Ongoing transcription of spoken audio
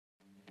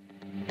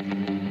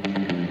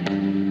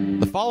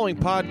The following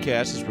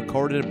podcast is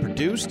recorded and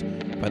produced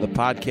by the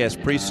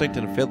Podcast Precinct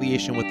in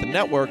affiliation with the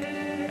network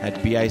at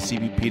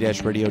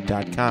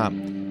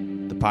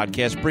bicbp-radio.com. The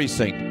Podcast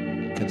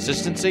Precinct.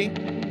 Consistency,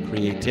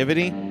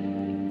 creativity,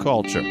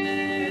 culture.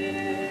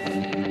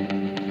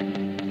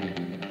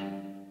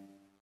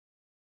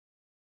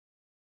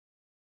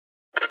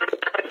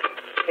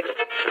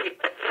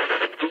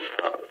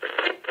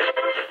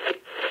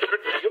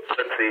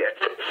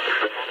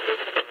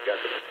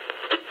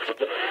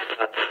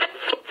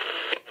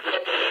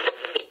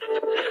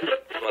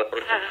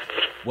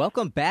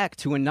 Welcome back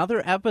to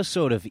another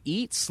episode of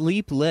Eat,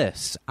 Sleep,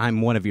 List.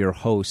 I'm one of your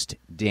hosts,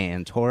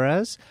 Dan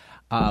Torres.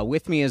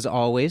 With me, as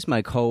always,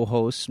 my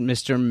co-host,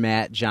 Mr.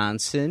 Matt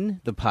Johnson,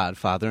 the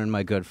Podfather, and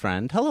my good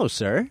friend. Hello,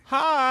 sir.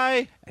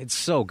 Hi. It's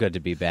so good to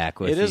be back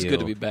with you. It is good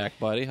to be back,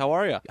 buddy. How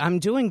are you? I'm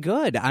doing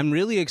good. I'm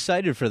really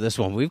excited for this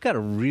one. We've got a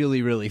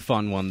really, really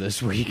fun one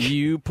this week.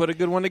 You put a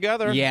good one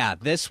together. Yeah,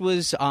 this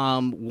was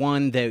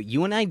one that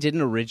you and I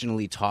didn't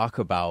originally talk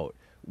about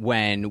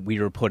when we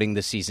were putting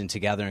the season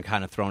together and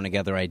kind of throwing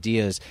together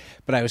ideas.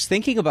 But I was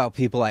thinking about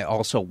people I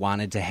also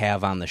wanted to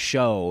have on the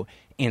show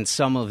in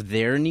some of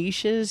their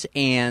niches.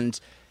 And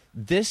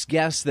this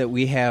guest that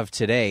we have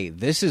today,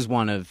 this is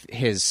one of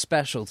his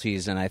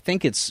specialties. And I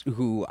think it's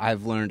who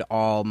I've learned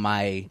all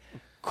my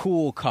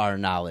cool car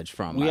knowledge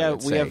from. We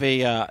have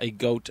a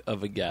goat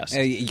of a guest.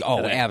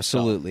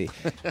 Absolutely.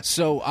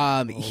 So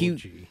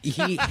he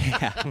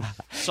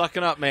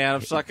sucking up, man.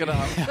 I'm sucking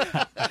up.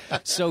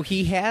 So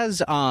he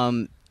has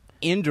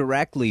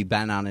indirectly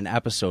been on an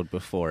episode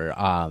before.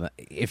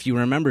 If you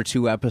remember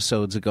 2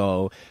 episodes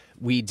ago,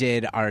 we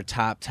did our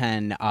top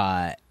 10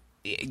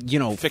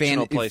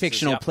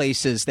 fictional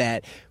places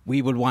that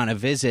we would want to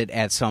visit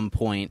at some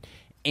point.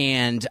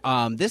 And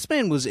this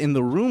man was in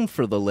the room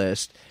for the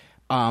list.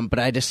 But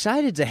I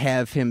decided to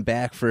have him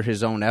back for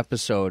his own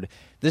episode.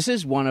 This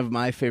is one of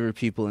my favorite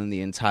people in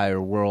the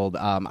entire world.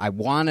 I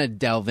want to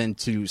delve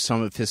into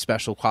some of his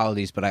special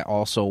qualities, but I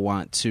also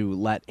want to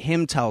let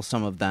him tell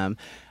some of them.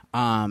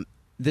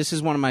 This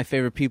is one of my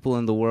favorite people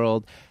in the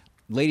world.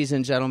 Ladies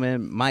and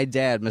gentlemen, my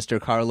dad,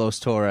 Mr. Carlos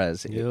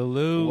Torres.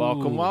 Hello.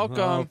 Welcome.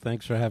 Oh,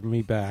 thanks for having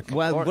me back.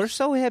 Well, we're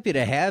so happy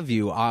to have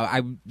you.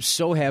 I'm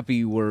so happy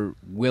you were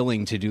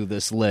willing to do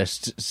this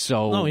list.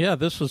 Oh, yeah,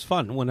 this was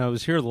fun. When I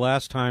was here the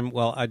last time,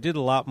 well, I did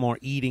a lot more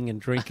eating and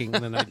drinking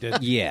than I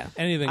did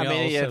anything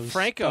else. Yeah,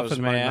 Franco's,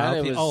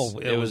 man. It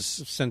was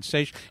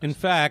sensational. In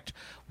fact,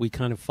 we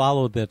kind of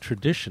followed that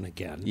tradition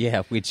again.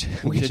 Yeah, we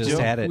just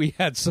had it. We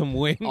had some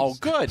wings. Oh,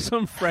 good.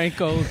 Some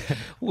Franco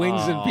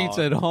wings and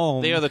pizza at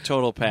home. They are the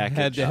total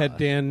package. Had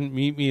Dan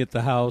meet me at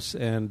the house,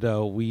 and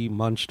we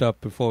munched up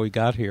before we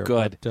got here.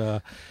 Good.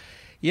 But,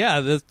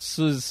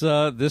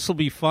 this will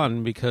be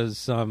fun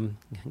because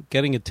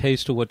getting a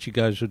taste of what you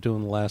guys were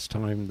doing the last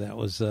time, that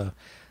was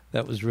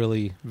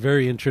really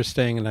very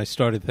interesting, and I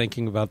started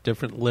thinking about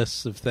different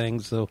lists of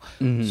things. So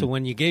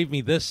when you gave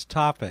me this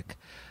topic,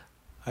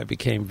 I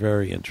became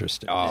very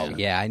interested. Oh,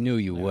 yeah, I knew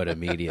you would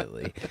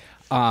immediately.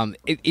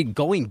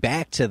 Going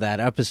back to that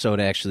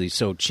episode, actually,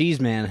 so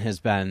Cheeseman has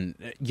been,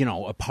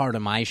 a part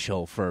of my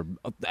show for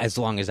as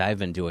long as I've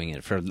been doing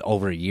it, for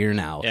over a year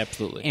now.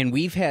 Absolutely. And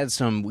we had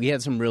some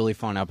really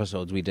fun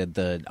episodes. We did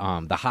the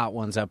Hot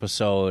Ones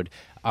episode.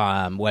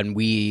 When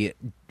we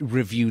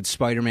reviewed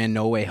Spider-Man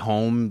No Way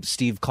Home,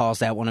 Steve calls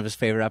that one of his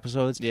favorite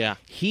episodes. Yeah.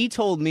 He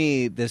told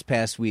me this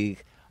past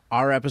week,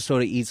 our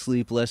episode of Eat,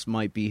 Sleep, List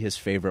might be his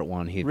favorite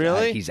one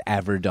he's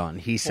ever done.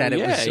 He said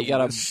it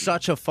was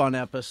such a fun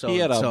episode. He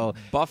had a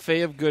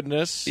buffet of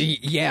goodness.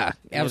 Yeah,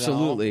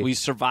 absolutely. We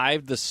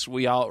survived this.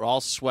 We were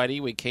all sweaty.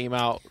 We came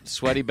out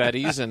sweaty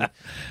Bettys, and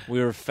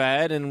we were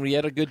fed, and we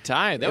had a good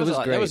time. That was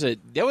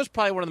great. That was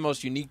probably one of the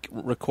most unique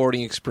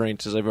recording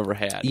experiences I've ever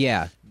had.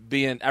 Yeah,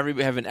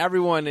 having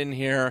everyone in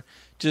here,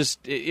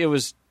 it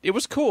was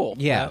cool.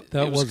 Yeah,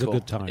 that was cool. A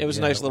good time. It was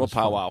a nice little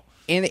powwow.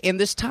 And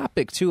this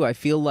topic, too, I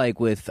feel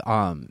like with,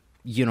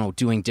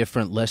 doing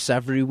different lists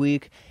every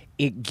week,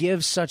 it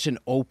gives such an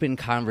open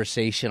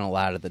conversation a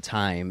lot of the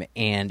time.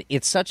 And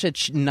it's such a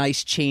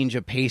nice change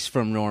of pace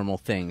from normal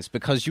things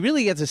because you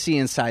really get to see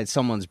inside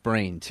someone's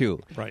brain, too.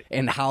 Right.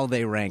 And how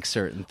they rank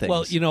certain things.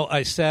 Well,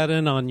 I sat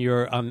in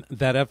on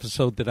that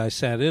episode that I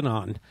sat in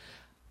on.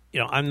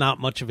 I'm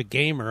not much of a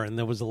gamer, and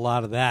there was a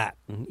lot of that,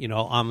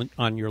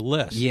 on your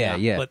list.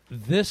 Yeah. But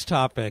this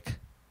topic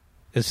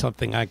is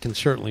something I can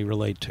certainly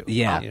relate to.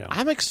 Yeah.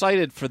 I'm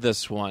excited for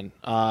this one.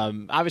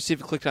 Obviously, if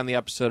you clicked on the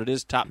episode, it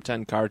is top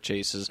 10 car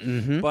chases.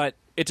 Mm-hmm. But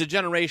it's a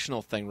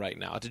generational thing right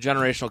now. It's a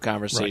generational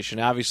conversation.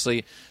 Right.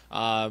 Obviously,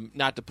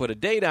 not to put a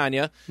date on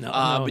you,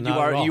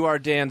 but you are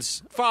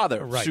Dan's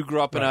father, right. who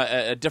grew up in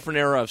a different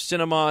era of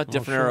cinema,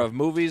 different era of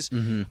movies.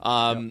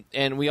 Mm-hmm.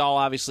 And we all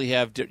obviously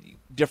have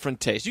different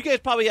tastes. You guys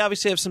probably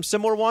obviously have some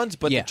similar ones,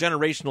 but the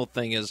generational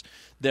thing is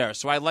there.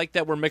 So I like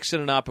that we're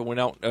mixing it up, and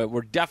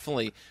we're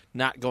definitely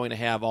not going to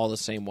have all the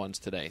same ones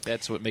today.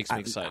 That's what makes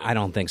me excited. I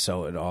don't think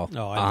so at all.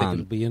 No, I think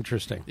it'll be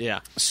interesting. Yeah.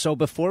 So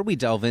before we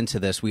delve into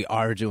this, we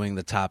are doing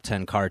the top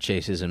 10 car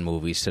chases in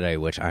movies today,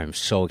 which I'm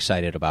so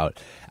excited about.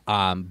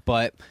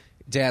 But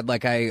Dad,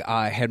 like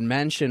I had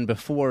mentioned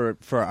before,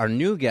 for our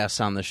new guests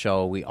on the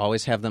show, we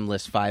always have them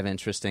list 5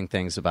 interesting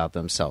things about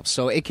themselves.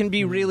 So it can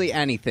be really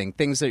anything,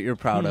 things that you're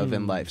proud of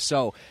in life.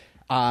 So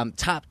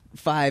top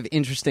 5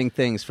 interesting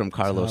things from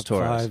Carlos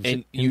Torres.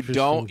 And you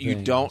don't,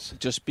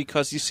 just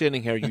because he's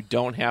sitting here, you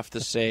don't have to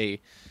say,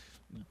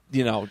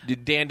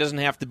 Dan doesn't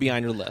have to be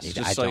on your list.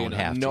 Just so don't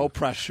have to. No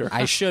pressure.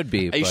 I should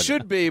be. I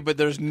should be, but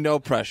there's no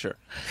pressure.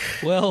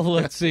 Well,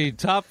 let's see.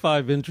 Top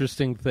 5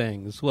 interesting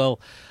things. Well,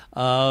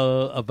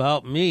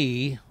 about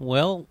me,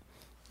 well,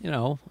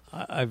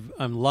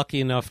 I'm lucky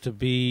enough to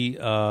be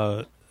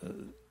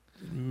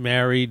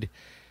married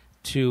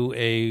to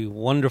a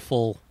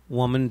wonderful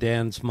woman,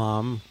 Dan's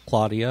mom,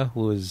 Claudia,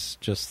 who is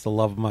just the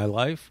love of my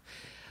life.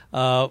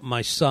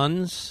 My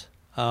sons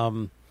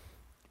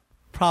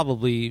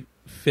probably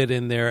fit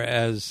in there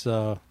as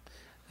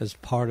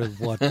part of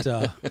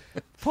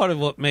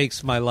what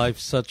makes my life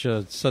such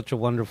a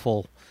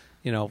wonderful,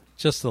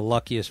 just the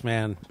luckiest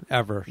man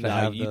ever to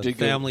have the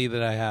family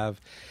that I have.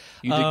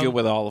 You did good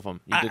with all of them.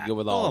 You did good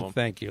with all of them.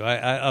 Thank you.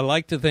 I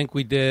like to think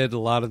we did. A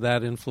lot of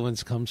that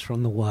influence comes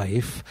from the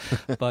wife,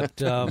 but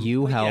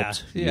you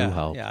helped. Yeah, you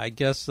helped. Yeah, I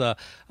guess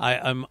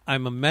I'm a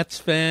Mets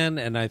fan,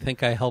 and I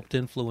think I helped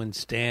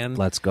influence Dan.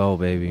 Let's go,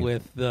 baby.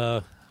 With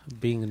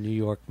being a New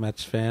York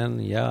Mets fan,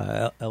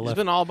 yeah. He's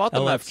been all about the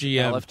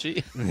LFGM. Mets.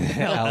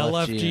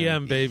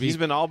 LFGM, baby. He's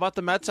been all about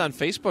the Mets on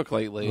Facebook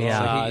lately.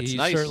 Yeah, it's he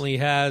nice. certainly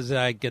has.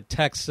 I get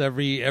texts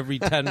every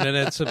 10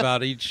 minutes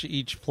about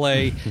each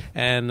play,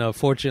 and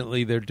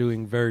fortunately, they're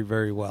doing very,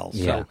 very well.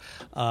 Yeah. So,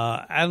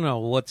 I don't know,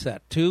 what's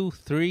that, 2,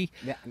 3?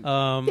 Yeah,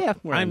 I'm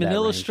an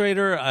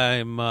illustrator.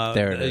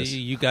 There it is.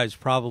 You guys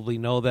probably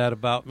know that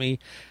about me.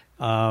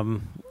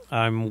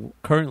 I'm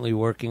currently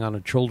working on a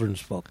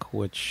children's book,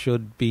 which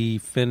should be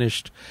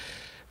finished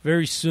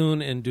very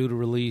soon and due to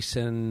release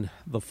in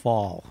the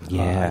fall.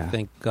 Yeah. I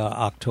think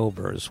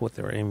October is what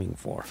they're aiming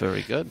for.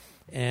 Very good.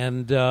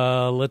 And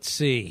let's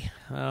see.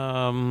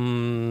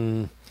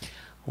 What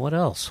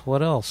else?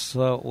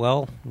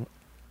 Well,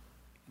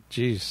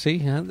 geez,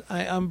 see,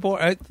 I'm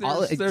bored.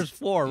 There's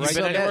 4, right?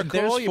 So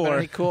there's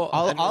 4. Cool.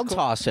 I'll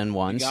toss in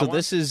one. So one?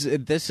 this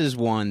is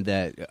one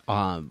that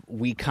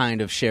we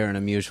kind of share in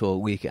a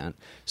mutual weekend.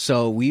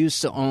 So we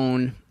used to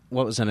own,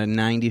 what was it, a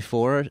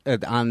 94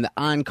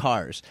 on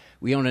cars.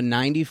 We owned a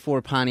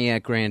 94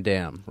 Pontiac Grand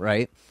Am,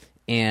 right?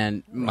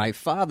 And my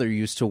father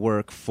used to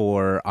work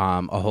for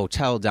a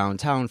hotel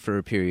downtown for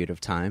a period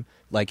of time.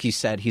 Like he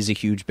said, he's a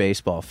huge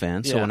baseball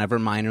fan. So whenever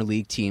minor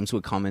league teams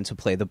would come in to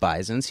play the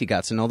Bisons, he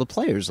got to know the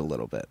players a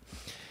little bit.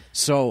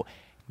 So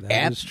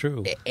that is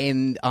true.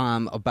 In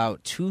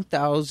about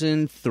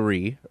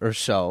 2003 or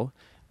so,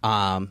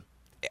 a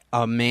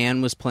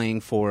man was playing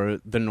for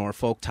the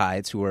Norfolk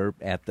Tides, who were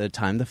at the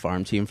time the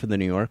farm team for the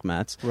New York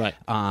Mets. Right.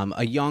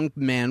 A young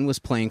man was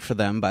playing for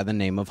them by the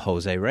name of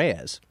Jose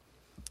Reyes.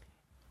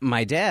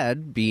 My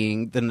dad,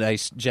 being the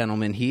nice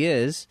gentleman he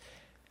is,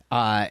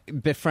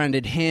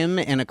 befriended him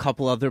and a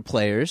couple other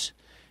players.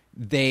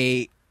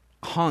 They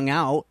hung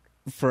out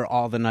for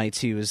all the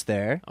nights he was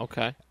there.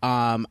 Okay.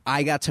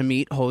 I got to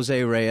meet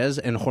Jose Reyes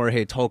and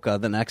Jorge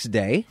Toca the next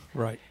day.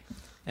 Right.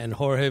 And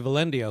Jorge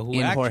Valendia, who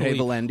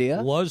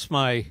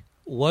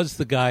was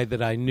the guy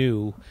that I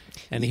knew,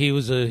 and he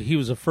was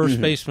a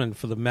first baseman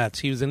for the Mets.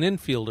 He was an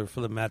infielder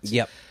for the Mets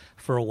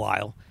for a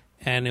while.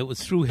 And it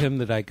was through him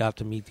that I got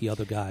to meet the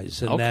other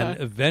guys. And then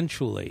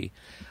eventually,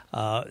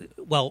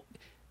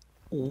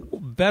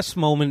 best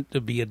moment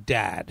to be a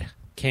dad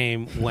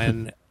came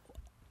when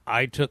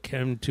I took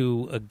him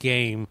to a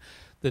game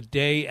the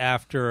day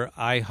after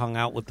I hung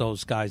out with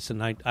those guys. The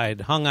night I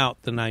had hung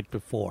out the night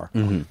before.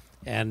 Mm-hmm.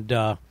 And,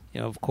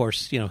 of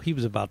course, he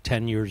was about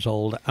 10 years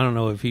old. I don't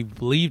know if he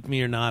believed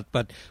me or not,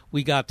 but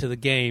we got to the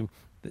game.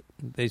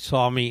 They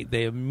saw me.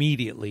 They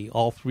immediately,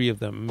 all 3 of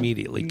them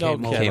immediately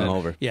came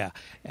over. Yeah,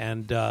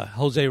 and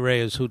Jose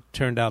Reyes, who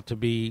turned out to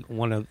be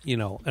one of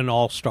an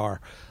all-star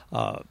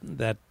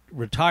that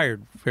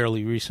retired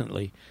fairly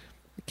recently,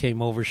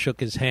 came over, shook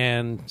his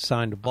hand,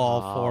 signed a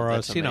ball for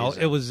us.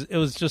 Amazing. It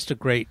was just a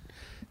great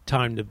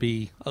time to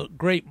be a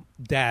great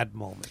dad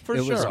moment.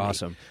 It was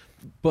awesome.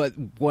 But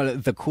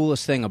what the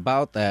coolest thing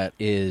about that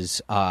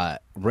is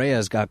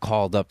Reyes got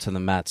called up to the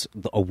Mets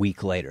a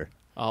week later.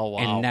 Oh, wow.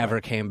 And never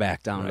came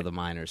back down to the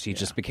minors. He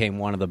just became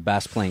one of the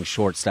best playing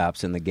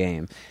shortstops in the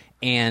game.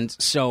 And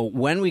so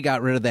when we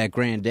got rid of that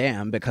Grand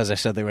Am, because I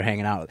said they were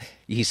hanging out,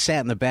 he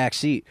sat in the back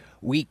seat.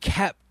 We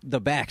kept the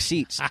back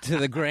seats to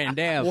the Grand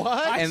Am.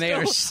 What? And they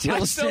are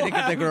still sitting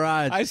in the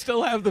garage. I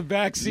still have the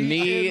back seat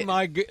in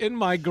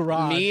my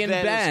garage.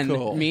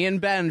 Me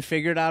and Ben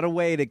figured out a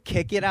way to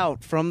kick it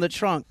out from the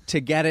trunk to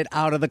get it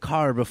out of the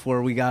car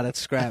before we got it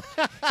scrapped.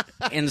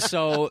 And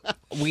so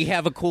we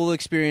have a cool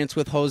experience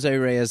with Jose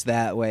Reyes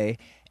that way.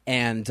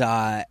 And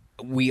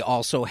we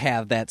also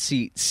have that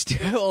seat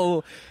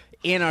still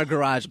in our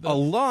garage,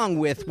 along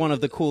with one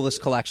of the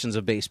coolest collections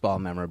of baseball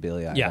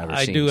memorabilia I've ever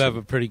seen. I do have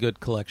a pretty good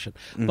collection.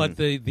 But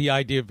the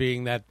idea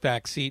being that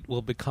back seat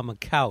will become a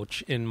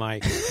couch in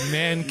my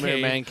man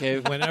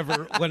cave.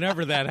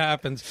 Whenever that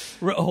happens,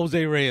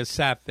 Jose Reyes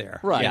sat there.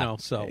 Right. You know,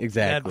 so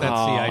exactly. That's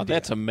the idea.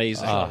 That's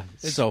amazing.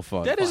 It's so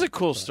fun. That is a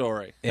cool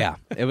story. Yeah,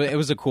 it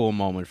was a cool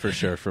moment for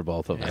sure for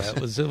both of us.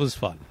 Yeah, it was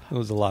fun. It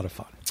was a lot of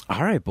fun.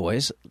 All right,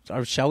 boys.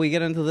 Shall we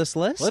get into this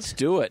list? Let's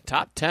do it.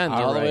 Top 10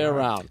 all the way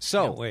around.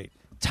 So, wait.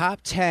 Top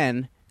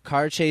 10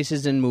 car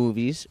chases in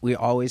movies. We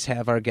always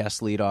have our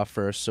guest lead off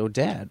first. So,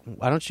 Dad,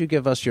 why don't you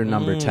give us your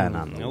number 10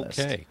 on the list?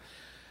 Okay.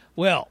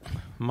 Well,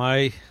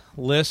 my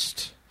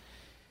list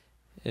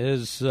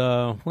is,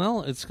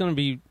 it's going to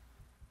be,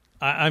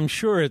 I'm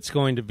sure it's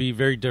going to be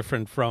very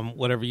different from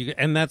whatever you,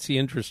 and that's the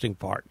interesting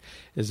part,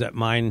 is that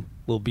mine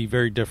will be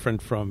very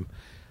different from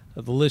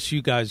the list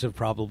you guys have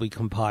probably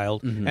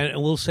compiled, and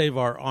we'll save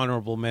our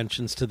honorable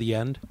mentions to the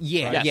end.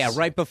 Yeah,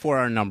 right before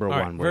our number All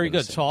one. Right, very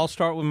good. So I'll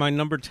start with my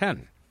number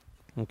 10,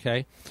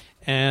 okay?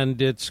 And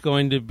it's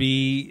going to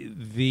be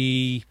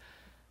the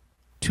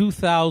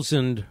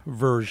 2000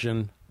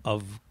 version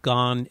of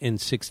Gone in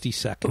 60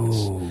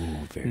 Seconds. Ooh,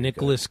 very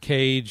Nicolas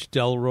Cage,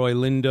 Delroy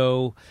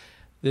Lindo.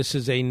 This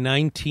is a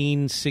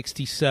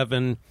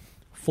 1967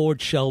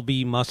 Ford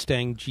Shelby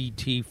Mustang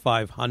GT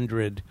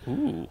 500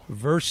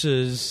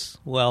 versus,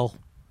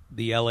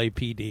 the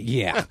LAPD.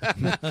 Yeah.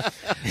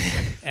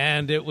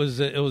 And it was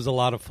a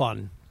lot of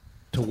fun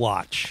to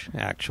watch,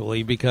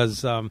 actually,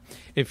 because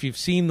if you've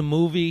seen the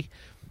movie,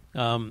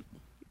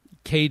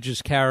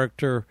 Cage's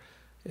character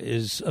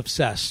is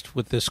obsessed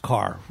with this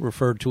car,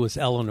 referred to as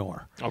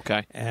Eleanor.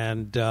 Okay.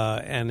 And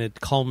it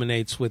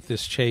culminates with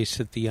this chase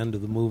at the end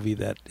of the movie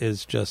that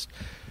is just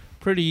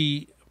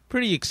pretty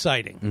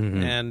exciting.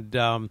 And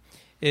so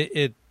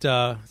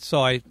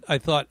I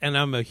thought, and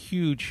I'm a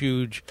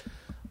huge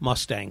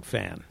Mustang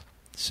fan,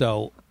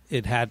 so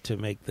it had to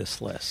make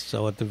this list.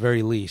 So at the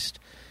very least,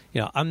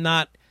 I'm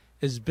not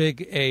as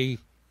big a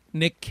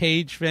Nick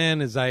Cage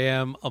fan as I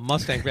am a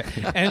Mustang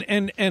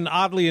fan. and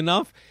oddly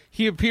enough,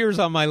 he appears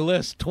on my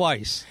list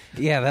twice.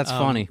 Yeah, that's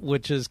funny.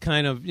 Which is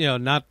kind of,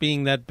 not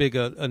being that big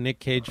a Nick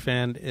Cage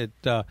fan,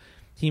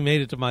 he made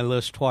it to my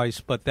list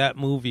twice, but that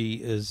movie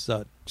is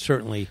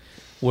certainly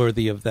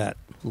worthy of that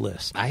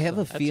list. I have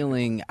a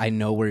feeling I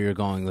know where you're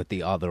going with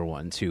the other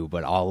one too,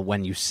 but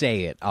when you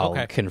say it, I'll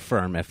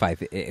confirm if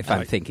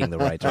I'm thinking the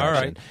right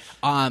direction.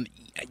 All right.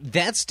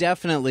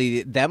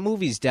 That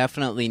movie's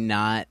definitely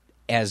not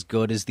as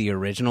good as the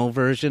original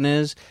version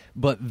is,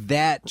 but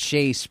that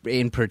chase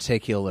in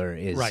particular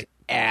is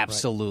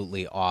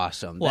absolutely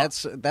awesome. Well,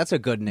 that's a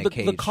good Nick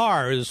Cage. The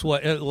car is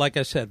what, like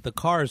I said, the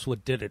car is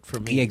what did it for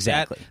me.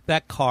 Exactly.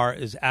 That car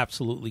is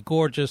absolutely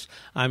gorgeous.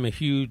 I'm a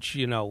huge,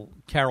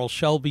 Carroll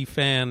Shelby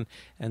fan,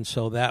 and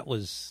so that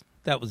was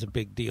a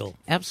big deal.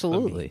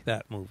 Absolutely. For me,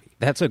 that movie.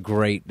 That's a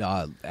great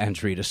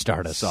entry to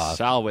start us off.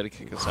 Solid way to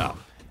kick us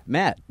off.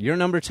 Matt, you're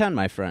number 10,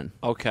 my friend.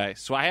 Okay,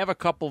 so I have a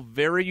couple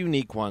very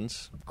unique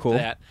ones. Cool.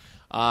 That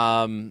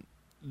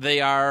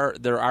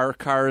there are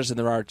cars and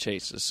there are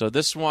chases. So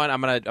this one I'm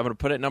gonna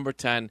put at number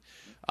 10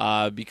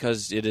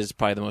 because it is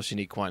probably the most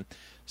unique one.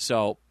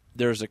 So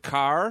there's a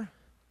car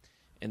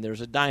and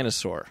there's a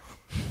dinosaur.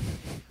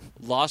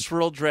 Lost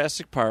World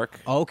Jurassic Park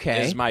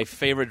is my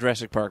favorite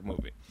Jurassic Park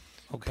movie.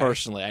 Okay.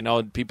 Personally, I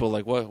know people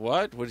are like,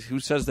 what? Who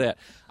says that?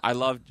 I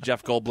loved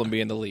Jeff Goldblum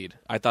being the lead.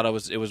 I thought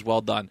it was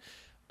well done.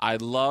 I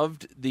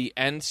loved the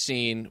end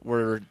scene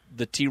where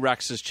the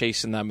T-Rex is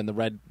chasing them in the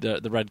red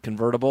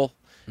convertible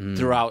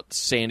throughout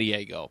San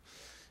Diego.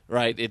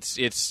 Right?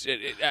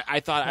 I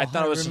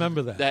thought it was.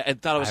 Remember that? I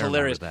thought it was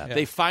hilarious. That.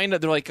 They find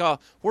it. They're like, "Oh,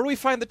 where do we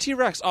find the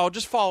T-Rex? Oh,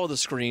 just follow the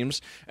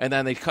screams." And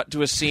then they cut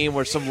to a scene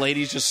where some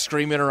lady's just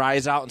screaming her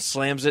eyes out and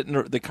slams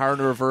the car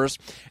into reverse.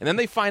 And then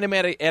they find him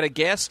at a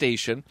gas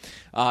station,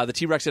 the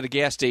T-Rex at a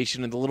gas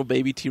station, and the little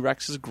baby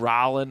T-Rex is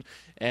growling.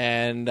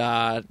 And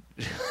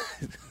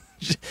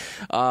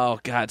oh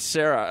God,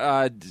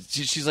 Sarah,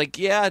 she's like,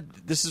 "Yeah,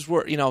 this is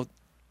where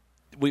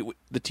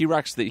the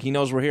T-Rex that he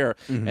knows we're here,"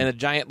 and a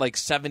giant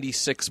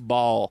 76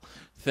 ball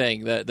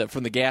thing that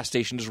from the gas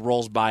station just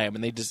rolls by him,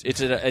 and it's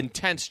an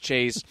intense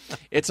chase.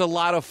 It's a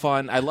lot of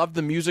fun. I love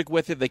the music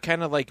with it. They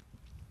kind of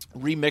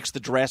remixed the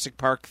Jurassic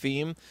Park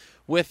theme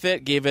with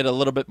it, gave it a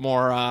little bit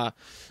more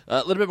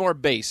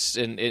bass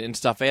and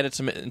stuff. Added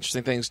some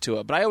interesting things to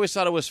it. But I always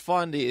thought it was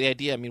fun. The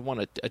idea. I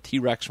mean, a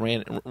T-Rex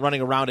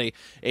running around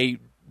a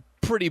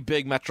pretty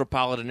big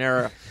metropolitan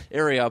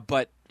area,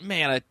 but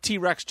man, a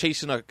T-Rex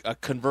chasing a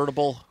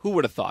convertible, who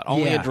would have thought?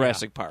 Only in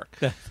Jurassic Park.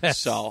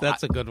 That's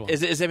a good one.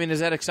 Is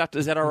that accepted?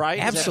 Is that all right?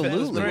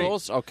 Absolutely. Is that the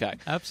rules? Okay.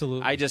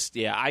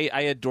 Absolutely.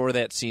 I adore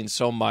that scene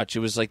so much. It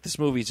was like this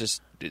movie's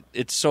just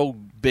it's so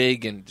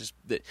big, and just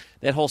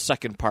that whole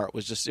second part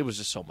was just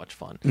so much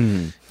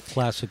fun.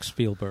 Classic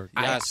Spielberg.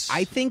 Yes.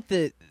 I think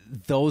that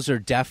those are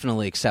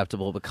definitely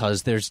acceptable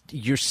because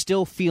you're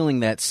still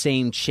feeling that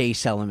same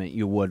chase element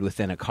you would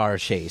within a car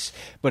chase,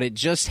 but it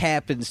just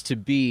happens to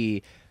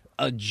be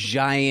a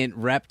giant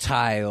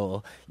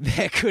reptile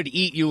that could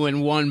eat you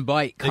in one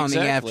bite coming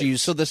after you.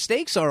 So the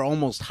stakes are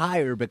almost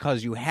higher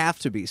because you have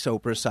to be so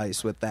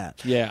precise with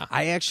that. Yeah.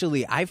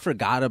 I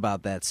forgot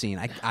about that scene.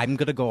 I'm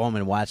going to go home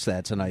and watch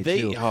that tonight,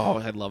 too. Oh,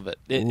 I love it.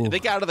 They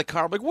got out of the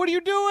car. I'm like, what are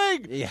you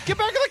doing? Yeah. Get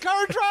back in the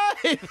car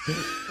and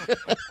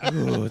drive.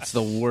 Ooh, it's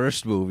the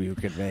worst movie you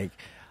could make.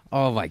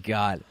 Oh, my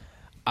God.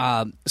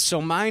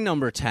 So my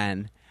number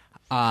 10...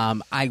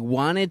 I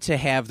wanted to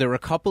have, there were a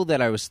couple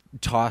that I was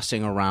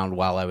tossing around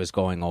while I was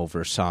going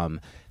over some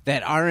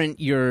that aren't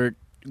your,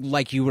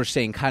 like you were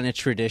saying, kind of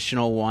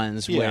traditional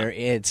ones where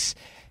it's,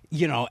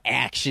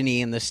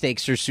 action-y and the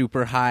stakes are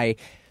super high.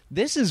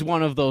 This is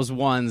one of those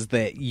ones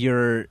that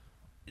you're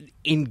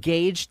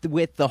engaged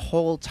with the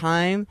whole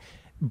time,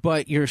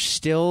 but you're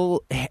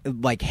still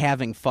like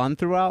having fun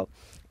throughout.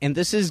 And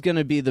this is going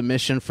to be the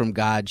Mission from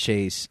God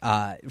chase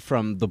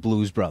from the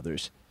Blues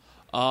Brothers.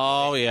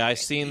 Oh yeah, I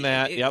seen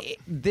that. Yep.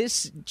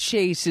 This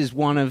chase is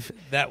one of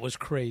that was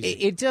crazy.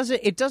 It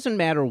doesn't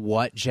matter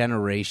what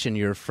generation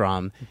you're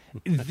from.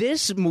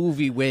 This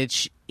movie,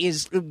 which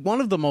is one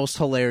of the most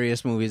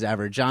hilarious movies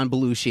ever, John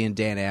Belushi and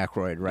Dan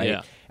Aykroyd,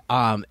 right?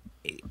 Yeah.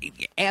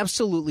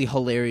 Absolutely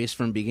hilarious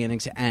from beginning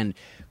to end.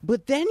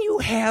 But then you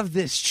have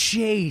this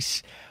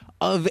chase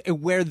of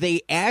where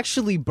they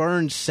actually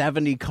burned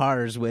 70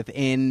 cars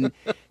within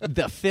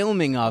the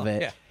filming of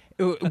it. Yeah.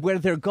 Where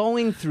they're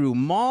going through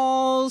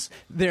malls,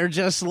 they're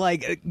just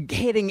like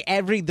hitting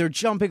they're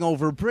jumping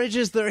over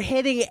bridges, they're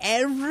hitting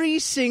every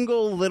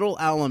single little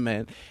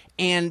element.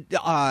 And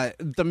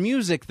the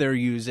music they're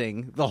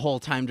using the whole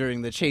time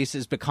during the chase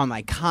has become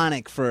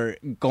iconic for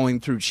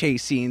going through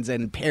chase scenes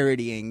and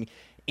parodying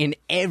in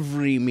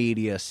every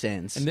media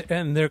since.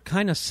 And they're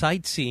kind of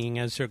sightseeing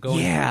as they're going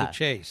through the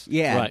chase.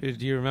 Yeah. Right.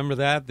 Do you remember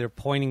that? They're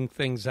pointing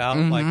things out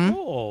like,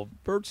 oh,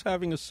 Bert's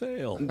having a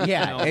sale.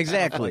 Yeah,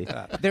 exactly.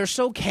 Like they're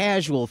so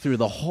casual through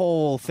the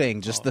whole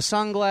thing. Just the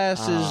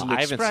sunglasses, I haven't seen that movie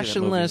in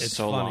expressionless.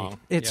 so funny. long.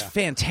 It's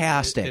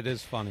fantastic. It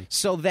is funny.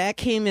 So that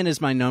came in as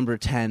my number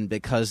 10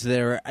 because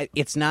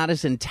it's not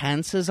as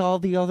intense as all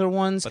the other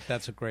ones. But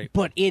that's a great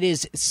But it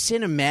is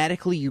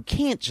cinematically, you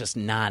can't just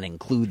not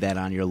include that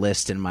on your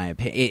list, in my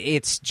opinion.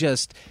 It's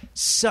just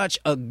such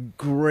a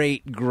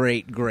great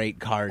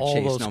car all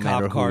chase, those no cop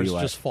matter who cars you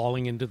are. just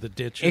falling into the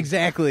ditch.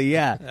 Exactly,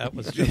 yeah. That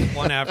was just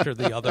one after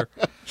the other.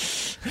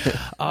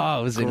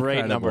 Oh, it was Great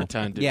incredible. number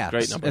 10, dude. Yeah,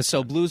 Great number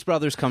so Blues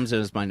Brothers comes in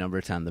as my number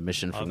 10, the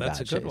Mission Oh, from that's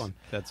God a good chase. one.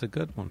 That's a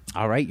good one.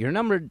 All right, you're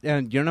number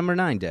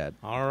 9, Dad.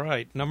 All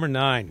right, number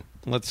 9.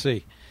 Let's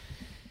see.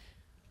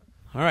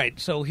 All right,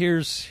 so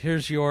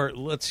here's your.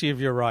 Let's see if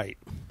you're right.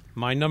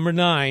 My number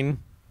 9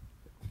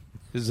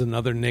 is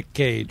another Nick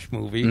Cage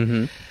movie.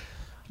 Mm-hmm.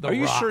 Are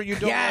you Rock. sure you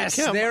don't Yes,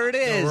 like him? there it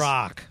is. The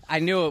Rock. I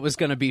knew it was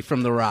going to be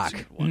from The Rock.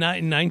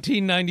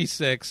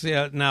 1996.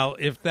 Yeah. Now,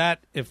 if that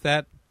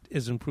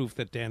isn't proof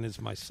that Dan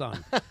is my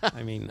son,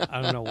 I mean,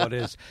 I don't know what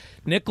is.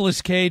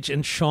 Nicolas Cage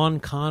and Sean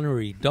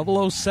Connery,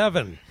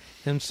 007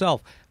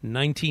 himself,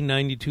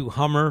 1992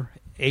 Hummer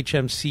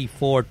HMC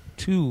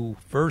 4.2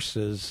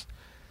 versus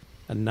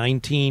a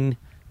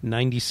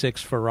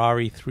 1996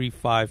 Ferrari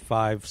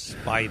 355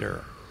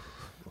 Spider.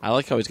 I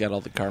like how he's got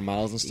all the car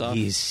models and stuff.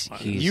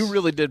 You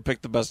really did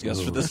pick the best guess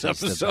for this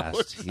episode.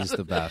 He's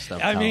the best.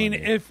 I mean,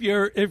 if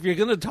you're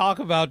going to talk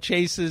about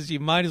chases,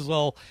 you might as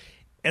well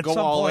at Go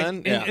some all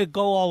point in?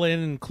 go all in,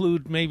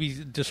 include maybe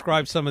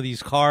describe some of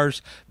these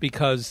cars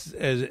because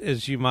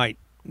as you might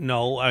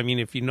know, I mean,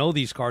 if you know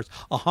these cars,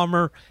 a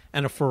Hummer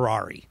and a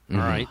Ferrari, all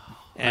right?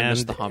 I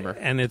miss the Hummer.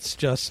 And it's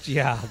just,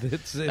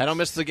 it's I don't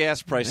miss the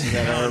gas prices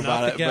that I heard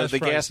about it, but the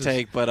gas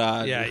tank. But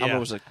the Hummer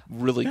was a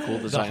really cool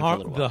design for a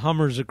little while. The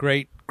Hummer's a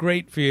great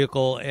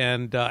vehicle,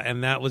 and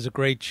that was a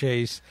great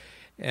chase,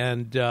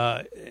 and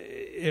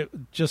it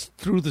just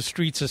through the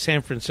streets of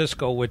San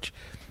Francisco, which,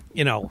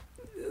 one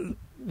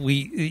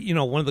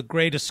of the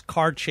greatest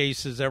car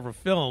chases ever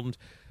filmed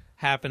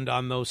happened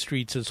on those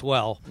streets as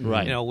well,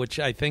 right? Which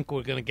I think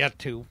we're going to get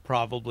to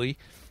probably,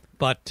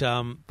 but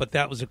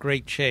that was a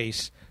great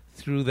chase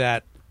through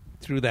that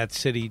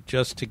city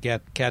just to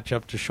catch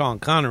up to Sean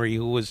Connery,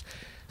 who was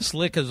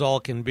slick as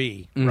all can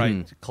be,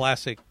 right?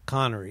 Classic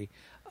Connery,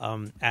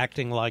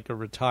 acting like a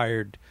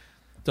retired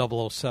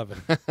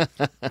 007.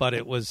 But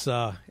it was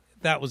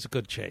that was a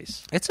good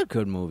chase. It's a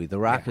good movie. The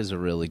Rock is a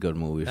really good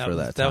movie for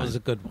that time. That was a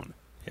good one.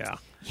 Yeah.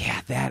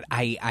 Yeah, that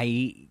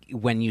I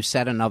when you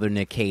said another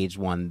Nick Cage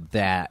one,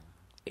 that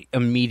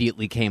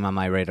immediately came on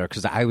my radar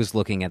because I was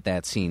looking at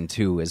that scene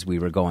too as we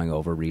were going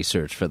over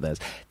research for this.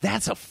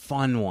 That's a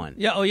fun one.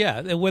 Yeah, oh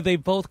yeah, where they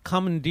both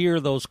commandeer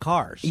those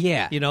cars.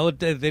 Yeah.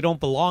 They don't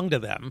belong to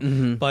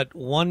them, but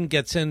one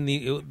gets in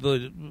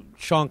the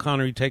Sean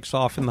Connery takes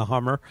off in the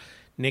Hummer.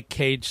 Nick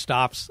Cage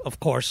stops, of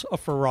course, a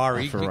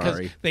Ferrari.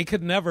 Because they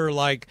could never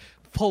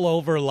pull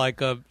over like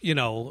a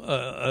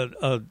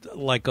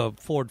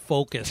Ford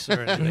Focus or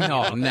anything.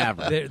 No,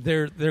 never.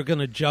 They're going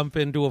to jump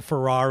into a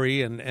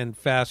Ferrari and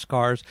fast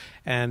cars,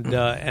 and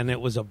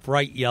it was a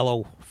bright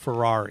yellow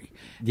Ferrari.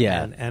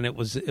 Yeah, and it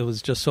was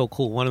just so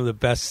cool. One of the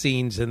best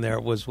scenes in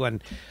there was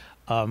when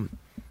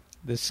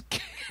this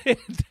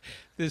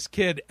this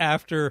kid,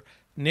 after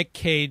Nick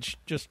Cage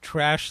just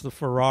trashed the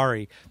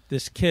Ferrari,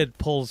 this kid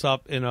pulls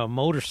up in a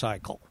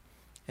motorcycle.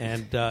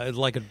 And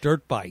like a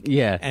dirt bike.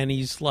 Yeah. And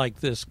he's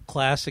like this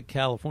classic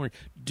California,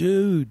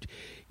 dude,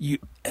 you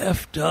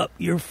effed up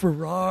your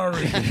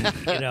Ferrari,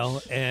 you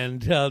know.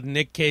 And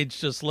Nick Cage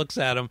just looks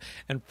at him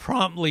and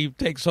promptly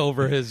takes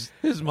over his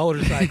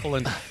motorcycle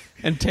and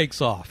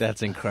takes off.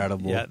 That's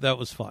incredible. Yeah, that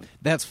was fun.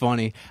 That's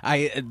funny.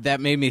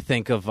 That made me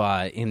think of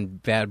in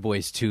Bad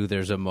Boys 2,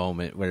 there's a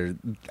moment where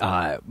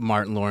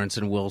Martin Lawrence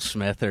and Will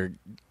Smith are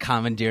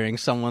commandeering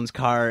someone's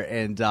car,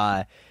 and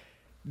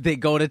they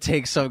go to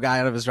take some guy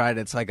out of his ride.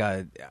 It's like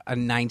a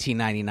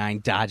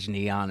 1999 Dodge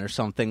Neon or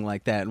something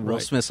like that. And Will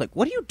Smith's like,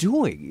 what are you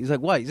doing? He's like,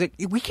 what? He's like,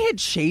 we can't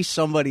chase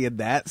somebody in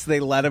that. So they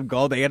let him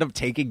go. They end up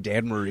taking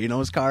Dan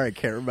Marino's car. I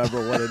can't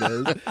remember what it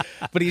is.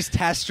 But he's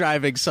test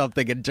driving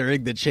something, and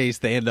during the chase,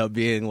 they end up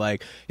being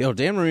like, yo,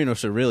 Dan Marino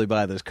should really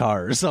buy this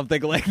car or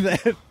something like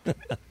that.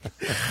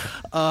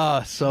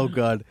 Oh, so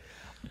good.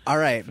 All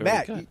right, very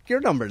Matt, good. You're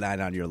number 9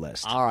 on your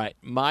list. All right,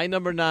 my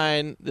number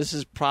 9. This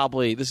is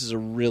a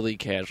really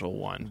casual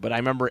one, but I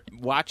remember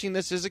watching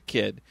this as a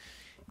kid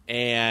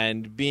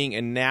and being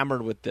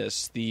enamored with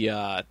this.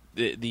 The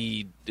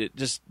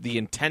just the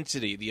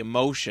intensity, the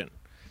emotion.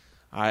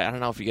 I don't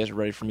know if you guys are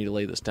ready for me to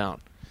lay this down.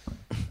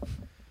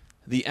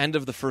 The end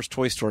of the first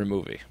Toy Story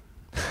movie.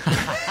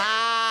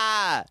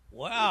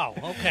 Wow.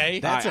 Okay,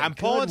 I'm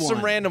pulling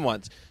some random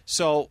ones.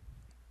 So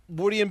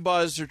Woody and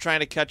Buzz are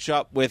trying to catch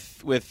up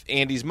with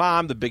Andy's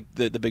mom, the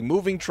big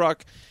moving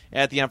truck.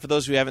 At the end, for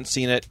those who haven't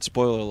seen it,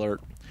 spoiler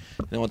alert.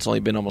 I know it's only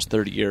been almost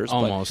 30 years.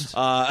 Almost.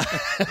 But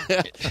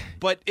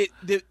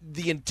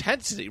the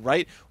intensity,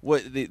 right?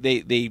 What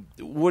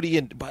Woody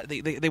and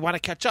they want to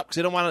catch up because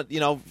they don't want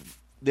to,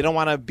 they don't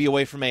want to be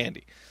away from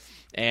Andy,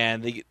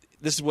 and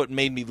this is what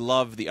made me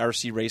love the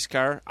RC race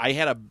car. I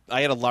had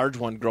a large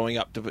one growing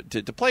up to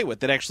play with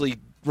that actually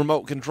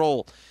remote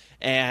control.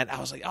 And I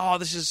was like, oh,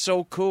 this is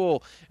so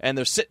cool. And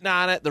they're sitting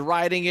on it. They're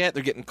riding it.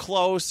 They're getting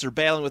close. They're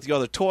battling with the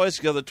other toys.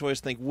 The other toys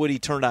think Woody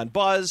turned on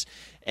Buzz.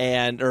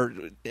 And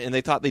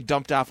they thought they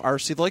dumped off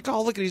RC. They're like,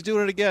 oh, look, he's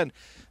doing it again.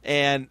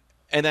 And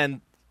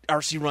then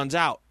RC runs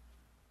out.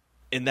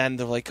 And then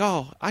they're like,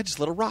 oh, I just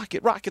lit a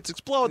rocket. Rockets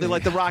explode. They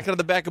light the rocket on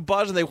the back of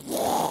Buzz, and they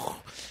whoosh.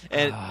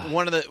 And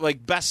one of the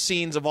best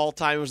scenes of all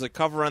time was the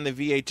cover on the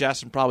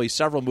VHS and probably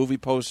several movie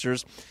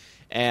posters.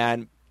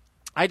 And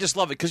I just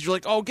love it because you're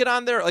like, oh, get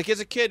on there. Like,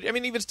 as a kid, I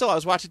mean, even still, I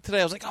was watching today.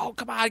 I was like, oh,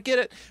 come on, get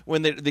it.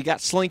 When they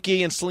got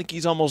Slinky, and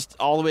Slinky's almost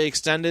all the way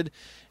extended.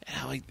 And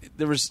I'm like,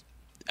 that's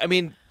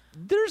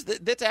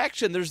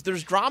action.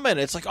 There's drama in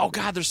it. It's like, oh,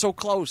 God, they're so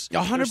close.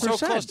 100%. They're so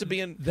close to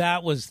being.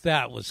 That was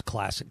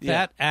classic. Yeah.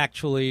 That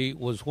actually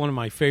was one of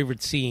my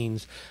favorite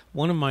scenes,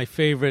 one of my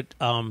favorite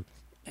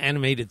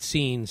animated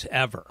scenes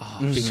ever,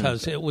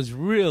 because it was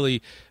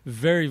really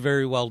very,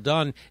 very well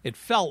done. It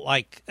felt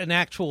like an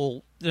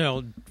actual,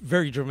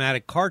 very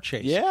dramatic car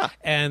chase. Yeah.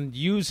 And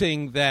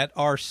using that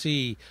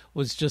RC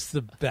was just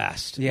the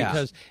best. Yeah.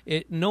 Because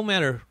no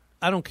matter,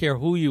 I don't care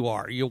who you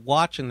are, you're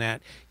watching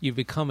that, you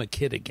become a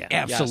kid again.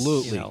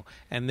 Absolutely.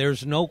 And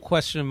there's no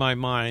question in my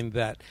mind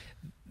that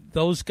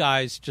those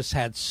guys just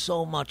had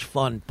so much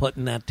fun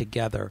putting that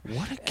together.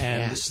 What a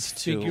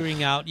cast, and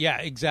figuring out, yeah,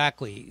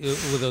 exactly,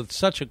 with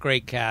such a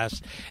great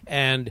cast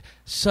and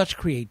such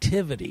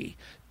creativity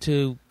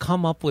to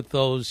come up with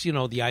those,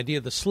 the idea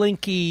of the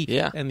Slinky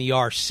and the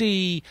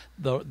RC,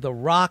 the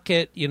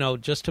rocket,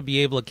 just to be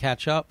able to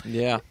catch up.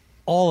 Yeah.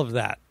 All of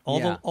that.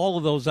 All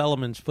of those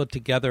elements put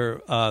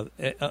together,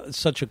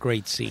 such a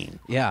great scene.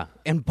 Yeah,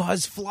 and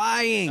Buzz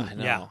flying. I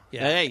know.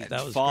 Yeah. Hey,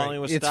 that was falling great.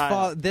 with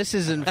style. This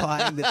isn't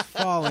flying. It's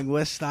falling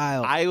with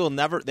style. I will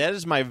never. That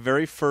is my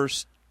very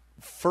first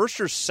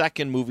or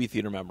second movie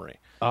theater memory.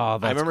 Oh,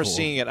 that's I remember cool.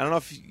 seeing it. I don't know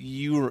if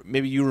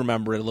maybe you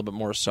remember it a little bit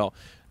more so.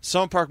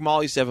 Summer Park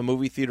Mall used to have a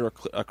movie theater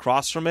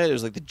across from it. It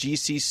was like the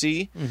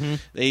GCC. Mm-hmm.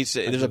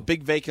 There's a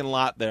big vacant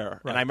lot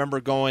there, and I remember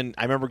going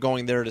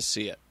there to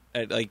see it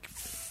at like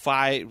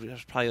 5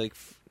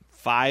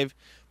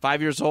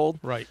 years old.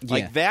 Right.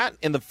 Like that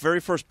in the very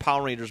first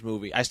Power Rangers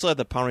movie. I still had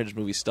the Power Rangers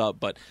movie stub,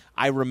 but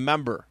I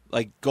remember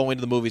like going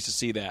to the movies to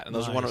see that. And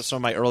those are some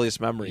of my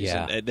earliest memories.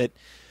 Yeah. And that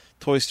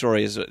Toy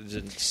Story is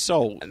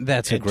so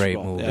That's a great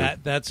integral. movie. Yeah.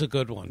 That's a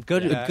good one.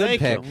 Good Thank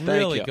pick. you.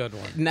 Really you. good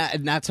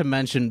one. Not to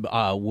mention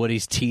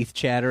Woody's teeth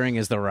chattering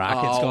as the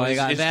rocket's going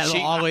on. That's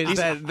always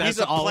he's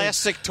a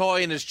plastic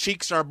toy and his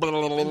cheeks are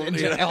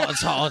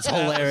it's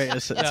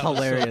hilarious. It's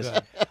hilarious. So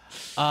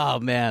Oh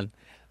man.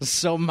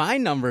 So my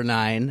number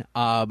 9,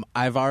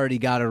 I've already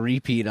got a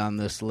repeat on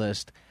this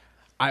list.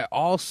 I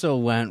also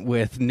went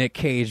with Nick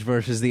Cage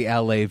versus the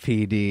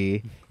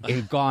LAPD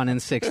in Gone in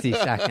 60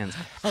 Seconds.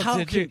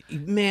 How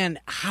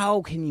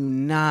can you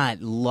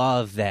not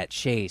love that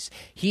chase?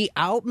 He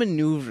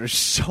outmaneuvers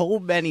so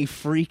many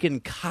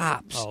freaking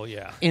cops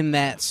in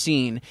that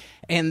scene.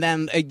 And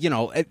then,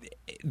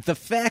 the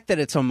fact that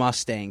it's a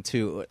Mustang,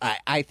 too,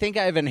 I think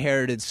I've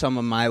inherited some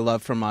of my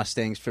love for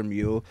Mustangs from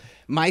you.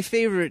 My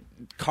favorite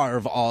car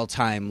of all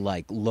time,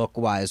 like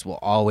look-wise, will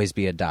always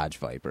be a Dodge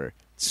Viper.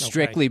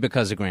 strictly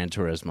because of Gran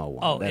Turismo 1.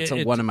 Oh, That's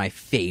one of my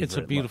favorite. It's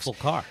a beautiful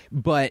looks. car.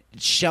 But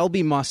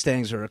Shelby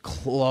Mustangs are a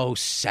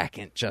close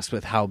second just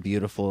with how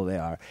beautiful they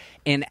are.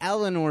 And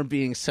Eleanor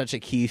being such a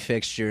key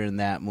fixture in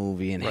that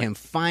movie and him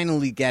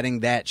finally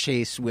getting that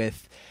chase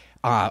with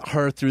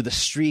her through the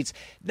streets.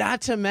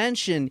 Not to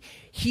mention,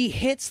 he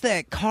hits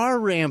that car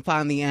ramp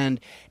on the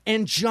end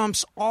and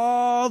jumps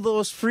all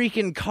those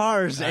freaking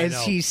cars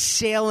as he's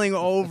sailing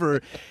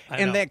over.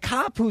 And that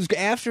cop who's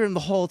after him the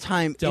whole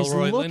time is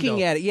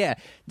looking at it. Yeah,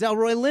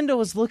 Delroy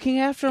Lindo is looking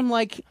after him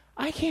like,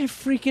 I can't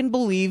freaking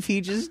believe he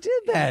just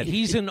did that.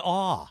 He's in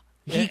awe.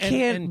 He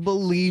can't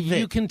believe it.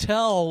 You can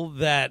tell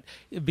that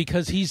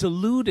because he's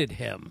eluded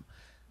him,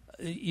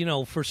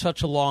 for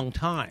such a long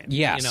time.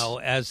 Yes.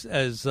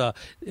 As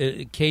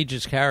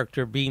Cage's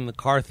character being the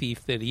car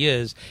thief that he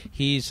is,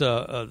 he's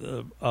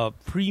a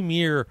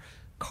premier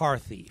car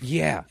thief.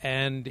 Yeah.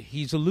 And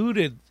he's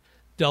eluded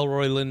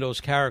Delroy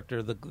Lindo's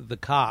character, the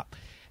cop.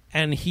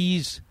 And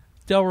Delroy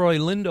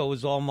Lindo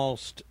is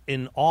almost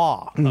in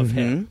awe of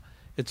him.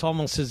 It's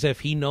almost as if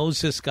he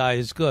knows this guy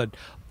is good,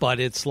 but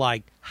it's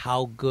like,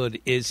 how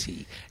good is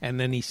he? And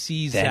then he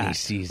sees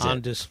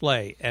on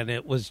display, and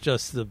it was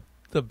just the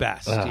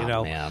best,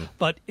 Man.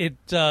 But it,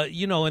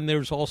 and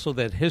there's also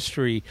that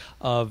history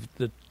of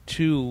the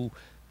two,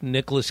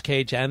 Nicolas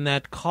Cage and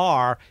that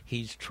car.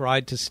 He's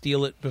tried to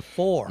steal it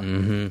before,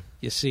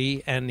 you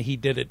see, and he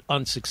did it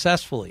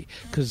unsuccessfully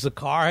because the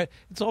car,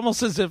 it's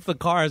almost as if the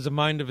car has a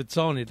mind of its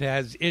own. It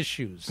has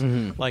issues.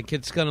 Like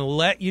it's going to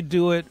let you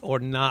do it or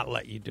not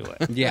let you do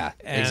it. Yeah,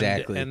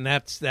 exactly. And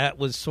that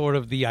was sort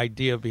of the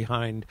idea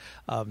behind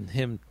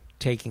him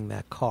taking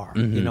that car.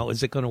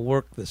 Is it going to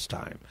work this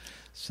time?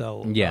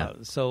 So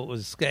so it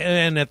was,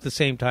 and at the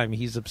same time,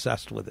 he's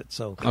obsessed with it.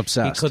 So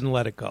he couldn't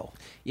let it go.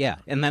 Yeah,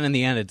 and then in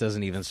the end, it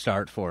doesn't even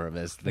start for him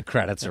as the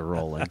credits are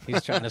rolling.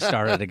 He's trying to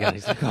start it again.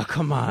 He's like, "Oh,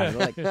 come on!"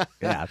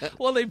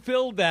 Well, they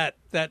build that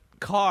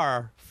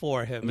car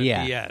for him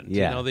at the end.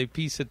 Yeah. They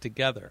piece it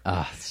together.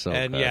 So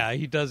and good.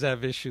 he does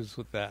have issues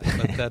with that.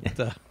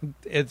 But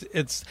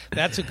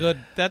that's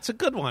a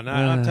good one.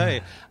 I'll tell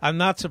you, I'm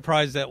not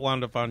surprised that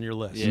wound up on your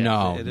list. Yeah.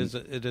 No, it is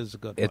a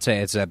good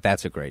one.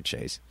 That's a great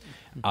chase.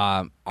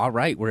 All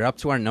right, we're up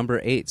to our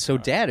number 8. So,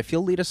 Dad, if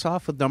you'll lead us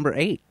off with number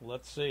 8.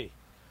 Let's see.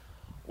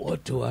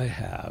 What do I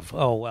have?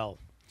 Oh, well,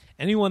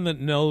 anyone that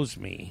knows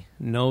me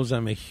knows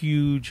I'm a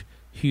huge,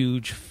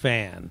 huge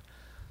fan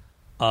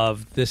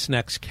of this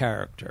next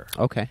character.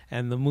 Okay.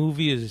 And the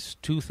movie is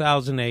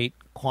 2008,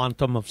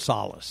 Quantum of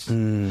Solace.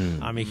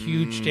 I'm a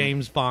huge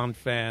James Bond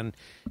fan.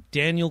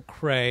 Daniel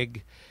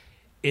Craig,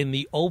 in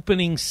the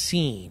opening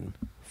scene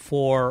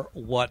for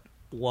what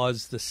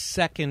was the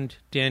second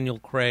Daniel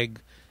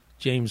Craig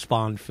James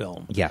Bond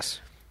film. Yes.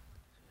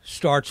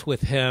 Starts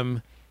with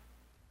him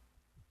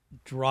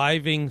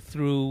driving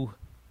through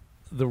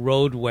the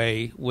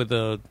roadway with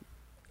a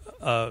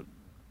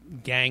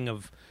gang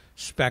of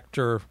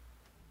Spectre,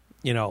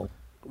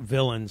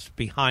 villains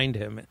behind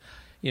him,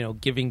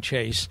 giving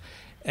chase.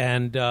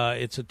 And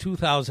it's a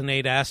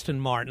 2008 Aston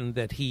Martin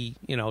that he,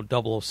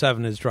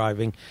 007 is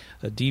driving,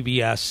 a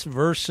DBS,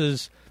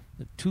 versus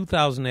the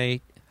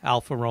 2008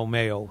 Alfa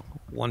Romeo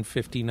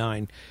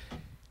 159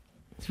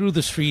 through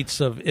the streets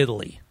of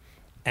Italy.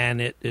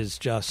 And it is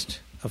just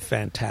a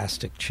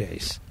fantastic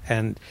chase.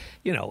 And,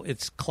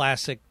 it's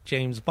classic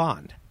James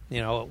Bond.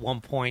 At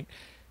one point,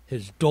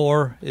 his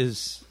door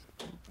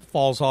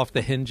falls off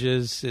the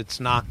hinges. It's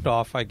knocked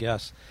off, I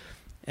guess.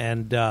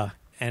 And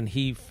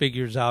he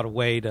figures out a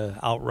way to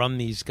outrun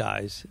these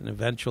guys and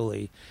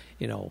eventually,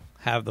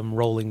 have them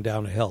rolling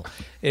down a hill.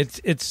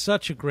 It's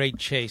such a great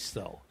chase,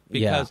 though,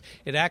 because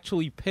it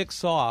actually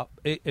picks up.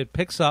 It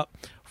picks up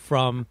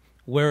from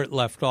where it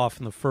left off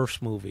in the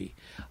first movie,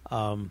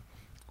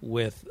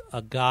 with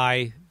a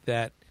guy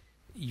that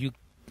you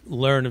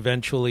learn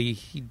eventually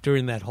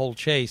during that whole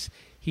chase,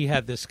 he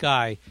had this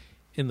guy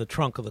in the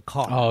trunk of the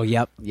car. Oh,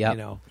 yep.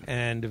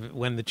 And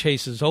when the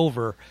chase is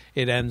over,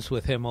 it ends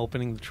with him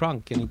opening the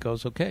trunk, and he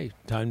goes, "Okay,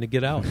 time to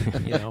get out."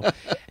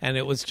 And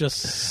it was just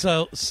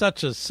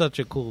such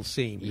a cool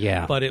scene.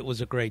 Yeah, but it was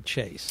a great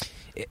chase.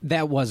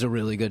 That was a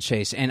really good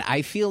chase, and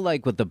I feel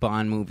like with the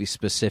Bond movie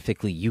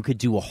specifically, you could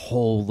do a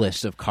whole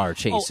list of car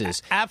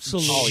chases,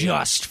 absolutely,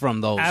 just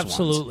from those.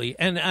 Absolutely,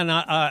 ones. And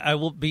I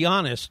will be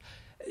honest,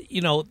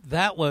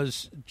 that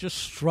was just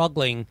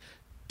struggling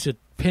to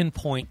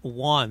pinpoint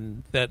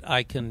one that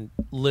I can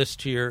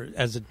list here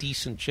as a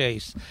decent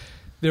chase.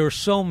 There are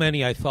so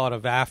many I thought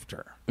of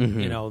after,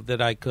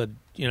 that I could,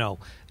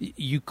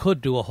 you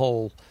could do a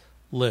whole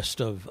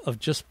list of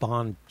just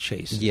Bond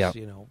chases. Yeah,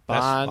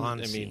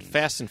 Bond.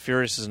 Fast and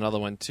Furious is another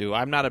one too.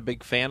 I'm not a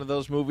big fan of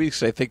those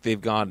movies. I think they've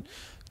gone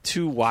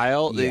too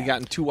wild. Yeah. They've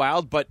gotten too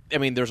wild. But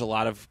there's a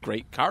lot of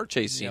great car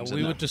chase scenes.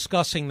 We were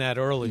discussing that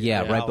earlier.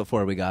 Yeah, right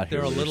before we got here.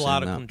 They're a little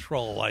out of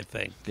control, I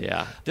think.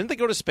 Yeah. Didn't they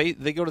go to space?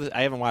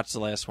 I haven't watched the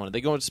last one. Did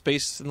they go into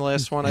space in the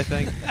last one, I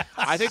think?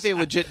 I think they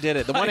legit did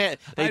it. The one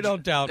I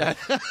don't doubt it.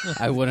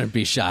 I wouldn't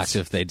be shocked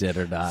if they did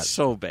or not.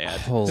 So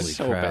bad. Holy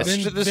so crap.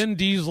 Bad. Vin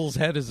Diesel's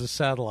head is a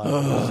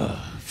satellite.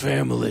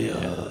 Family.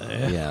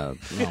 Yeah.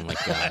 Oh my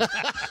god.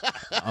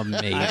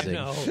 Amazing.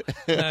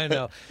 I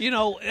know.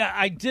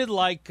 I did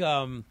like.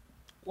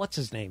 What's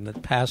his name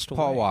that passed away?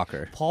 Paul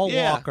Walker. Paul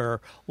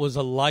Walker was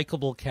a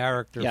likable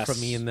character for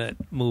me in that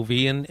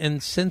movie,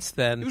 and since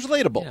then he was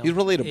relatable. He's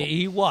relatable.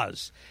 He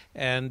was,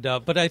 and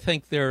but I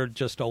think they're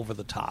just over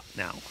the top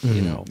now.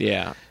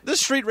 Yeah, the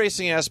street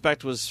racing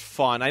aspect was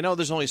fun. I know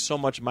there's only so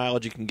much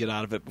mileage you can get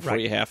out of it before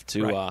you have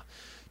to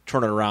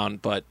turn it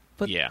around, but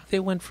yeah,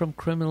 they went from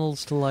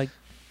criminals to like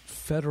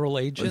federal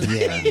agents.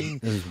 Yeah,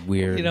 it was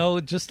weird.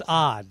 Just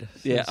odd.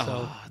 Yeah,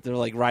 So, they're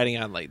like riding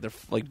on they're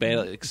like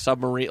bad like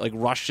submarine, like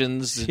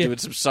Russians doing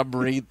some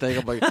submarine thing.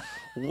 I'm like,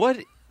 what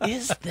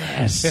is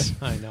this?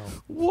 I know.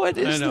 What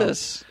is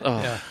this?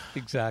 Oh. Yeah,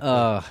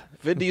 exactly.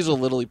 Vin Diesel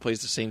literally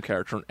plays the same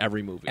character in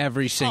every movie.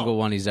 Every single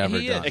one he's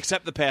ever done.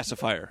 Except the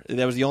pacifier.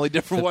 That was the only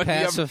different The one.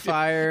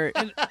 pacifier.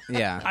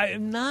 Yeah.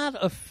 I'm not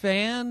a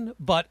fan,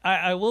 but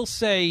I will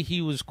say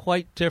he was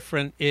quite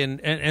different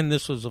and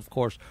this was, of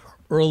course,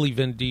 early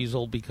Vin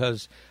Diesel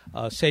because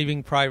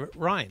Saving Private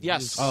Ryan.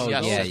 Yes.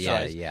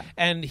 Yeah.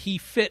 And he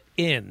fit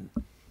in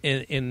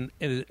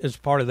as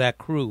part of that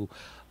crew,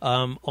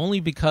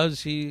 only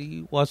because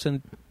he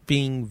wasn't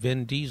being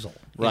Vin Diesel.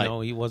 Right.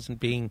 He wasn't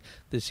being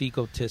this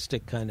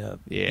egotistic kind of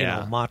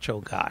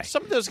macho guy.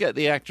 Some of those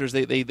the actors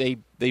they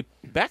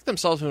back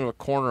themselves into a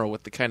corner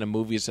with the kind of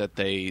movies that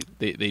they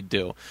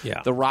do.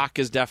 Yeah. The Rock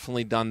has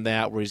definitely done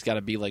that, where he's got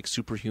to be like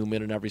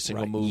superhuman in every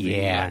single movie.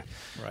 Yeah.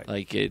 Right.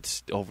 Like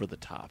it's over the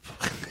top.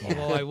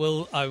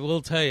 Well, I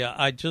will tell you,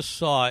 I just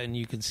saw, and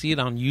you can see it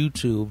on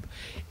YouTube.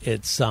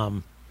 It's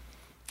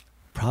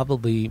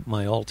probably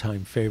my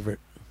all-time favorite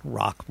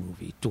Rock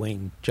movie,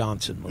 Dwayne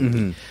Johnson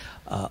movie.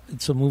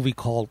 It's a movie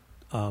called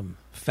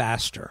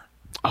Faster.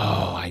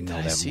 Oh, I know Did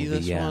I that see movie.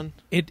 this yeah. one?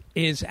 It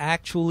is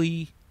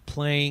actually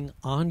playing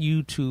on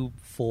YouTube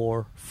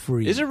for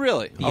free. Is it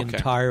really? The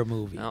entire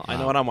movie. Well, I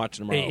know what I'm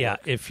watching tomorrow. Yeah,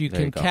 if you There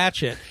you can go.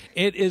 catch it.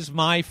 It is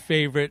my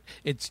favorite.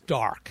 It's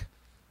dark.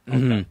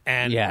 Mhm.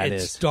 And Yeah, it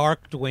it's is.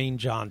 dark Dwayne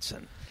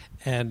Johnson.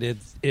 And it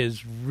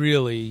is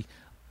really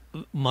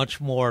much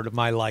more to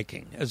my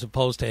liking, as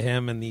opposed to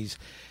him and these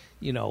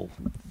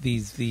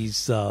movies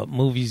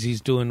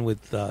he's doing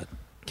with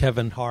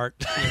Kevin Hart.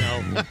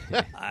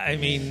 I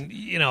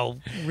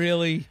mean,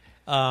 really.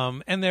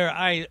 And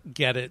I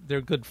get it.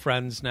 They're good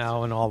friends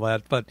now and all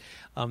that. But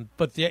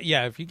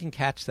yeah, if you can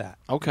catch that,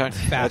 Okay,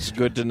 that's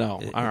good to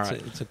know. All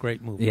right, it's a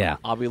great movie. Yeah.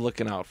 I'll be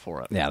looking out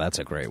for it. Yeah, that's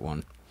a great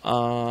one.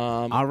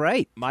 All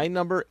right. My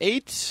number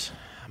 8.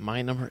 What am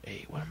I gonna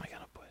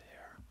put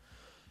here?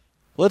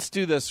 Let's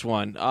do this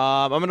one.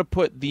 I'm gonna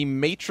put the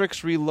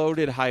Matrix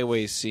Reloaded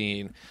highway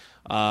scene.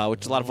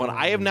 Which is a lot of fun.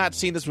 I have not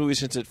seen this movie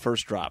since it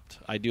first dropped.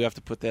 I do have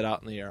to put that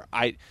out in the air.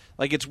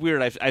 It's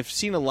weird. I've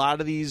seen a lot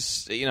of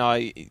these,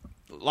 a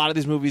lot of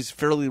these movies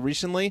fairly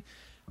recently.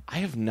 I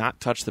have not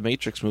touched the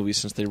Matrix movies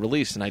since they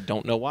released, and I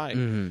don't know why.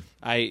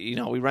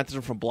 Mm-hmm. We rented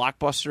them from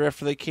Blockbuster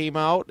after they came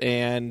out,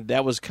 and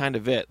that was kind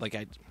of it.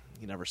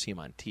 You never see them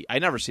on TV. I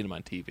never seen them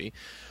on TV.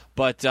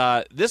 But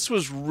this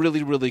was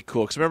really, really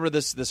cool. Because remember,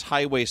 this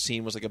highway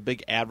scene was like a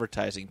big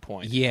advertising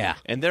point. Yeah.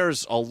 And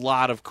there's a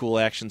lot of cool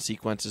action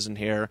sequences in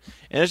here.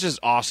 And it's just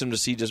awesome to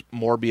see just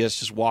Morbius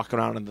just walking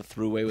around in the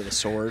throughway with a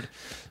sword.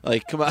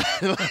 Like, come on.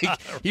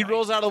 He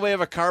rolls out of the way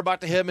of a car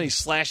about to him, and he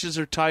slashes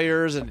her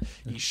tires, and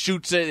he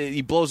shoots it. And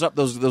he blows up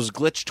those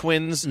glitch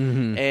twins.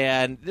 Mm-hmm.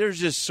 And there's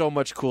just so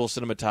much cool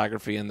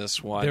cinematography in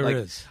this one. There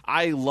is.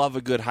 I love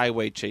a good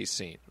highway chase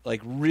scene.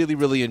 Really,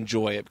 really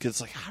enjoy it. Because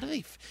it's how do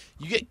they...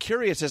 You get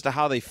curious as to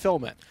how they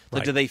film it.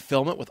 Do they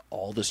film it with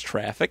all this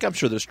traffic? I'm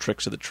sure there's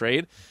tricks of the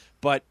trade,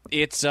 but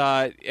it's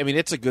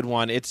it's a good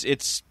one.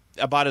 It's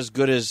about as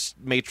good as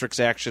Matrix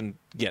action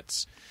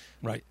gets.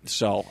 Right.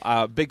 So,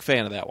 big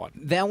fan of that one.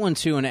 That one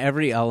too. In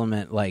every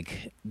element,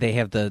 they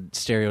have the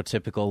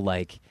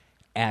stereotypical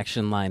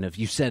action line of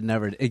you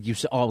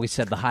always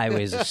said the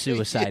highway is a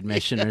suicide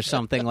mission or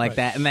something like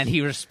that, and then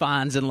he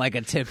responds in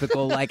a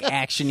typical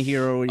action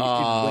hero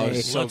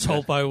way. Let's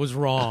hope I was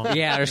wrong.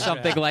 Yeah, or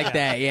something like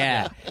that.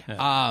 Yeah.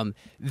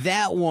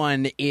 That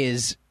one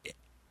is.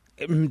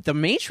 The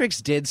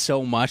Matrix did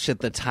so much at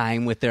the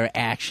time with their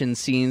action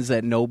scenes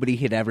that nobody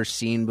had ever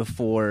seen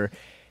before.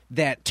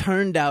 That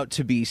turned out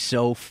to be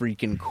so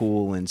freaking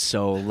cool and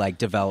so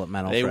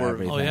developmental. They for were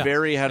everything.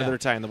 very ahead of their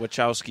time. The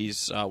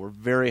Wachowskis were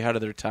very ahead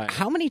of their time.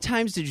 How many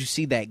times did you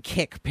see that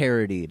Kick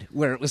parodied,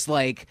 where it was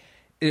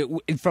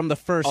from the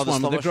first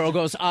one, where the girl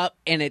goes up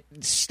and it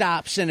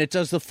stops and it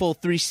does the full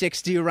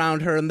 360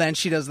 around her, and then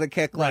she does the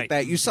kick like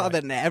that? You saw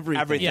that in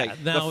everything. Yeah,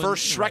 the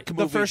first Shrek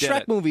movie. The first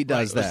Shrek movie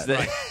does that.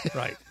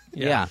 Right.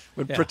 Yeah.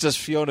 When Princess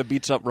Fiona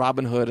beats up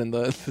Robin Hood and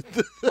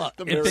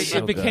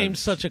it became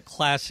such a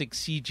classic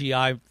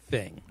CGI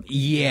thing.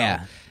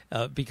 Yeah.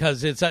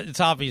 Because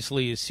it's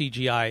obviously a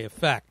CGI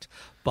effect,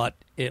 but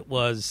it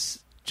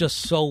was just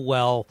so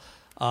well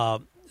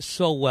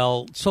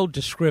so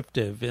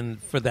descriptive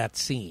for that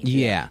scene.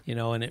 Yeah.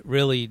 And it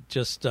really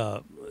just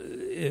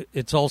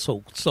it's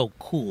also so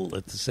cool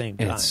at the same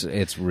time.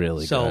 It's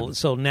really good.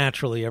 So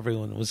naturally,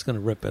 everyone was going to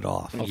rip it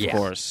off. Of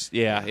course,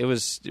 yeah. It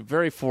was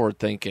very forward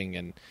thinking,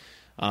 and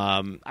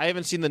I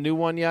haven't seen the new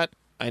one yet.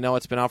 I know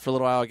it's been out for a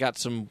little while. I got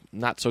some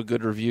not so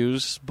good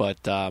reviews, but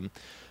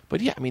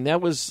yeah, I mean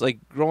that was like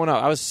growing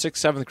up. I was 6th,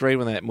 7th grade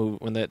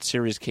when that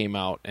series came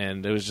out,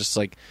 and it was just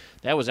like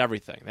that was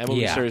everything. That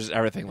movie series is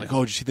everything. Like,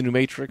 oh, did you see the new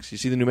Matrix? You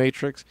see the new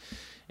Matrix?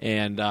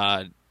 And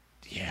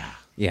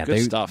yeah,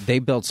 good stuff. They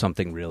built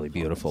something really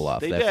beautiful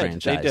off that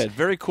franchise. They did.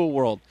 Very cool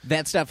world.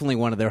 That's definitely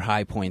one of their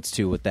high points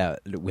too with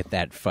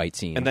that fight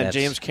scene. And then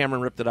James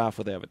Cameron ripped it off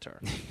with Avatar.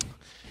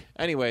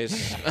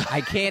 Anyways,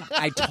 I can't.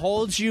 I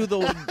told you the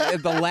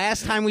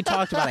last time we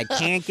talked about it, I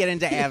can't get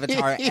into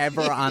Avatar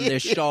ever on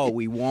this show.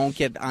 We won't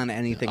get on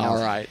anything else.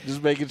 All right,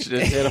 just making sure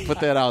to put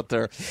that out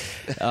there.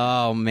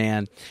 Oh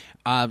man.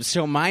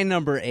 So my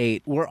number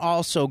 8. We're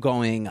also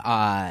going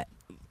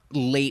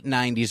late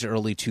 90s,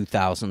 early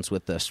 2000s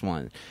with this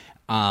one.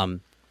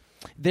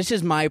 This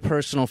is my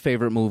personal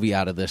favorite movie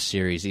out of this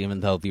series,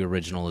 even though the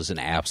original is an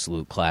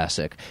absolute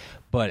classic.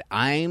 But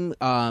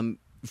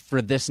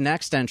for this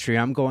next entry,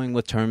 I'm going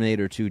with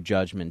Terminator 2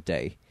 Judgment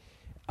Day.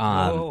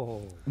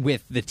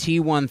 With the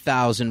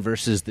T-1000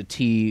 versus the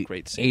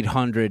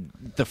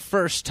T-800 the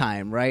first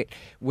time, right?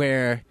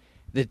 Where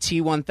the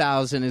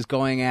T-1000 is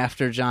going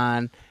after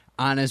John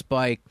on his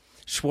bike.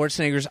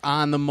 Schwarzenegger's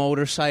on the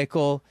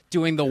motorcycle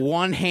doing the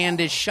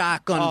one-handed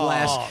shotgun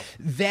blast.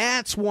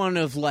 That's one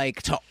of,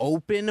 like, to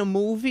open a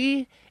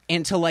movie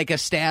and to, like,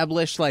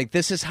 establish, like,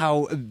 this is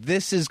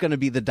going to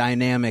be the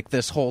dynamic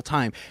this whole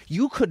time.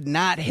 You could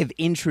not have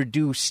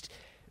introduced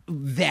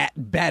that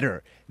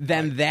better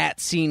than that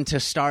scene to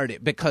start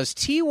it, because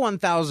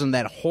T-1000,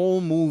 that whole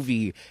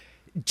movie,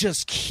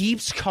 just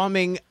keeps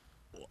coming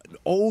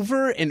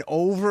over and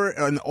over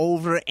and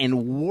over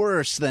and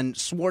worse than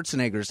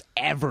Schwarzenegger's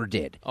ever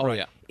did. Oh,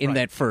 yeah. In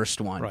that first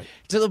one. Right.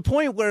 To the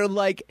point where,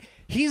 like,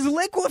 he's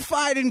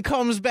liquefied and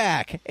comes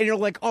back. And you're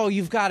like, oh,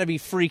 you've got to be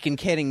freaking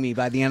kidding me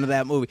by the end of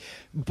that movie.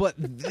 But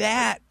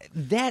that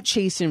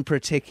chase in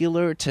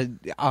particular to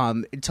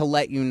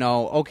let you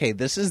know, okay,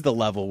 this is the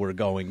level we're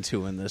going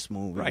to in this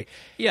movie. Right.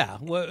 Yeah.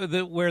 Where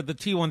the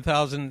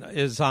T-1000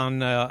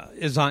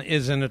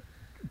 is in a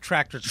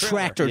tractor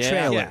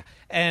trailer. Yeah.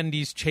 And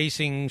he's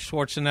chasing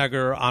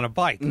Schwarzenegger on a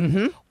bike.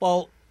 Mm-hmm.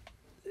 Well,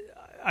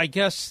 I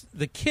guess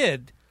the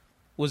kid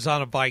was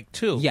on a bike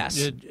too.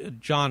 Yes.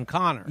 John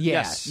Connor.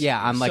 Yes.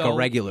 Yeah, on like a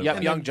regular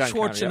bike. Young John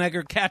Schwarzenegger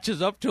Connor,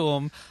 catches up to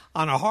him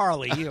on a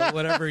Harley,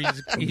 whatever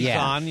he's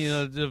on,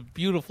 the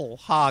beautiful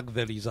hog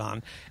that he's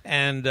on.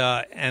 And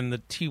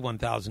the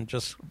T-1000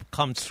 just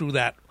comes through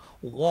that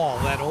wall,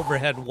 that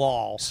overhead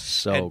wall,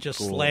 and just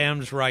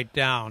slams right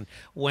down.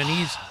 When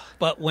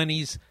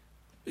he's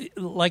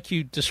like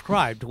you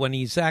described, when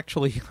he's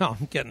actually,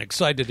 I'm getting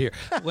excited here,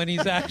 when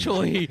he's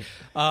actually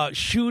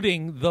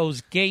shooting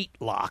those gate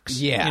locks,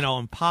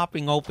 and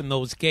popping open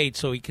those gates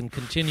so he can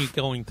continue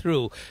going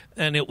through.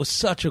 And it was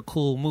such a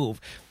cool move.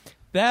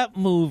 That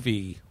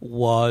movie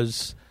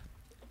was,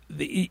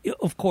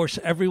 of course,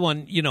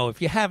 everyone,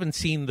 if you haven't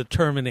seen the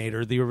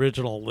Terminator, the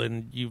original,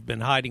 then you've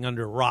been hiding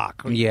under a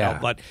rock.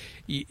 But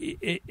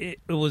it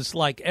was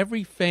like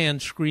every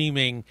fan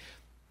screaming,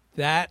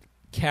 that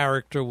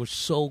character was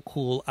so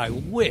cool. I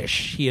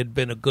wish he had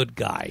been a good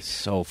guy.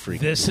 So freaking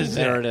This cool. is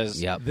There it. it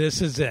is. Yep.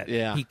 This is it.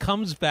 Yeah. He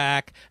comes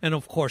back, and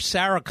of course,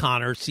 Sarah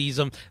Connor sees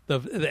him.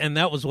 And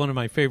that was one of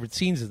my favorite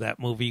scenes of that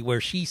movie,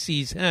 where she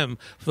sees him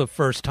for the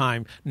first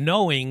time,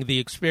 knowing the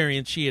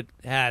experience she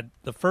had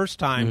the first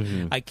time.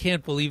 Mm-hmm. I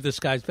can't believe this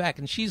guy's back.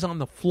 And she's on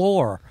the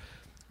floor.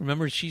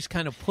 Remember, she's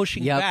kind of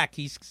pushing back.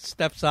 He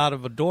steps out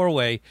of a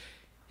doorway.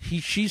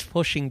 She's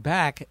pushing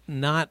back,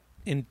 not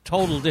in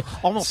total,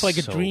 almost like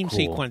a dream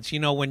sequence.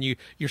 When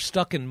you're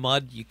stuck in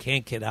mud, you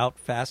can't get out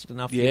fast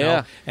enough.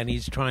 And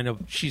she's trying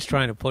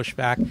to push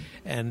back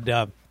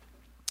and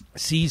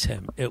sees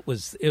him.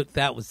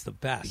 That was the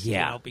best.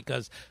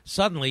 Because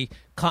suddenly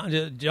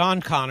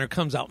John Connor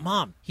comes out.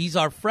 Mom, he's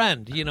our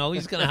friend. He's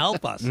going to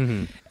help us.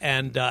 Mm-hmm.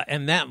 And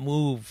that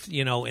move,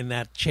 in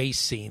that chase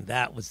scene,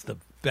 that was the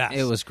best.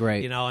 It was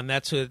great. And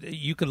that's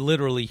you could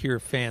literally hear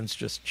fans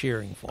just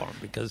cheering for him,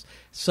 because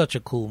such a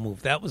cool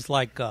move. That was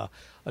like a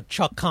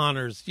Chuck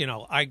Connors,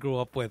 I grew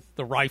up with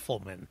The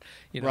Rifleman,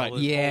 right.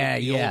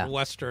 the old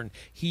Western.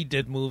 He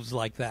did moves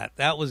like that.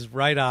 That was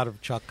right out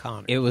of Chuck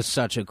Connors. It was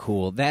such a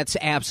cool. That's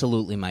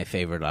absolutely my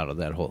favorite out of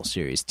that whole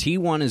series.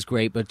 T1 is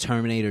great, but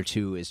Terminator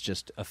 2 is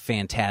just a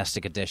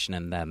fantastic addition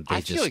in them.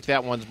 I feel like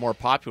that one's more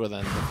popular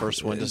than the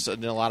first one. Just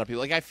than a lot of people.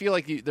 Like, I feel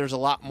like there's a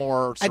lot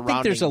more surrounding. I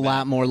think there's a that.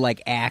 lot more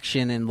like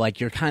action, and like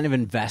you're kind of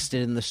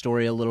invested in the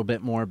story a little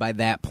bit more by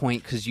that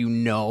point, because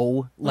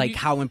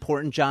how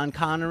important John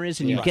Connor is,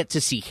 and you get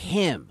to see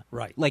him.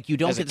 Right. Like, you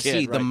don't As a get to kid,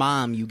 see the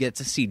mom, you get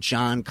to see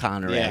John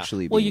Connor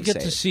actually being you get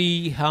saved. to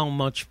see how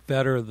much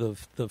better the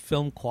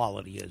film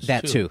quality is.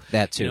 That too.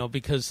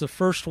 Because the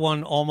first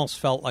one almost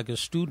felt like a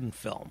student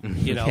film.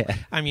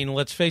 I mean,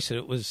 let's face it,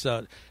 it was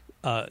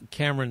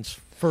Cameron's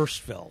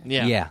first film.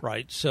 Yeah.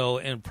 Right. So,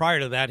 and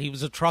prior to that, he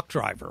was a truck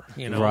driver.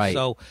 Right.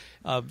 So,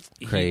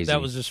 Crazy. that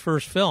was his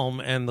first film,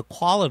 and the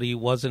quality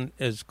wasn't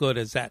as good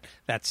as that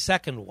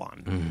second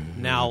one.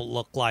 Mm-hmm. Now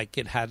looked like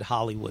it had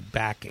Hollywood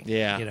backing.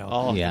 Yeah. You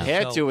It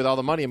had to with all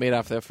the money he made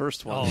off that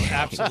first one. Oh,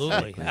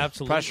 absolutely,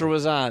 absolutely. Pressure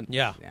was on.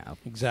 Yeah.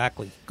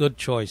 Exactly. Good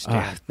choice,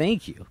 Dan.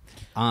 Thank you.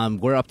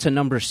 We're up to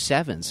number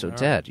 7. So,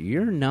 Ted,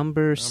 your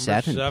number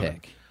 7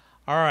 pick.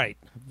 All right.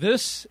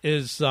 This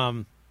is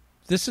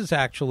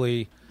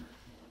actually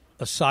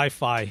a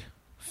sci-fi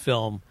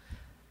film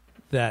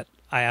that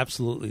I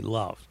absolutely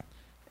love,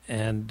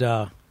 and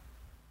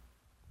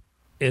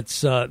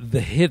it's The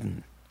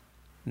Hidden,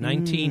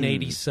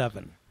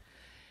 1987.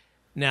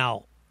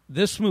 Now,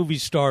 this movie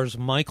stars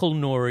Michael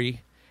Nouri,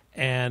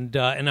 and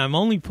I'm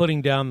only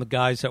putting down the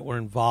guys that were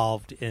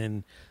involved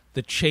in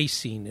the chase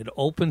scene. It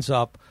opens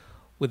up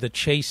with a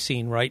chase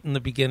scene right in the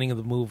beginning of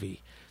the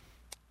movie.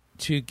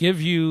 To give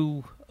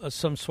you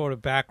some sort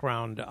of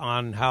background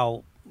on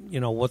how,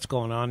 what's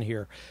going on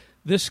here.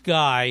 This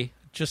guy,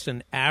 just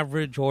an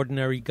average,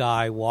 ordinary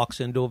guy,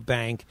 walks into a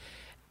bank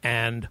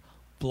and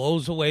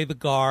blows away the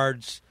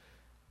guards,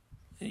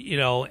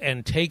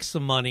 and takes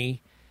the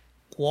money,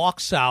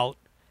 walks out,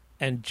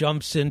 and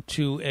jumps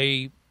into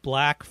a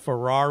black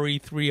Ferrari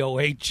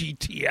 308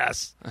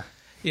 GTS.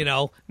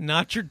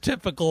 Not your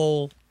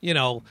typical,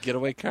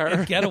 Getaway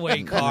car.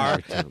 Getaway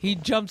car. He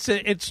jumps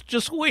in. It's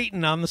just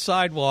waiting on the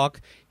sidewalk.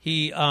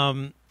 He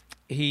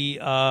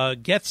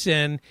gets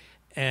in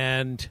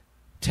and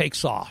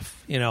takes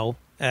off,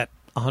 at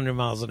 100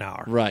 miles an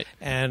hour. Right.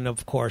 And,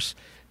 of course,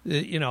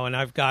 and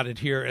I've got it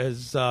here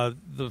as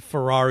the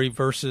Ferrari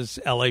versus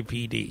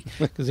LAPD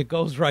because it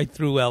goes right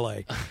through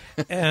L.A.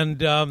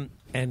 And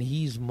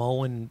he's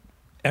mowing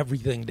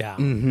everything down.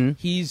 Mm-hmm.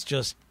 He's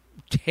just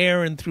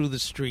tearing through the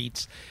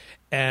streets.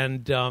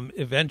 And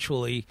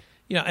eventually,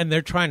 and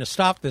they're trying to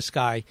stop this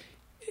guy.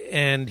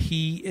 And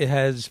he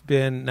has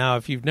been, now,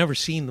 if you've never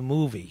seen the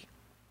movie,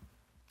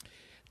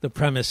 the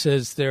premise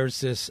is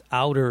there's this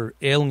outer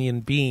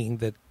alien being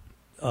that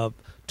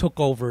took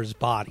over his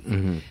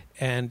body,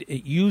 and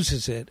it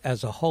uses it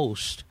as a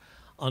host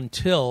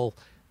until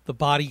the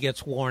body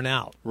gets worn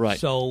out. Right.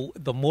 So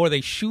the more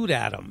they shoot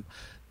at him,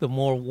 the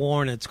more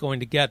worn it's going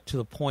to get to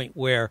the point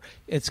where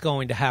it's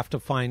going to have to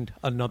find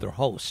another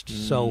host.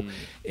 So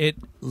it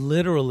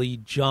literally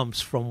jumps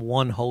from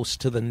one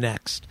host to the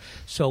next.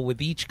 So with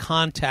each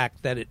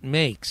contact that it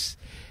makes,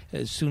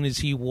 as soon as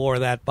he wore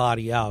that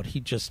body out,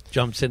 he just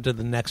jumps into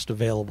the next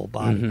available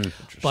body.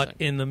 But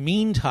in the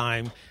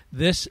meantime,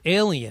 this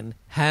alien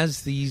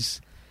has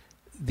these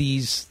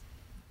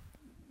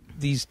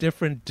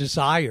different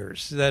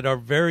desires that are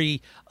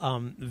very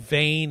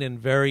vain and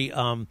very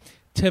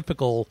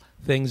typical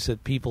things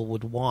that people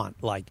would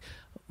want, like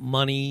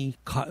money,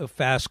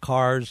 fast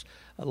cars,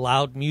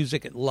 loud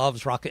music. It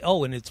loves rock.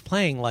 Oh, and it's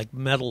playing like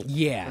metal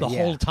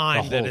whole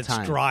time that it's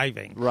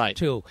driving, right?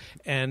 Too.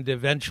 And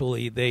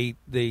eventually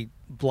they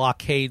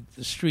blockade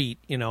the street,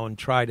 and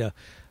try to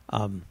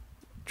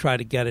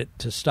get it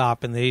to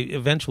stop, and they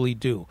eventually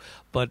do.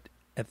 But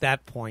at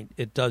that point,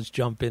 it does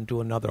jump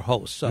into another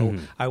host. So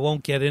I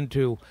won't get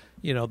into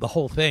the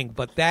whole thing,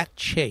 but that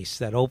chase,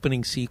 that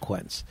opening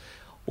sequence,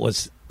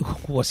 was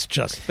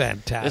just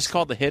fantastic. It's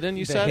called The Hidden,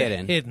 you said?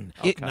 Hidden.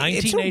 Okay.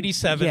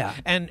 1987.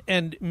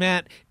 And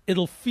Matt,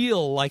 it'll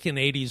feel like an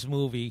 80s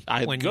movie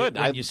when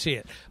you see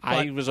it. But,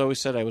 I was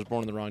always said I was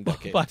born in the wrong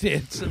decade. But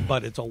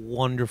it's a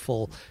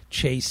wonderful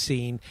chase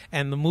scene.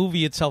 And the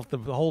movie itself, the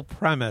whole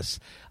premise,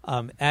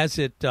 as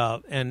it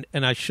and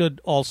I should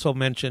also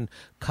mention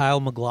Kyle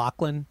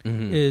MacLachlan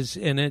is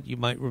in it. You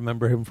might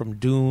remember him from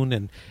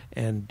Dune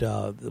and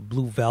the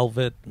Blue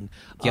Velvet. And,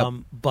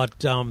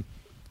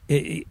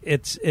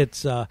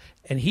 It's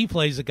and he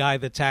plays a guy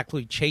that's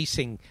actually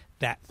chasing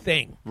that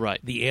thing,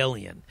 right? The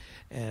alien,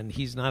 and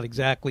he's not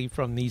exactly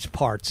from these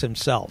parts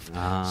himself.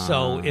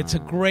 So it's a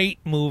great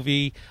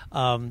movie.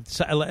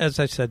 So, as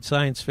I said,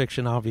 science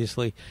fiction,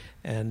 obviously,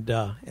 and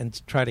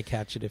try to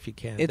catch it if you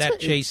can.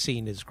 That chase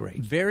scene is great.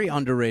 Very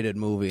underrated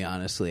movie,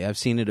 honestly. I've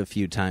seen it a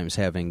few times,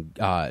 having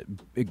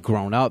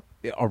grown up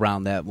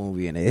around that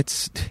movie, and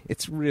it's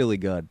really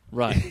good.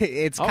 Right.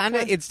 It's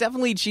it's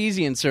definitely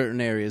cheesy in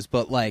certain areas,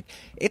 but like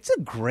it's a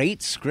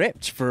great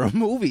script for a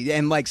movie.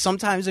 And like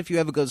sometimes if you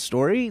have a good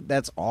story,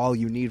 that's all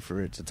you need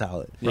for it to tell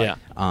it. Yeah.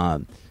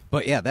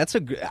 But yeah,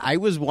 I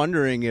was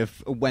wondering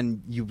if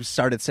when you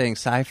started saying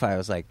sci-fi, I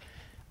was like,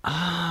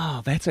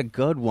 oh, that's a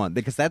good one,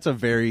 because that's a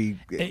very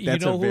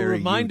who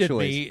reminded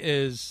me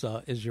is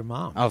your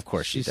mom. Oh, of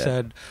course, she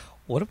said,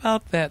 "What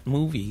about that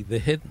movie, The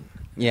Hidden?"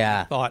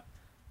 Yeah, I thought,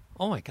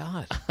 oh my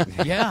God,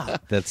 yeah,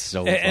 that's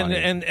so funny.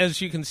 And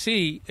as you can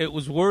see, it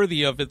was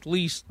worthy of at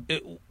least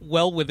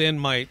well within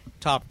my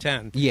top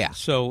 10. Yeah,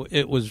 so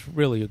it was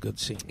really a good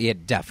scene.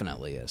 It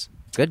definitely is.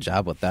 Good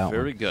job with that one.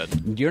 Very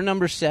good. Your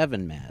number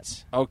 7,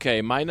 Matt.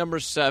 Okay, my number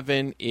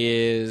 7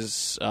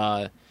 is.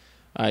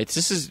 All right,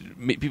 this is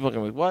people are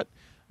going to be what?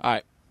 All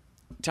right,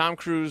 Tom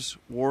Cruise,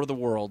 War of the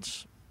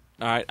Worlds,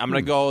 All right, I'm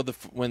gonna go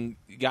when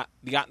you got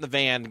in the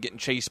van getting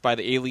chased by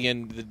the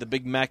alien, the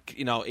big mech,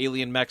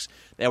 alien mechs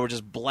that were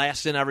just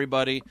blasting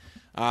everybody.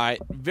 All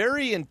right,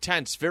 very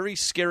intense, very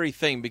scary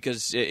thing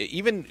because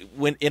even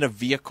when in a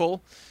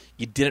vehicle,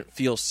 you didn't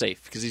feel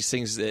safe because these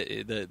things,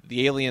 the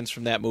aliens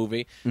from that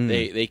movie,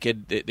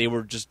 they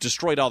were just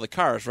destroyed all the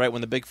cars. Right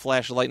when the big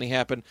flash of lightning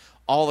happened,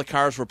 all the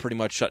cars were pretty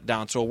much shut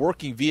down. So a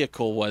working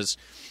vehicle was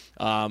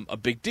a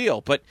big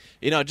deal. But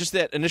just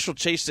that initial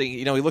chasing,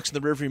 he looks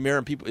in the rearview mirror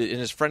and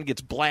his friend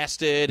gets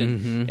blasted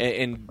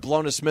and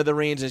blown to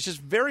smithereens. And it's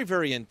just very,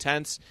 very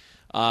intense.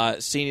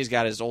 Seeing he's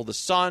got his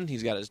oldest son,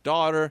 he's got his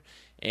daughter,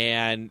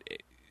 and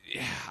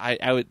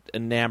I was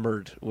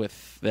enamored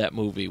with that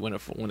movie when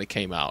it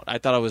came out. I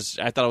thought it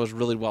was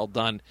really well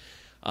done.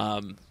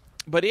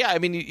 But yeah, I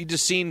mean, you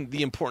just seen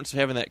the importance of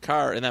having that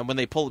car, and then when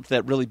they pulled up to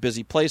that really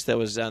busy place that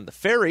was on the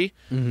ferry,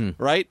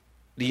 right?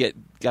 He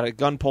got a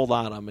gun pulled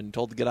on him and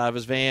told to get out of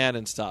his van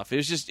and stuff. It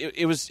was just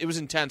it was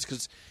intense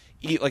because,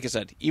 like I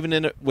said,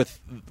 even with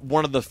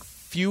one of the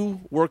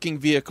few working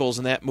vehicles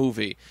in that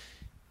movie,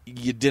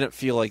 you didn't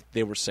feel like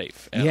they were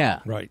safe. Yeah,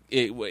 right.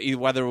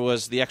 Whether it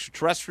was the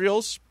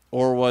extraterrestrials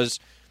or was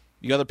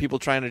the other people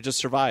trying to just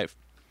survive,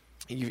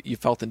 you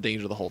felt in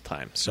danger the whole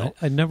time. So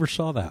I never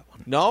saw that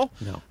one. No,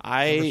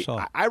 never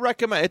saw it. I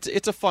recommend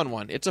it's a fun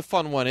one. It's a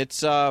fun one.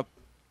 It's a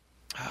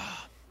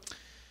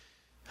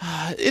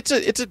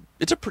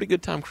pretty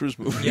good Tom Cruise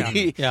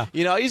movie. Yeah.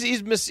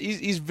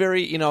 He's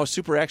very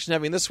super action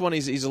heavy. In this one,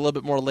 he's a little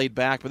bit more laid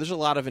back, but there's a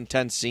lot of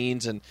intense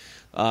scenes, and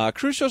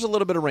Cruise shows a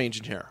little bit of range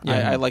in here.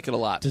 Yeah. I like it a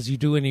lot. Does he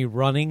do any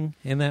running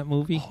in that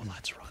movie? Oh,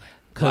 lots of running.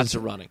 Lots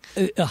of running.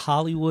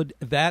 Hollywood.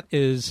 That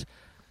is.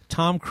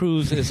 Tom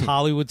Cruise is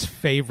Hollywood's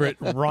favorite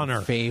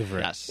runner.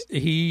 Yes.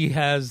 He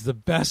has the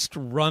best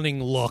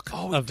running look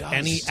of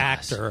any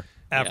actor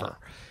ever.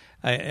 Yeah.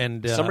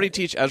 And somebody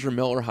teach Ezra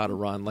Miller how to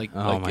run, my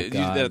God.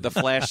 the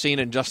Flash scene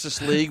in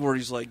Justice League where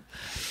he's like,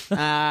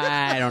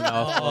 I don't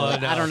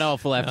know. I don't know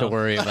if we'll have to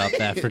worry about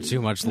that for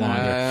too much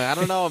longer. I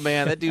don't know,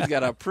 man. That dude's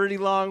got a pretty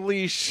long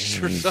leash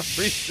for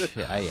some reason.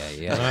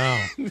 Yeah.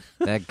 Wow.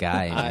 That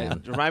guy,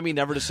 man. Remind me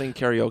never to sing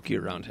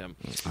karaoke around him.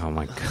 Oh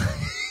my God.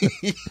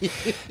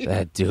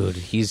 That dude,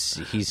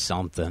 he's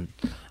something.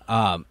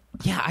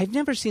 Yeah, I've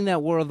never seen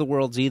that War of the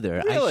Worlds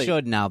either. Really? I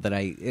should now that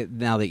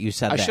you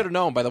said that. I should have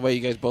known. By the way,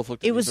 you guys both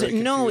looked. At me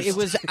very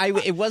confused.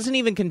 It wasn't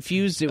even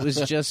confused. It was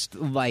just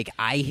like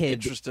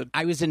Interested.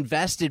 I was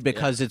invested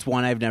because it's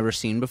one I've never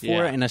seen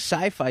before, and a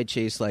sci-fi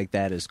chase like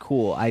that is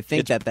cool. I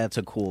think that's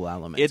a cool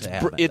element.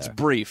 It's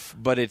brief,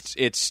 but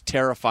it's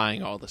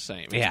terrifying all the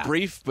same. It's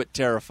brief but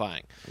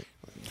terrifying.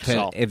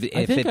 So, if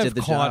it did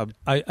the job,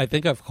 I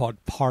think I've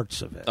caught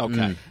parts of it.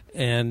 Okay,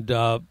 and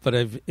but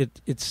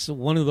it's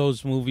one of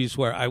those movies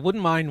where I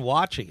wouldn't mind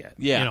watching it.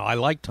 Yeah, I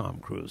like Tom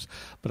Cruise,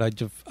 but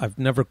I've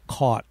never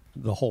caught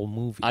the whole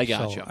movie. I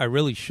got you. I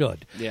really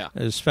should. Yeah,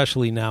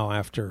 especially now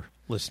after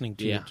listening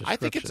to your description.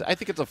 I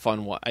think it's a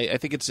fun one. I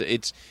think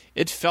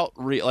it felt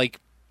real. Like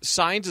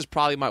Signs is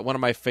probably one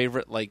of my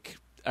favorite like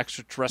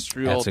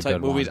extraterrestrial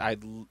type movies. I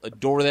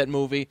adore that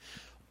movie,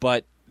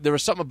 but there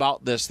was something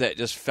about this that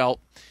just felt.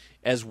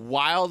 As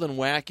wild and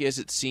wacky as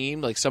it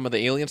seemed, like some of the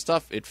alien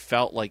stuff, it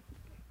felt like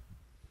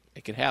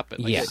it could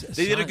happen. Like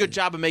they did a good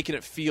job of making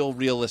it feel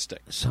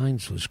realistic.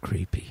 Signs was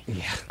creepy.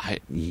 Yeah,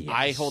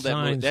 I hold that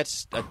movie.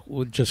 That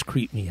would just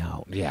creep me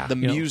out. Yeah, the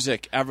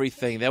music,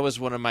 everything. That was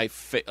one of my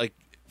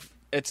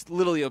it's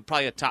literally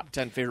probably a top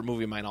 10 favorite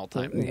movie of mine all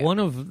time. Yeah. One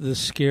of the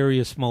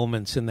scariest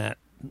moments in that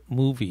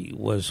movie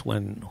was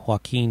when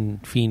Joaquin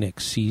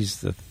Phoenix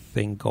sees the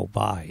thing go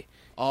by.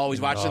 Oh,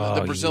 he's watching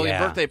the Brazilian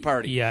birthday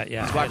party. Yeah.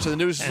 He's watching the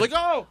news. He's like,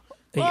 oh,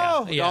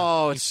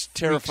 it's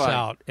terrifying.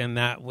 Out, and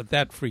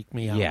that freaked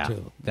me out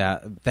too.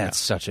 That's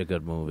such a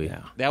good movie.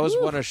 Yeah. That was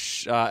one of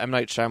M.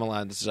 Night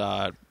Shyamalan's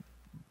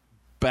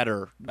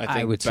better.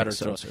 I would better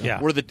say so. Yeah.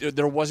 Where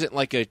there wasn't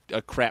like a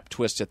crap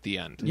twist at the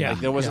end. Yeah,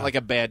 there wasn't like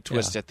a bad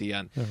twist at the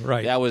end.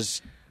 Right. That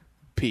was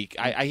peak.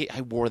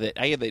 I wore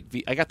that. I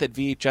got that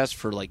VHS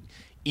for like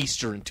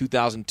Easter in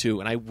 2002,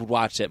 and I would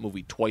watch that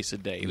movie twice a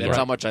day. That's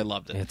how much I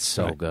loved it. It's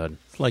so good.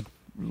 It's like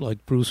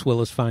Bruce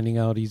Willis finding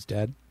out he's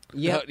dead.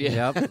 Yep.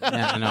 Yeah,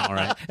 I know,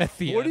 right? At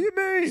the What end. do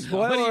you mean?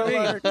 What do you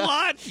mean?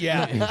 What?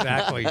 Yeah,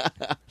 exactly.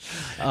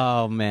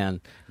 Oh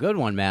man, good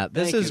one, Matt.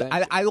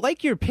 I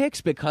like your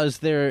picks because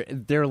they're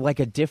like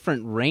a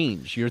different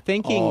range. You're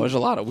thinking. Oh, there's a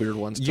lot of weird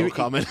ones still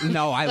coming.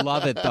 No, I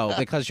love it though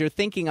because you're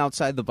thinking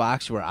outside the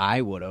box where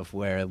I would have.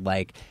 Where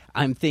like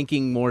I'm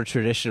thinking more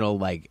traditional,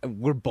 like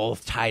we're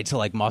both tied to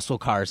like muscle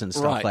cars and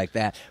stuff like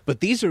that. But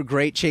these are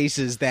great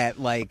chases that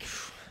like.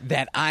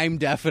 That I'm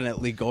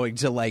definitely going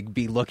to like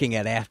be looking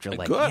at after.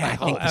 Like, good. I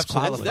think this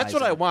qualifies. That's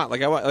what I want.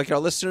 Like I want, like our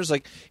listeners.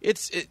 Like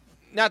it's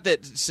not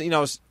that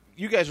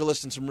you guys are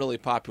listing some really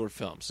popular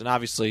films, and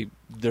obviously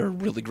they're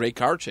really great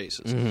car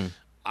chases. Mm-hmm.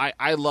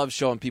 I love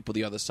showing people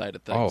the other side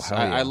of things. Oh,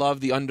 hell yeah. I love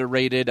the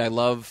underrated. I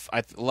love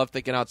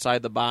thinking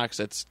outside the box.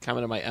 That's kind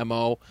of my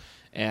MO,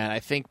 and I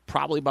think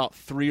probably about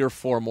 3 or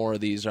 4 more of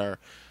these are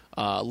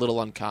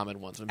little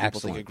uncommon ones when people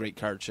think of great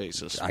car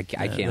chases. I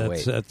can't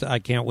wait. I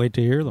can't wait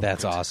to hear them.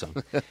 That's awesome.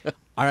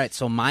 All right,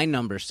 so my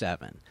number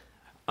 7.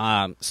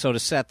 So to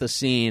set the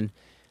scene,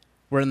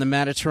 we're in the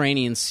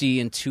Mediterranean Sea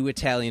and 2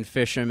 Italian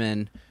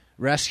fishermen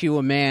rescue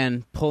a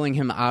man, pulling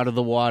him out of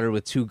the water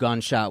with 2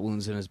 gunshot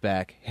wounds in his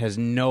back, has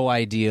no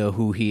idea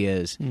who he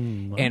is.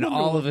 And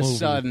all of a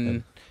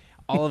sudden,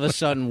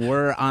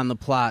 we're on the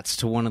plots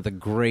to one of the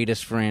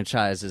greatest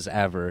franchises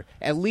ever,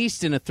 at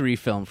least in a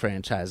 3-film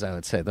franchise, I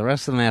would say. The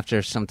rest of them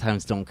after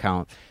sometimes don't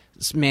count.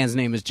 This man's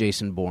name is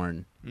Jason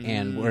Bourne,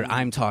 and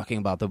I'm talking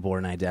about the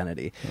Bourne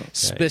Identity. Okay.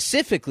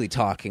 Specifically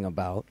talking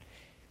about,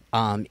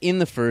 in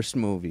the first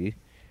movie,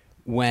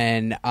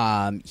 when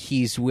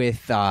he's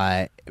with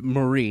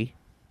Marie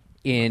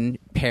in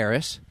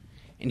Paris,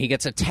 and he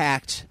gets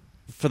attacked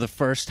for the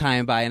first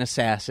time by an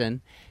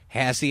assassin,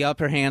 has the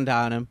upper hand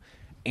on him,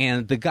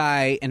 and the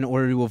guy, in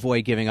order to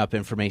avoid giving up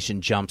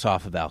information, jumps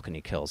off a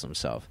balcony, kills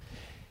himself.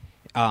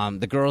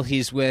 The girl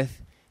he's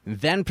with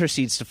then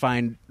proceeds to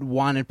find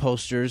wanted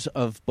posters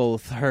of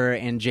both her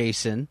and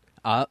Jason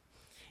up,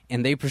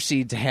 and they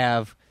proceed to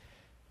have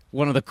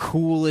one of the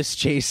coolest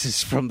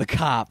chases from the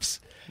cops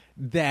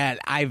that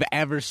I've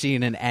ever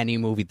seen in any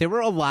movie. There were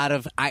a lot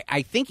of...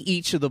 I think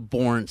each of the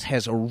Bournes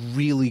has a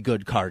really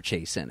good car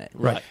chase in it.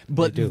 Right.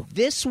 But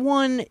this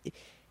one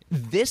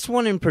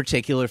in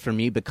particular for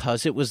me,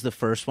 because it was the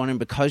first one and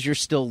because you're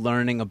still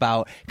learning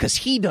about... Because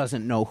he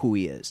doesn't know who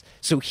he is.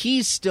 So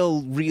he's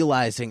still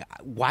realizing,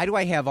 why do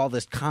I have all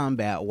this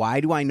combat? Why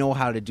do I know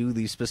how to do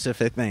these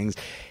specific things?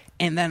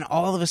 And then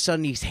all of a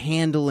sudden, he's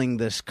handling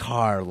this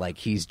car like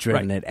he's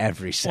driven it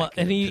every second. Well,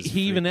 and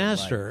he even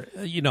asked her,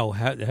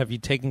 have you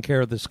taken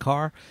care of this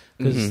car?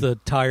 Because the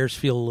tires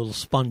feel a little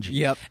spongy.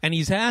 Yep. And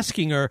he's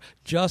asking her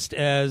just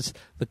as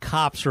the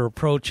cops are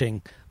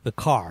approaching the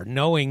car,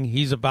 knowing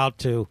he's about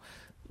to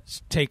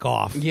take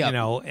off,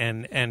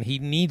 and he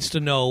needs to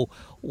know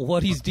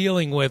what he's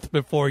dealing with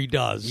before he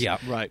does. Yeah,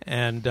 right.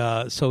 And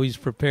so he's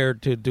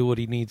prepared to do what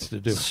he needs to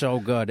do. So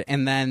good.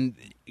 And then...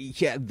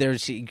 Yeah,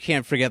 you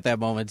can't forget that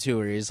moment, too,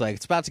 where he's like,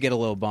 it's about to get a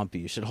little bumpy.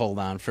 You should hold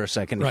on for a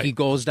second. Right. He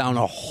goes down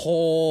a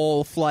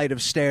whole flight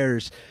of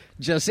stairs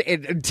just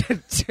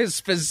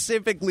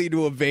specifically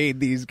to evade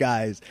these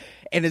guys.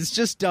 And it's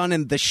just done,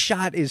 and the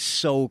shot is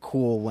so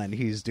cool when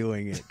he's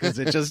doing it because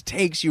it just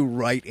takes you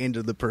right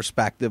into the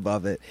perspective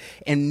of it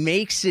and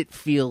makes it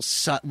feel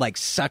like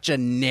such a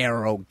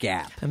narrow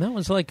gap. And that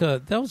was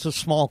a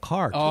small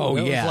car, too. Oh,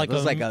 it yeah.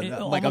 was like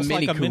a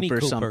Mini Cooper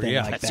or something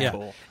like that. Yeah.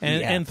 Cool.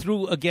 And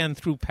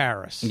through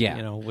Paris,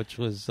 which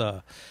was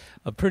a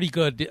pretty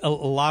good. A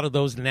lot of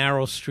those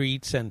narrow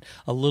streets and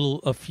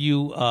a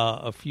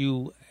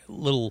few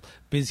little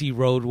busy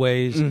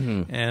roadways,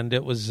 and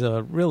it was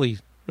really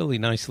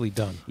nicely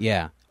done.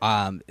 Yeah.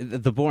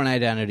 The Bourne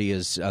Identity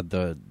is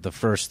the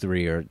first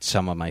 3 are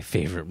some of my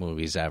favorite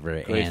movies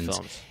ever. Great and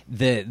films.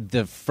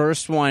 The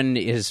first one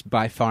is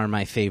by far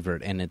my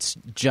favorite, and it's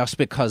just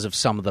because of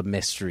some of the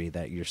mystery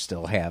that you're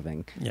still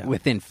having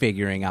within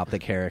figuring out the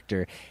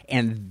character.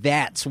 And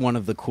that's one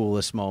of the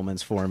coolest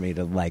moments for me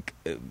to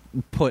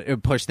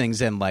push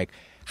things in, like,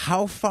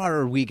 how far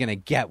are we going to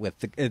get with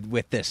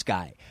this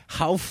guy?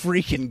 How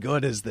freaking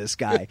good is this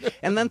guy?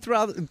 And then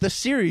throughout the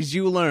series,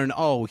 you learn,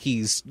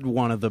 he's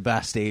one of the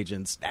best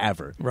agents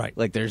ever. Right.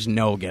 Like, there's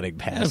no getting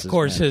past. And of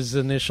course, his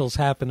initials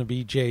happen to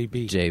be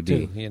JB. JB.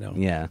 Too,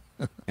 Yeah.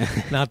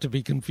 Not to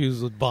be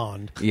confused with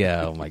Bond.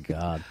 Yeah, oh my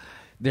God.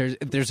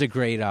 There's a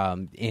great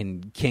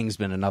in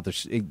Kingsman,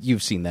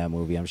 you've seen that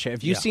movie, I'm sure.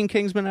 Have you seen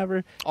Kingsman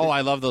ever? Oh,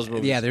 I love those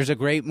movies. Yeah, there's a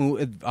great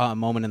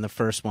moment in the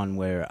first one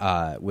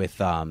where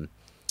with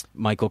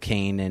Michael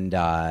Caine and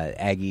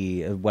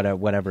Aggie,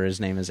 whatever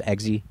his name is,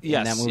 Eggsy,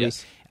 in that movie.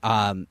 Yes.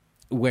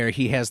 Where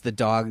he has the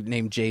dog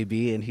named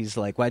JB, and he's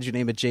like, "Why'd you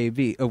name it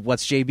JB?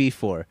 What's JB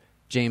for?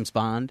 James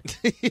Bond,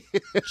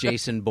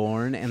 Jason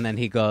Bourne?" And then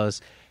he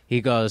goes,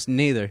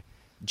 "Neither,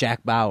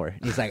 Jack Bauer."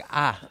 And he's like,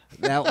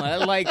 that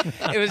one. Like,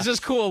 it was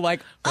just cool.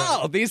 Like,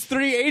 these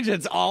 3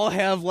 agents all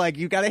have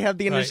you got to have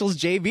the initials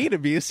JB to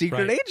be a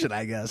secret agent.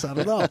 I guess I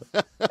don't know.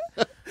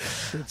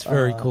 It's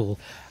very cool.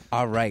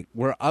 All right,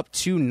 we're up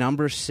to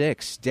number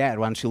 6. Dad,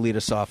 why don't you lead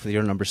us off with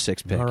your number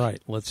 6 pick? All right,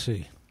 let's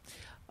see.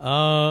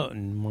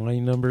 My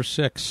number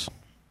 6.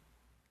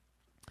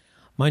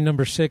 My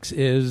number 6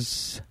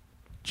 is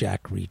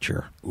Jack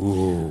Reacher.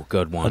 Ooh,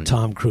 good one. A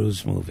Tom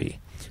Cruise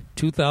movie.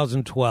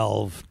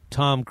 2012,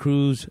 Tom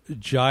Cruise,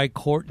 Jai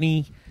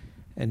Courtney,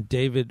 and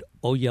David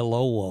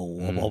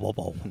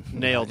Oyelowo.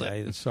 Nailed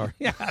it. Sorry.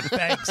 Yeah,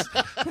 thanks.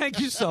 Thank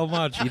you so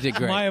much. You did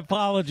great. My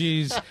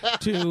apologies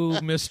to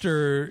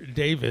Mr.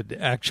 David,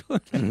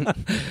 actually.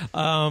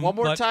 One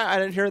more time. I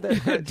didn't hear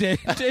that.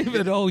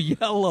 David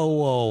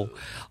Oyelowo.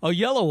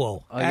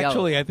 Oyelowo.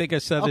 Actually, I think I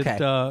said it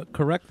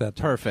correct that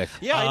time. Perfect.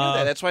 Yeah, I knew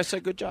that. That's why I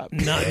said good job.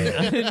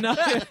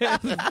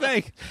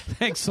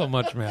 Thanks so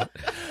much, Matt.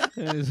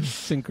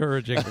 It's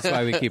encouraging. That's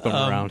why we keep him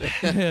around.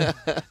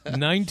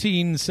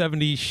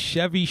 1970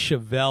 Chevy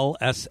Chevelle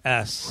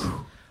SS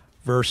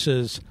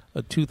versus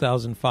a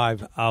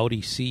 2005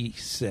 Audi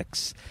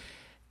C6.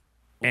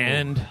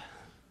 And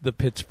the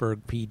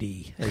Pittsburgh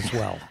PD as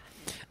well.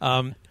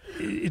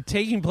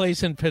 Taking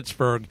place in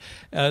Pittsburgh,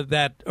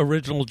 that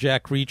original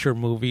Jack Reacher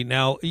movie.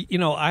 Now,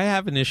 I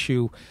have an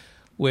issue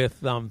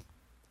with,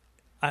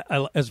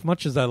 as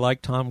much as I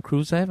like Tom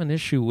Cruise, I have an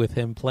issue with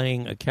him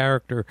playing a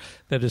character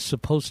that is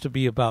supposed to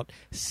be about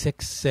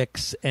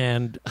 6'6"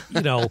 and,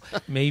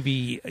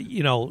 maybe,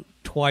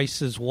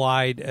 twice as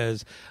wide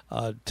as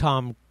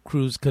Tom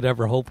Cruise could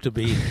ever hope to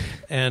be.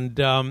 And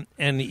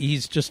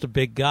he's just a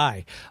big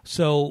guy.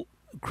 So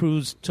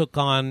Cruise took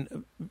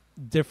on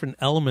different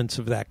elements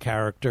of that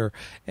character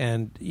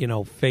and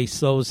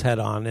face those head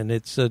on, and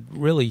it's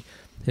really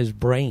his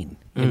brain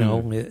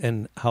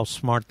and how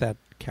smart that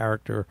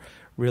character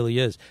really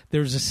is.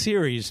 There's a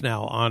series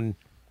now on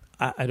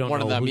I don't know.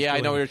 One of them. Yeah, I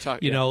know what you're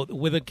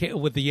talking.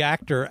 With the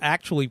actor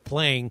actually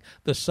playing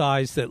the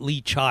size that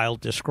Lee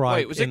Child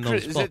described. Wait,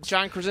 is it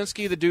John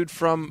Krasinski, the dude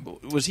from?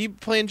 Was he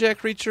playing Jack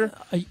Reacher?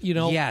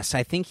 Yes,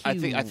 I think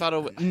he. I thought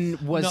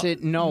it was.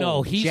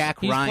 No, he's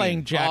Jack Ryan.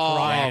 Playing Jack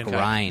Ryan. Jack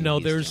Ryan. No,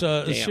 there's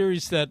a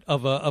series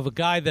of a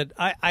guy that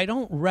I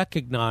don't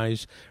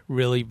recognize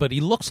really, but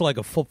he looks like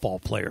a football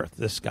player.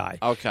 This guy.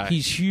 Okay.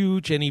 He's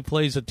huge, and he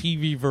plays a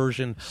TV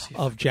version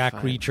of Jack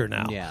Reacher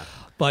now. Yeah.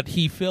 But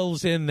he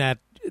fills in that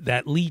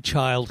Lee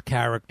Child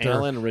character,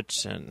 Alan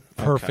Ritchson,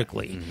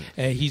 perfectly.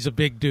 Okay. He's a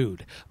big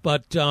dude,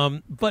 but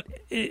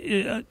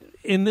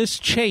in this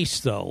chase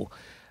though,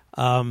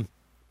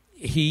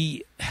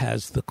 he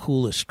has the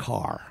coolest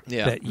car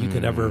that you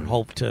could ever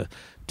hope to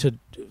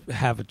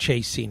have a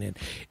chase scene in.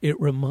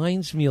 It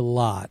reminds me a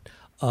lot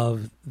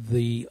of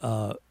the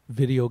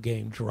video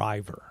game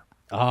Driver.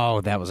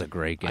 Oh, that was a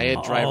great game. I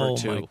had Driver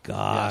too. Oh my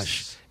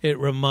gosh, yes. It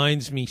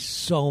reminds me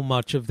so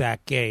much of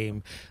that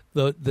game.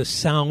 The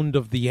sound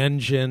of the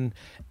engine,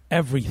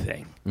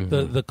 everything.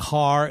 Mm-hmm. The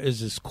car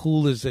is as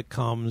cool as it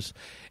comes.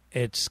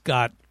 It's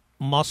got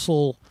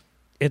muscle.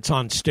 It's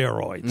on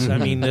steroids. Mm-hmm. I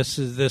mean,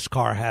 this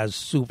car has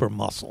super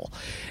muscle,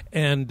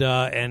 and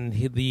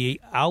the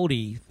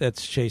Audi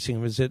that's chasing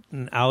him, is it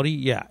an Audi?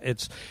 Yeah,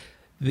 it's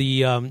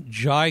the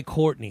Jai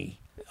Courtney.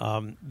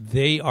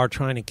 They are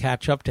trying to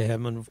catch up to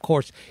him, and of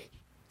course,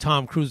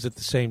 Tom Cruise at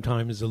the same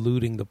time is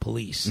eluding the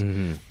police.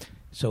 Mm-hmm.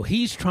 So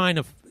he's trying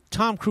to.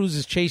 Tom Cruise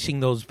is chasing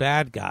those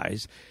bad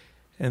guys,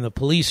 and the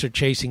police are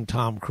chasing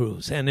Tom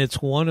Cruise. And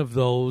it's one of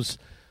those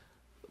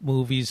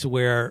movies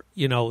where,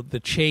 the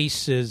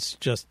chase is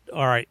just,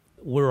 all right,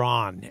 we're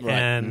on. Right.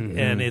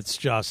 And it's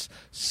just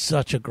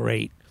such a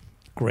great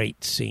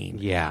scene.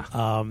 Yeah.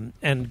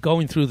 And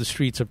going through the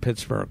streets of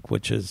Pittsburgh,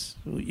 which is,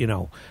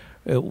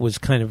 it was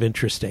kind of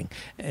interesting.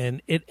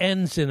 And it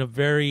ends in a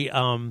very...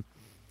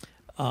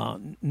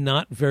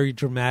 not very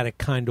dramatic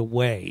kind of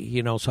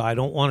way, so I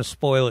don't want to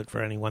spoil it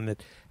for anyone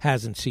that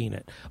hasn't seen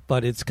it.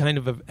 But it's kind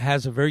of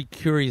has a very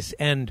curious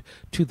end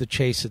to the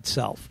chase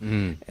itself,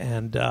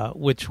 and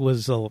which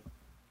was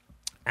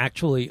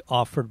actually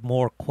offered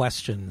more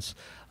questions,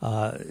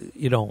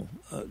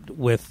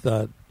 with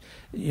a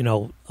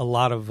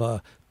lot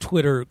of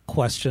Twitter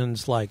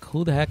questions like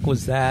who the heck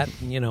was that,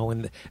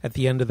 and at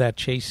the end of that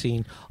chase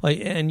scene,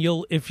 and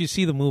if you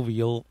see the movie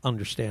you'll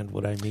understand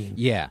what I mean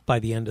by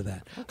the end of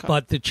that. Okay.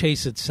 But the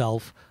chase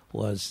itself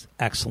was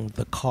excellent.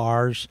 The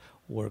cars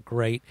were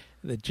great.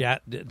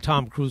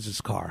 Tom Cruise's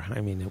car,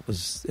 I mean, it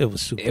was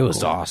super it was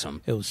cool.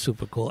 Awesome. It was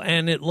super cool,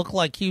 and it looked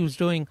like he was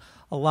doing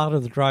a lot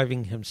of the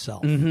driving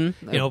himself.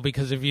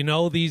 Because if you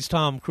know these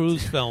Tom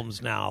Cruise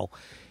films now,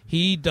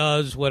 he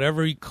does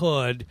whatever he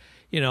could.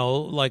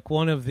 Like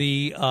one of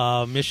the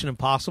Mission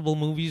Impossible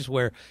movies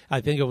where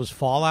I think it was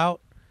Fallout,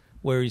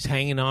 where he's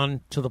hanging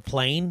on to the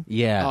plane.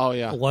 Yeah. Oh,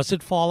 yeah. Was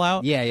it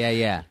Fallout?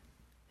 Yeah.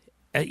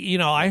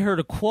 I heard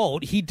a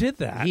quote. He did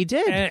that. He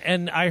did.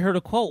 And I heard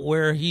a quote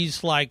where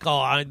he's like,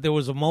 there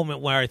was a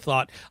moment where I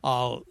thought,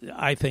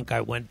 I think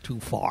I went too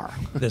far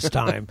this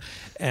time.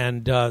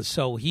 And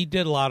so he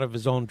did a lot of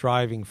his own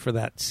driving for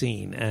that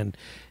scene. And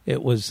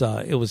it was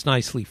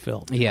nicely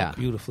filmed. Yeah.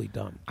 Beautifully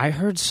done. I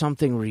heard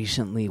something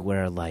recently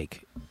where,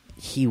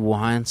 he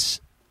wants...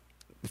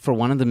 For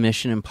one of the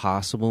Mission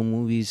Impossible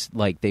movies,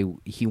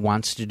 he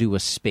wants to do a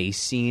space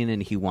scene,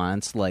 and he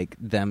wants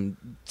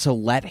them to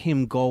let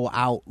him go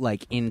out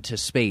into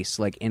space,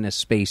 in a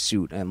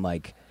spacesuit, and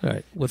right.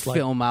 With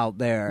film out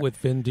there with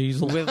Vin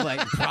Diesel, with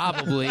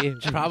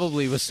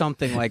probably with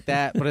something like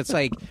that. But it's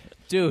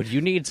dude,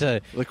 you need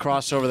to the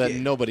crossover that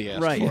nobody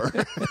asked for.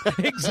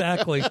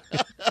 Exactly.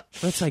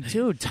 But it's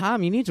dude,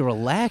 Tom, you need to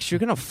relax. You're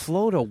gonna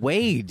float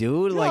away,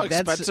 dude. You know how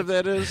expensive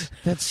that is.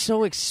 That's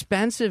so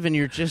expensive, and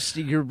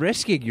you're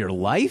risking your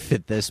life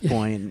at this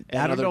point.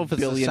 I don't know if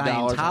it's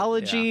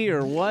Scientology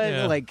or what.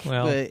 Yeah.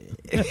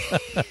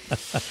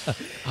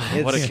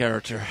 What a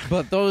character.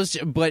 But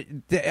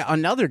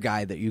another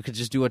guy that you could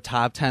just do a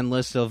top 10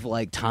 list of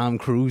Tom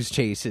Cruise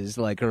chases,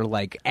 or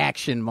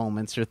action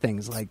moments or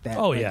things like that.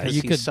 Oh yeah,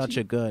 he's such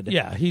a good.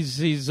 Yeah, he's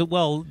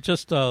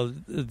just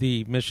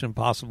the Mission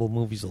Impossible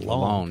movies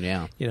alone.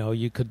 Yeah,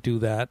 you could do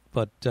that,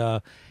 but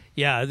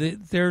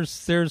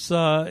there's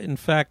in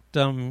fact,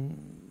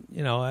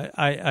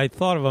 I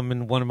thought of him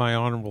in one of my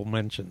honorable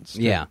mentions.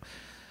 Yeah,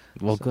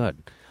 well,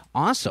 good,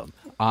 awesome.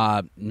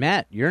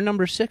 Matt, you're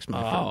number 6, my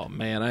friend. Oh,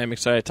 man, I am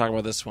excited to talk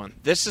about this one.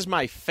 This is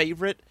my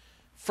favorite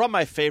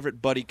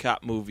buddy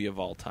cop movie of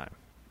all time.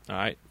 All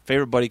right?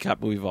 Favorite buddy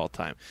cop movie of all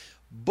time.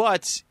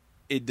 But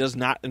it does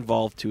not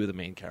involve two of the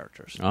main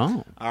characters.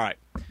 Oh. All right.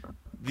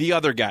 The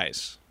Other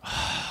Guys.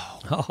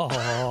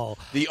 Oh.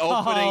 The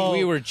opening.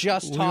 We were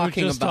just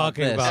talking about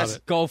this.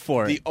 it. Go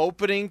for it. The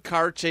opening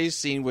car chase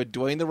scene with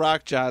Dwayne "The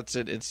Rock"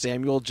 Johnson and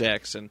Samuel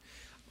Jackson.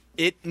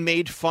 It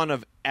made fun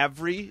of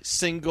every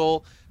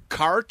single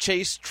car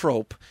chase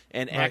trope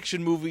and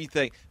action movie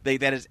thing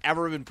that has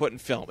ever been put in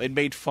film. It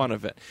made fun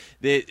of it.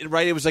 It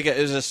was like it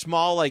was a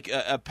small, like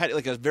a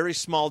very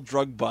small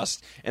drug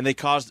bust, and they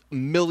caused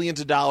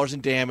millions of dollars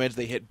in damage.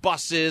 They hit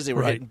buses. They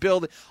were hitting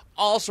buildings.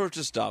 All sorts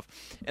of stuff,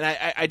 and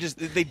I just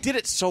they did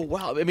it so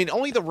well. I mean,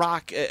 only The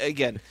Rock,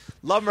 again,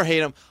 love him or hate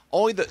him,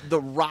 only the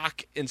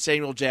Rock and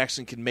Samuel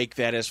Jackson can make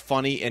that as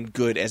funny and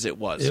good as it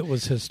was. It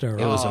was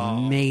hysterical. It was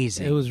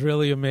amazing. It was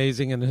really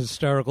amazing and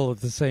hysterical at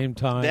the same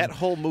time. That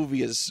whole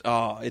movie is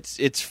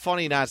it's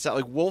funny. It's not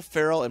like Will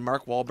Ferrell and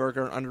Mark Wahlberg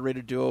are an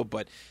underrated duo,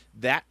 but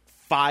that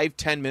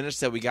 5-10 minutes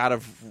that we got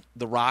of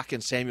The Rock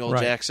and Samuel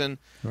Jackson,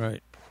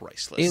 right.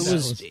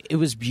 priceless. It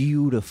was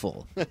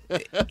beautiful.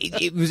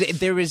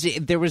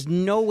 There was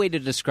no way to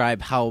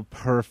describe how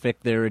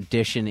perfect their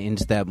addition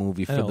into that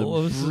movie for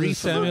the brief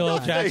Samuel L.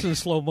 Jackson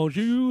slow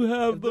motion. You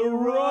have the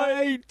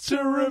right to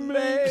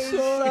remain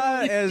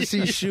silent as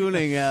he's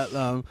shooting at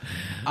them.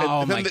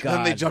 Oh my god!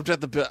 Then they jumped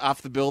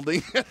off the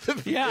building.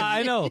 Yeah,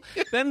 I know.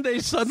 Then they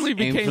suddenly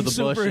became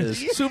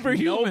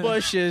superhuman. No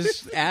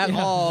bushes at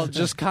all,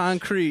 just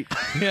concrete.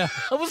 Yeah,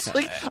 I was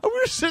like, we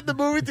were sitting in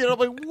the movie theater. I'm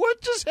like,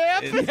 what just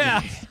happened?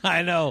 Yeah,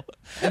 I know.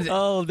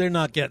 Oh, they're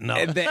not getting up.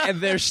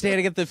 And they're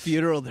standing at the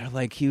funeral. They're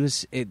like,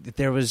 he's like,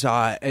 there was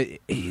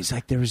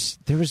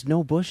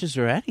no bushes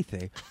or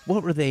anything.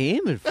 What were they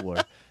aiming for?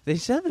 They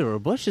said there were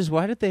bushes.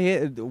 Why did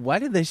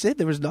they say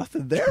there was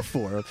nothing there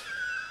for them?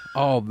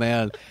 Oh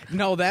man,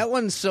 no, that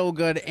one's so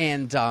good.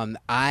 And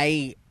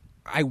I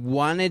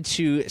wanted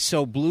to.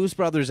 So Blues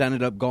Brothers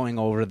ended up going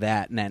over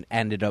that, and then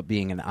ended up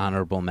being an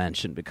honorable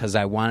mention because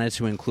I wanted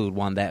to include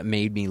one that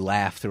made me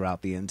laugh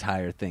throughout the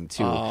entire thing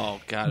too. Oh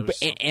god!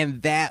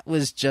 And that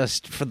was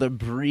just for the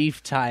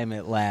brief time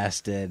it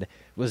lasted.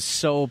 Was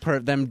so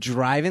them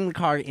driving the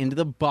car into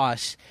the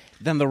bus,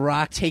 then The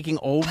Rock taking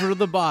over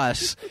the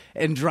bus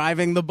and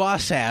driving the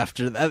bus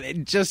after.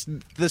 Just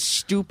the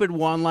stupid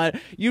one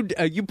line. You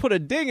put a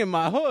ding in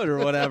my hood or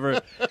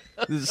whatever.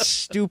 The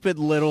stupid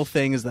little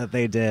things that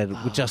they did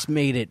just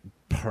made it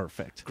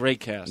perfect. Great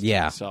cast.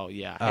 Yeah. So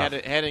yeah, had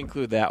to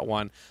include that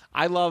one.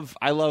 I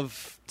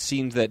love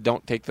scenes that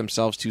don't take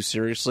themselves too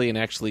seriously and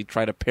actually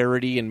try to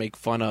parody and make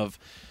fun of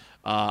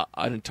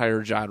an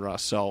entire genre.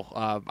 So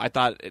I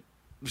thought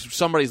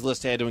somebody's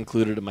list had to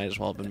include it. It might as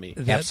well have been me.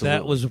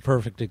 That was a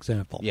perfect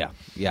example. Yeah,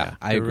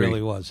 I agree. It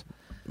really was.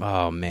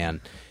 Oh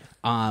man.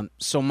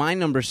 So my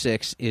number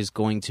 6 is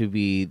going to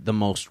be the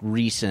most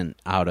recent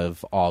out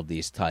of all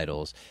these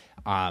titles.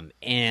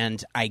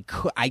 And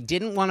I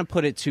didn't want to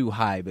put it too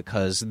high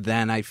because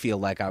then I feel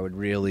like I would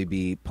really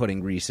be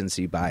putting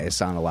recency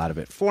bias on a lot of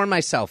it, for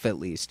myself at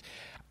least.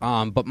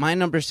 But my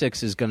number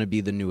 6 is going to be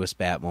the newest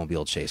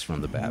Batmobile chase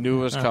from the Batman.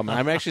 Newest coming.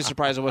 I'm actually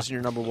surprised it wasn't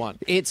your number 1.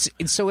 It's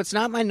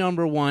not my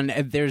number 1.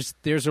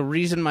 There's a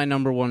reason my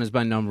number 1 is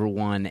my number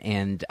 1,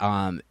 and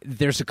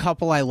there's a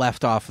couple I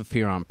left off of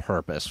here on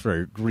purpose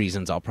for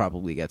reasons I'll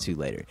probably get to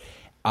later.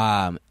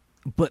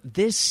 But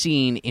this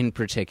scene in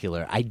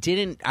particular, I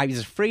was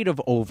afraid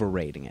of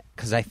overrating it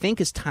because I think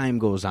as time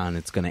goes on,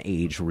 it's going to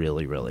age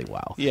really, really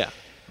well. Yeah.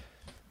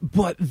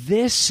 But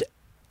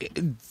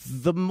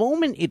the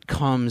moment it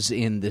comes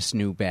in this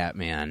new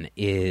Batman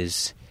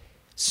is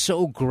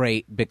so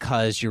great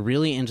because you're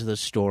really into the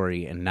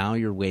story and now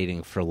you're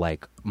waiting for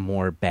like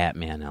more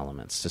Batman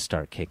elements to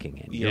start kicking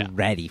in. You're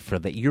ready for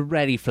You're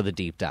ready for the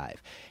deep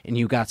dive. And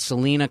you got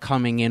Selina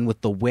coming in with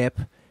the whip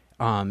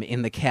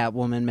in the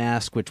Catwoman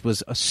mask, which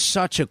was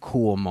such a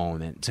cool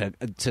moment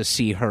to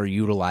see her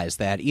utilize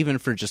that, even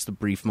for just the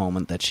brief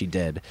moment that she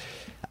did.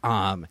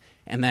 And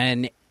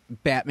then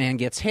Batman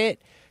gets hit.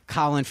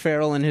 Colin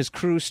Farrell and his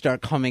crew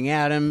start coming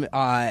at him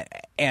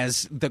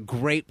as the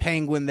great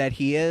penguin that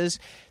he is.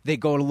 They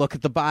go to look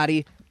at the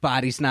body.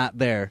 Body's not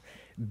there.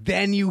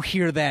 Then you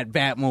hear that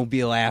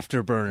Batmobile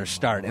afterburner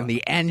start and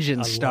the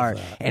engine start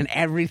and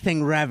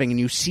everything revving and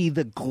you see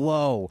the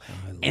glow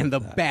and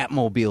the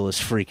Batmobile is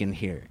freaking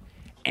here.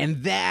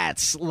 And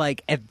that's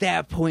like at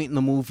that point in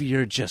the movie,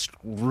 you're just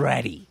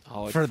ready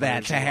for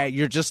that to happen.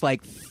 You're just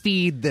like,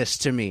 feed this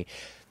to me.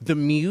 The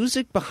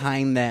music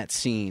behind that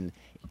scene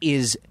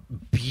is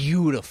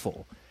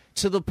beautiful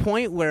to the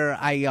point where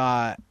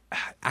I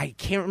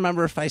can't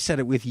remember if I said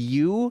it with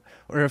you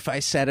or if I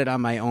said it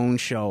on my own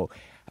show.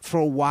 For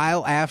a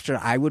while after,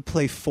 I would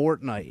play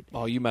Fortnite.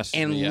 Oh, you messed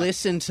and me,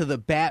 listen to the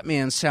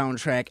Batman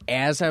soundtrack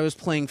as I was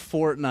playing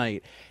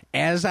Fortnite.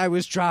 as I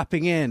was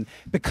dropping in,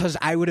 because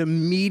I would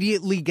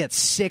immediately get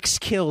 6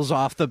 kills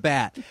off the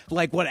bat.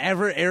 Like,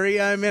 whatever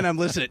area I'm in, I'm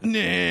listening,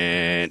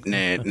 and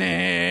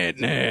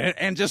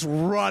just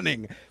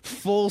running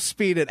full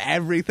speed at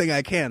everything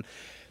I can.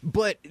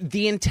 But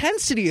the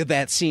intensity of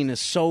that scene is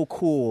so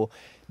cool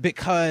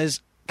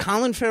because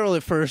Colin Farrell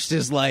at first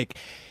is like,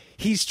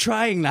 he's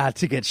trying not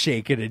to get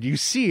shaken, and you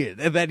see it.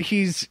 And then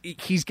he's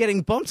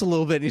getting bumped a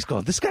little bit, and he's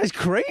going, this guy's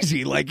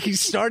crazy. Like, he's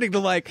starting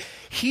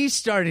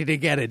to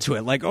get into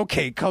it. Like,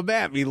 okay, come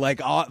at me. Like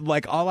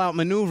all out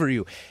maneuver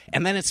you.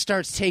 And then it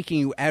starts taking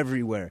you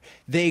everywhere.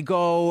 They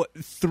go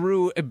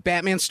through,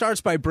 Batman starts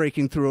by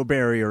breaking through a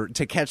barrier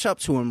to catch up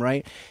to him,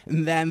 right?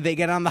 And then they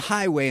get on the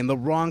highway, in the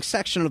wrong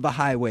section of the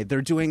highway.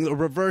 They're doing a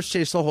reverse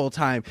chase the whole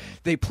time.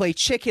 They play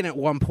chicken at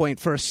one point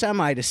for a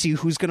semi to see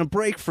who's going to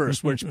break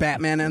first, which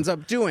Batman ends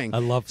up doing. I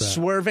love that.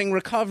 Swerving,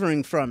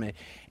 recovering from it.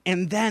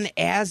 And then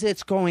as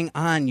it's going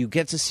on, you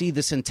get to see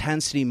this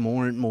intensity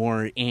more and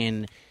more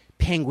in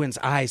Penguin's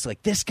eyes.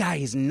 Like, this guy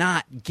is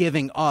not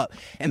giving up.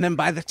 And then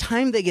by the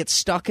time they get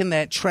stuck in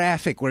that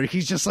traffic where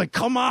he's just like,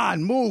 come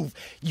on, move,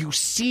 you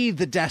see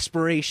the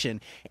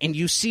desperation. And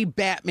you see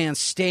Batman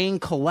staying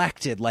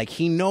collected. Like,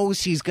 he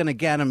knows he's going to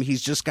get him.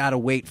 He's just got to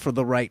wait for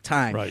the right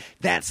time. Right.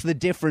 That's the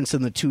difference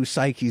in the two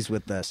psyches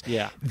with this.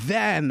 Yeah.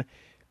 Then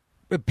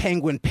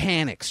Penguin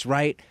panics,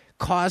 right?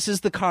 Causes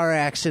the car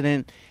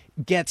accident,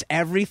 gets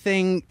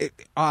everything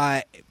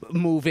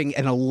moving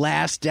in a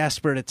last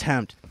desperate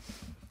attempt.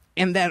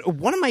 And that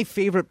one of my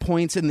favorite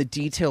points in the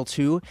detail,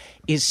 too,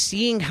 is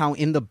seeing how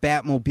in the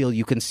Batmobile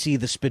you can see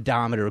the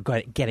speedometer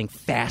getting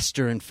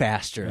faster and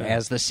faster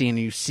as the scene.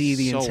 You see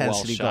the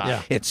intensity go.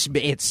 Yeah.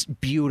 It's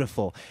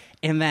beautiful.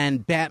 And then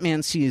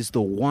Batman sees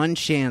the one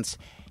chance,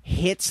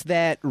 hits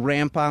that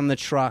ramp on the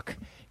truck,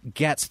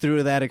 gets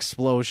through that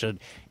explosion.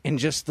 And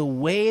just the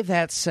way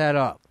that's set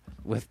up,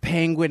 with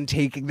Penguin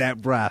taking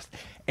that breath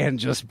and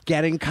just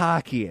getting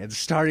cocky and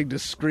starting to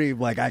scream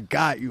like, I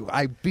got you,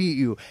 I beat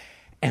you.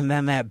 And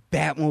then that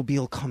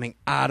Batmobile coming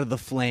out of the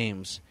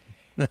flames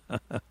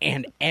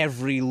and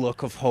every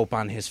look of hope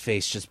on his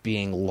face just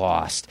being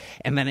lost.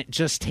 And then it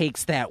just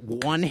takes that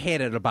one hit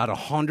at about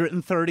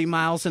 130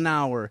 miles an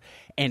hour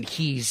and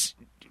he's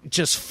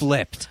just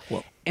flipped.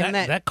 Well, and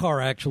that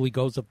car actually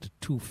goes up to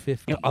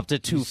 250. Up to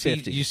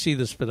 250. You see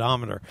the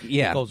speedometer.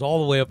 Yeah, it goes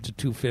all the way up to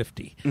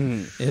 250.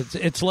 It's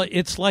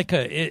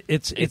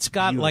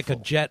got beautiful. like a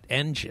jet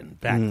engine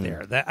back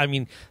there.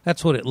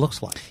 That's what it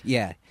looks like.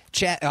 Yeah.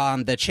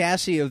 The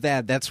chassis of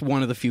that's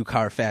one of the few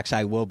car facts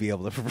I will be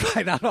able to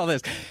provide on all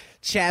this.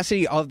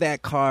 Chassis of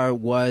that car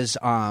was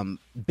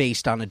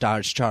based on a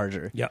Dodge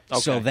Charger. Yep. Okay.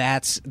 So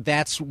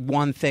that's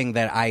one thing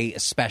that I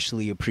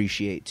especially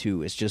appreciate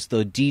too, is just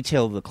the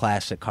detail of the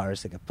classic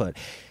cars they could put.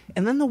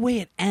 And then the way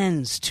it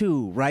ends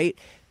too, right?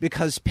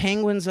 Because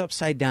Penguin's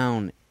upside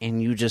down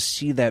and you just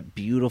see that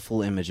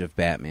beautiful image of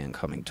Batman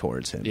coming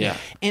towards him. Yeah.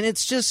 And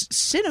it's just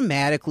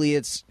cinematically,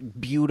 it's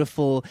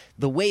beautiful.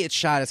 The way it's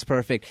shot, it's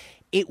perfect.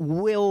 It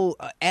will,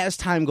 as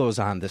time goes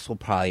on, this will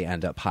probably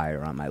end up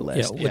higher on my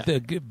list. Yeah, with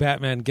the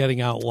Batman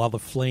getting out while the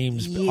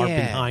flames are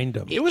behind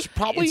him. It was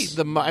probably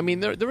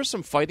there were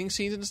some fighting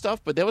scenes and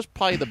stuff, but that was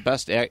probably the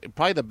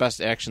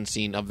best action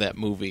scene of that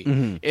movie,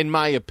 in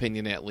my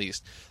opinion, at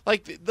least.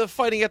 Like the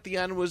fighting at the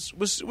end was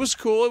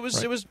cool.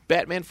 It was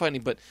Batman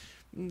fighting, but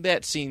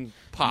that scene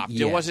popped.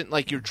 Yeah. It wasn't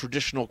like your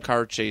traditional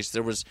car chase.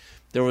 There was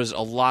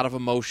a lot of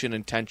emotion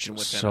and tension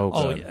within it. So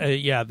good.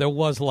 Yeah, there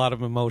was a lot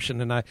of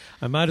emotion, and I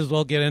might as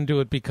well get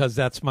into it because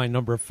that's my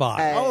number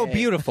 5. Oh,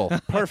 beautiful.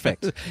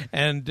 Perfect.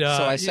 And so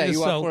I set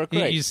you up for it.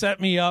 Great. You set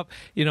me up.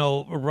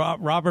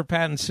 Robert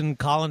Pattinson,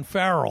 Colin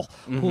Farrell,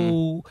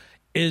 who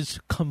is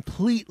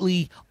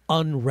completely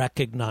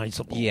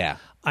unrecognizable. Yeah.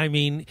 I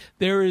mean,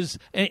 there is,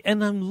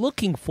 and I'm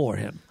looking for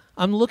him.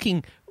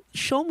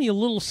 Show me a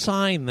little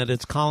sign that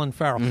it's Colin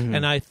Farrell.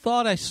 And I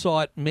thought I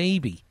saw it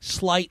maybe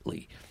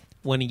slightly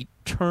when he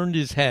turned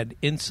his head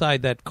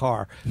inside that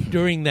car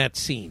during that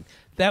scene.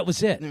 That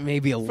was it.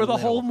 Maybe for the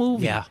whole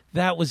movie. Yeah.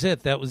 That was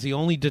it. That was the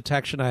only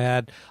detection I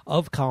had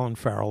of Colin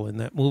Farrell in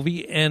that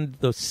movie. And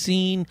the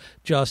scene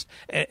just,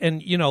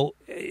 and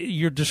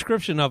your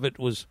description of it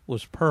was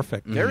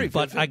perfect. Very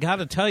But vivid. I got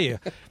to tell you,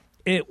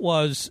 it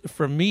was,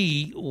 for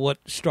me, what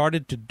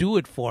started to do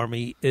it for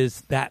me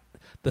is that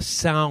the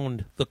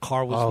sound the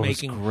car was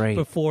making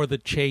before the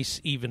chase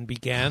even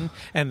began,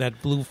 and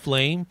that blue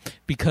flame,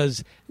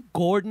 because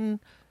Gordon,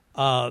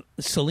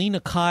 Selina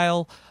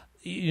Kyle,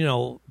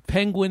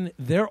 Penguin,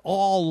 they're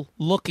all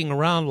looking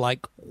around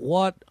like,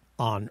 what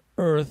on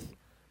earth?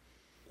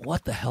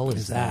 What the hell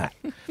is that?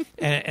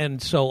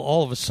 and so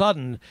all of a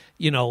sudden,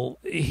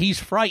 he's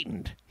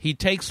frightened. He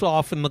takes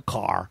off in the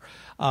car.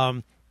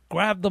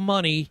 Grab the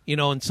money,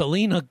 and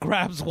Selina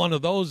grabs one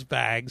of those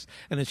bags,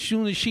 and as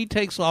soon as she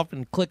takes off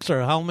and clicks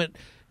her helmet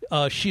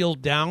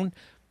shield down,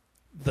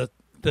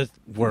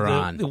 we're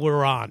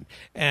on.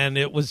 And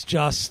it was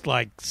just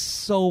like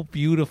so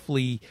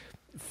beautifully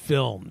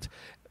filmed,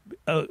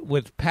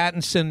 with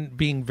Pattinson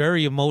being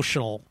very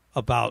emotional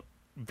about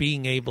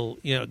being able,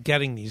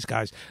 getting these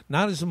guys.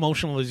 Not as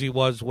emotional as he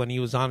was when he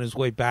was on his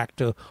way back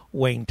to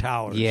Wayne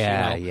Towers.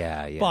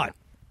 Yeah. But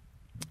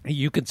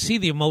you could see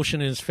the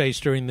emotion in his face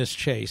during this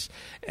chase,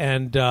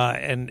 and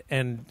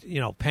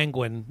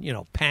Penguin,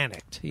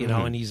 panicked,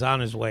 and he's on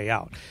his way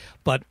out.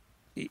 But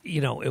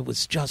it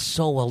was just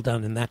so well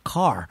done in that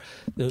car.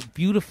 The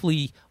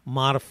beautifully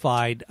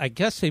modified. I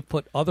guess they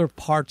put other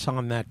parts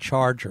on that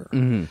Charger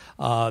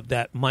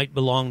that might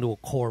belong to a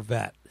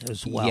Corvette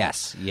as well.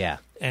 Yes, yeah.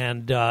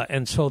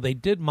 And so they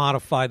did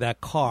modify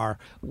that car,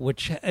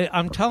 which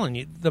I'm telling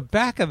you, the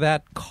back of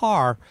that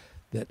car,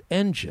 that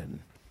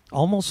engine,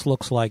 almost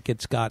looks like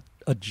it's got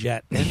a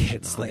jet engine.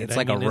 It's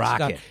like a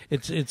rocket.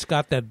 It's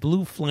got that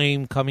blue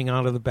flame coming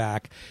out of the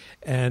back,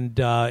 and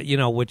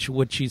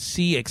which you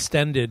see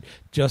extended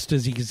just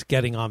as he's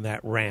getting on that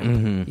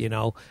ramp.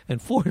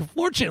 And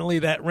fortunately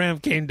that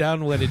ramp came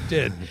down when it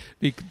did,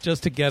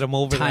 just to get him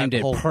over. Timed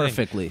that whole it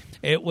perfectly. Thing.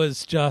 It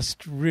was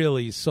just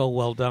really so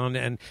well done,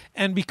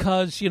 and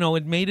because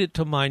it made it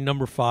to my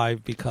number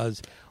 5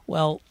 because,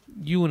 well,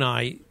 you and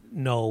I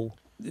know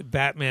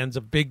Batman's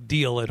a big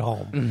deal at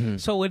home.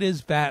 So it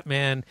is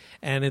Batman,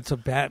 and it's a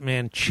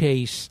Batman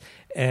chase,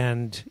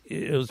 and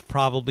it was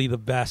probably the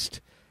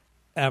best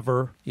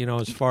ever,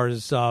 as far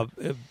as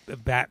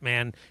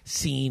Batman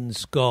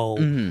scenes go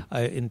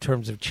in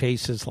terms of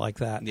chases like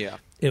that. Yeah.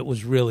 It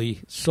was really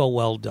so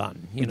well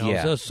done,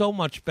 so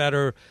much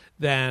better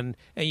than,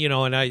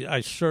 and I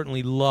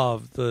certainly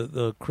love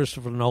the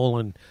Christopher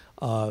Nolan,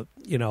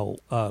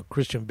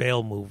 Christian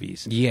Bale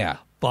movies. Yeah.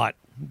 But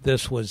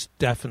this was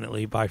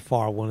definitely by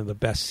far one of the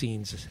best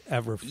scenes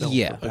ever filmed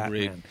for Batman.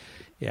 Agreed.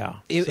 Yeah,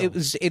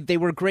 They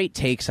were great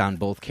takes on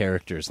both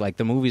characters. Like,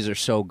 the movies are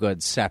so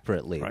good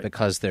separately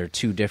because they're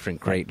two different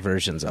great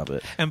versions of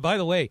it. And by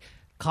the way,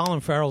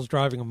 Colin Farrell's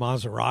driving a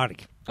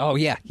Maserati. Oh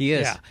yeah, he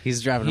is. Yeah.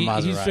 He's driving a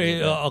Maserati.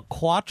 He's a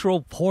Quattro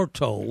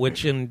Porto,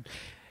 which in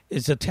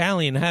is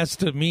Italian has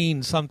to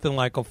mean something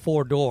like a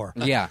 4-door.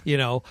 Yeah.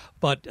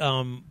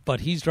 But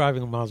he's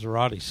driving a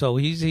Maserati, so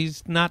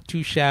he's not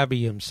too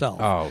shabby himself.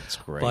 Oh, it's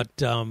great.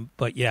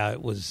 But yeah,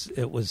 it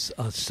was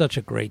such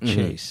a great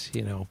chase,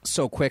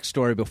 So, quick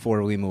story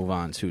before we move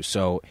on to.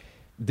 So,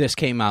 this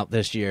came out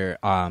this year.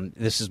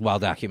 This is well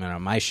documented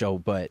on my show,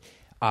 but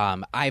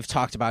I've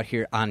talked about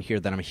here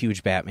that I'm a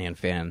huge Batman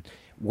fan.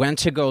 Went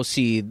to go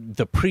see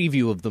the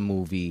preview of the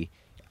movie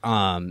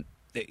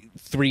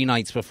 3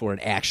 nights before it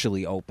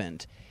actually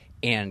opened,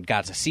 and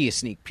got to see a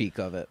sneak peek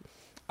of it.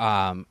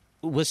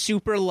 Was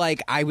super,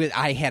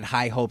 I had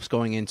high hopes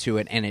going into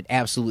it, and it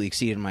absolutely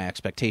exceeded my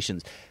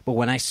expectations. But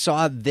when I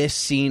saw this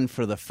scene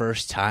for the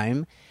first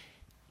time,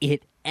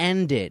 it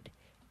ended,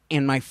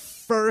 and my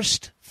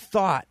first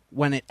thought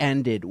when it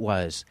ended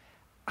was,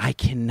 I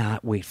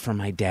cannot wait for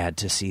my dad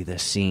to see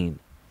this scene.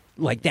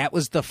 Like, that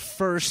was the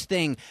first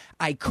thing.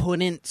 I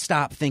couldn't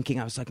stop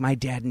thinking. I was like, my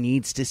dad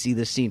needs to see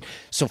this scene.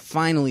 So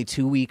finally,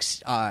 2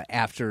 weeks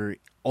after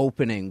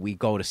opening, we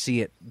go to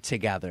see it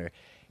together.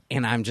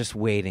 And I'm just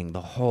waiting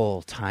the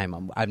whole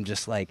time. I'm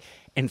just like,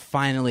 and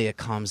finally it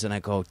comes and I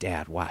go,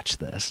 Dad, watch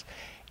this.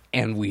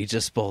 And we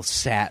just both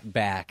sat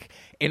back.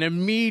 And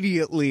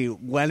immediately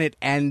when it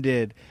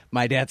ended,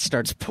 my dad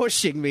starts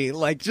pushing me,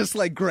 just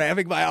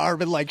grabbing my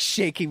arm and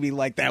shaking me.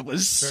 That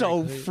was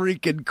so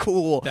freaking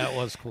cool. That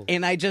was cool.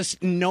 And I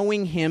just,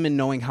 knowing him and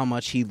knowing how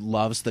much he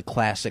loves the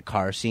classic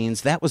car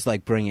scenes, that was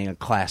like bringing a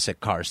classic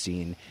car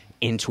scene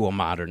into a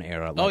modern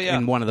era.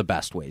 In one of the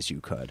best ways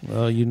you could.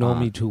 Well, you know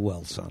me too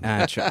well, son.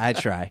 I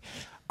try.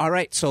 All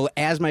right, so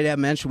as my dad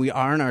mentioned, we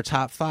are in our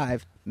top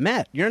 5.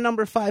 Matt, your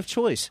number 5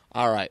 choice.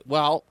 All right.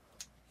 Well,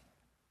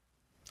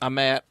 I'm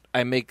Matt.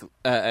 I make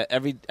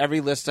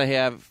every list I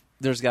have,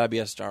 there's got to be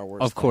a Star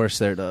Wars. Of course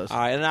there does. All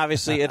right, and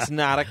obviously it's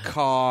not a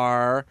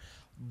car,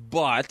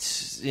 but,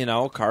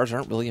 cars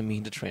aren't really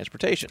immune to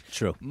transportation.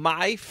 True.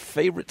 My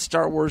favorite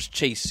Star Wars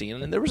chase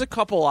scene, and there was a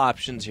couple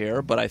options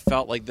here, but I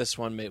felt like this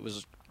one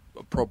was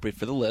appropriate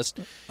for the list.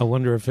 I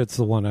wonder if it's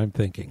the one I'm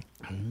thinking.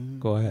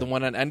 Go ahead. The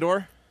one on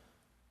Endor?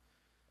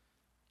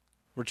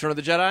 Return of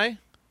the Jedi?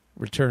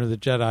 Return of the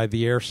Jedi,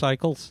 the air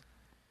cycles?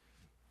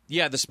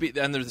 Yeah,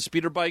 and there's the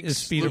speeder bikes. The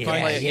speeder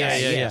bikes.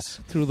 Yeah.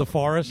 Through the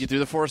forest? You through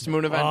the forest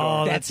moon of Endor.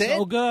 Oh, that's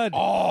so good.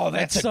 Oh,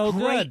 that's so a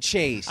great good.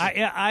 chase.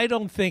 I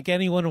don't think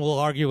anyone will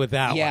argue with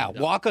that one. Yeah,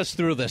 walk us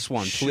through this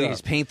one, please. Sure.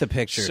 Paint the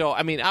picture. So,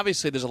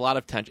 obviously there's a lot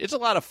of tension. It's a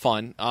lot of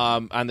fun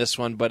on this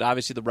one, but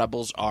obviously the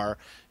rebels are,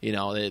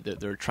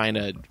 they're trying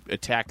to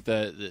attack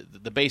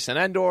the base on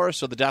Endor,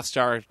 so the Death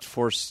Star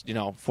force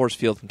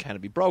field can kind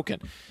of be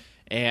broken.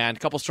 And a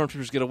couple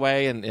stormtroopers get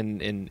away, and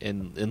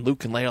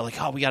Luke and Leia are like,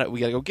 "Oh, we gotta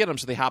go get them."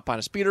 So they hop on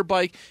a speeder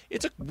bike.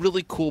 It's a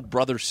really cool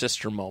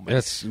brother-sister moment.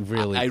 That's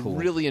really cool. I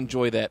really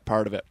enjoy that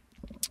part of it.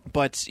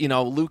 But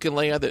Luke and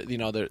Leia,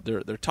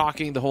 they're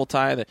talking the whole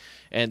time,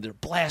 and they're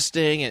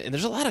blasting, and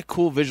there's a lot of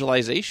cool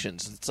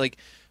visualizations. It's like,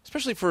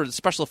 especially for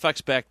special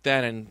effects back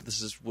then, and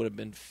would have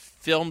been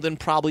filmed in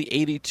probably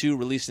 '82,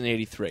 released in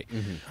 '83.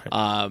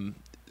 Mm-hmm.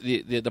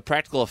 The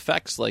practical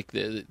effects, like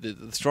the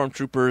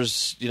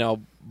stormtroopers,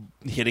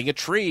 hitting a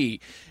tree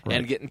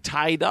and getting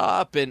tied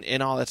up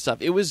and all that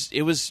stuff. It was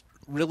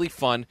really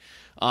fun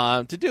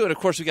to do. And of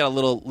course, we got a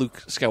little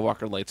Luke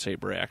Skywalker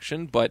lightsaber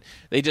action, but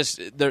they just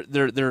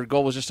their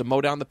goal was just to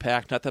mow down the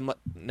pack,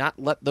 not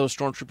let those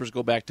stormtroopers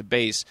go back to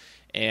base.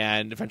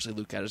 And eventually,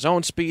 Luke got his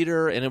own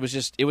speeder, and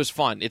it was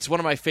fun. It's one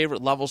of my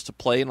favorite levels to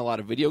play in a lot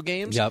of video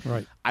games. Yep,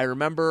 right. I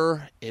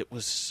remember it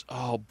was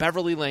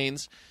Beverly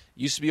Lanes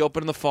used to be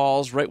open in the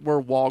falls, right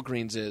where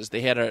Walgreens is.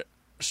 They had a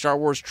Star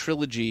Wars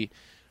trilogy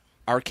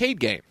arcade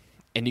game.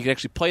 And you could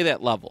actually play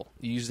that level.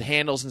 You use the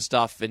handles and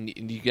stuff, and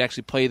you could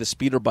actually play the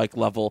speeder bike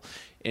level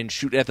and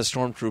shoot at the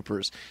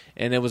stormtroopers.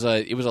 And it was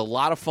a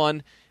lot of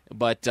fun.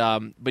 But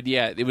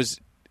yeah, it was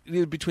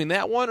either between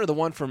that one or the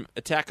one from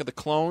Attack of the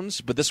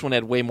Clones. But this one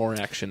had way more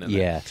action in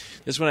it.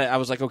 This one I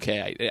was like,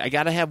 okay, I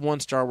got to have one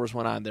Star Wars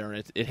one on there,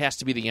 and it has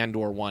to be the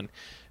Endor one.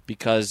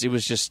 Because it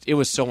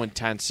was so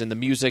intense, and the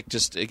music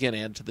just again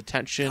added to the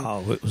tension.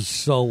 Oh, it was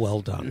so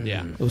well done.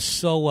 Yeah, it was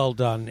so well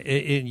done.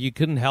 You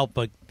couldn't help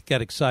but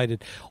get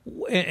excited,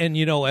 and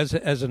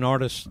as an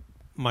artist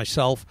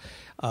myself,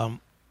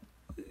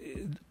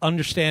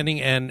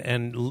 understanding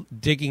and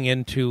digging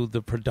into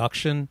the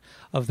production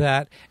of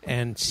that,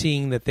 and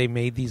seeing that they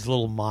made these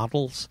little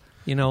models,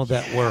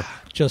 that were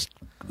just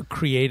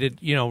created,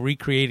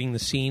 recreating the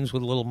scenes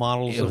with little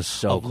models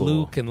of cool.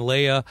 Luke and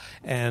Leia,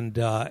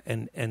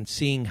 and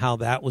seeing how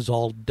that was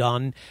all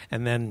done,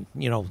 and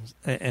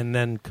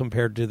then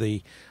compared to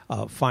the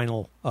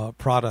final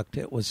product,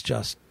 it was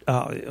just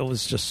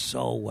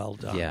so well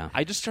done. Yeah,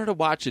 I just started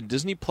watching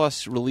Disney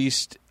Plus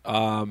released.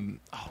 What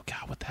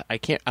the I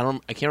can't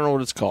remember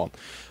what it's called,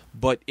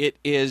 but it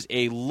is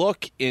a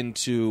look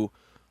into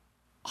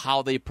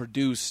how they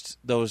produced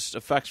those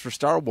effects for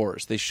Star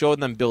Wars. They showed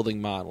them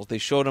building models. They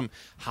showed them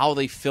how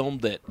they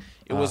filmed it.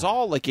 It was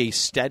all like a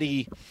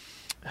steady.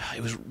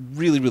 It was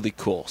really, really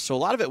cool. So a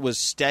lot of it was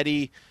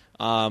steady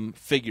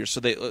figures. So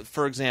they,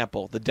 for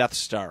example, the Death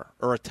Star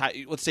or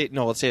let's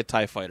say a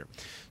TIE fighter.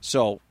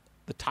 So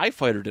the TIE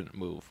fighter didn't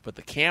move, but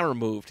the camera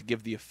moved to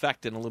give the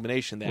effect and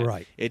illumination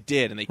that it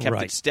did, and they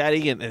kept it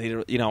steady, and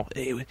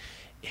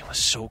it was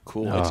so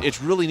cool. Oh.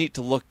 It's really neat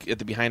to look at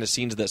the behind the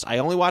scenes of this. I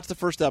only watched the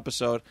first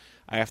episode.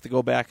 I have to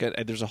go back.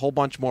 There's a whole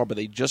bunch more, but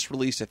they just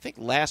released, I think,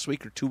 last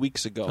week or 2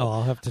 weeks ago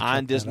I'll have to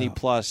on Disney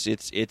Plus.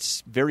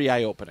 It's very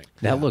eye opening.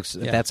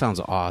 That sounds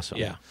awesome.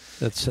 Yeah,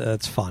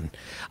 that's fun.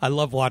 I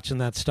love watching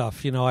that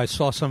stuff. I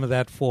saw some of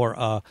that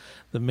for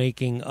the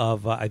making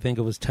of I think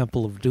it was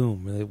Temple of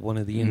Doom, one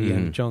of the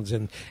Indiana Jones,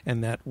 and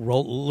that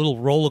little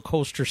roller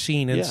coaster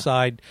scene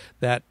inside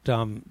that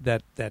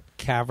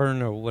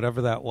cavern or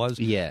whatever that was.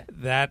 Yeah,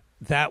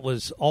 that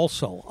was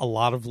also a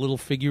lot of little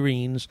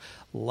figurines,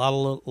 a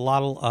lot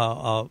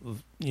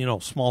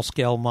of small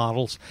scale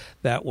models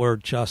that were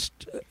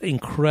just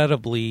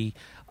incredibly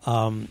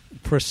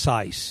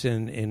precise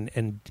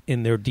in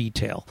their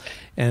detail,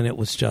 and it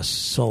was just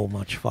so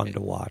much fun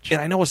to watch.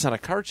 And I know it's not a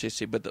car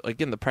chase, but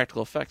again, the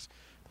practical effects.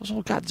 Those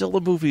old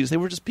Godzilla movies, they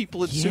were just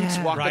people in suits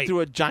walking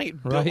through a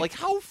giant building. Like,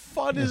 how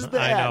fun is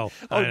that? I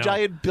know.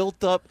 Giant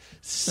built-up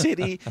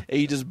city, and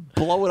you just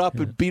blow it up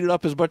and beat it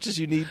up as much as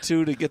you need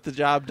to get the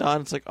job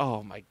done. It's like,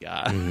 oh, my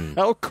God.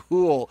 How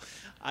cool.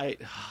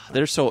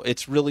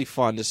 It's really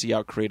fun to see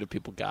how creative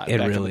people got. It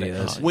really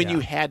is. When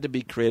you had to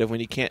be creative, when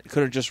you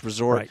couldn't just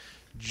resort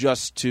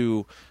just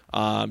to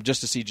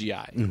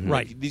CGI.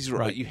 Right. These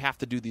are you have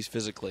to do these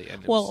physically.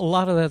 And a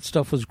lot of that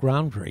stuff was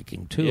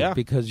groundbreaking too,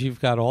 because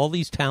you've got all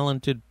these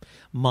talented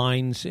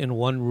minds in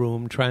one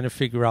room trying to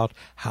figure out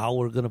how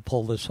we're going to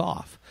pull this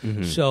off.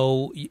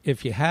 So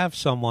if you have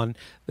someone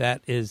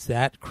that is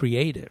that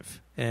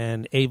creative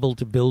and able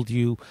to build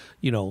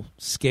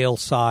scale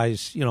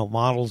size,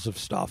 models of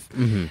stuff,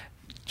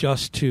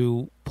 just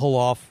to pull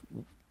off,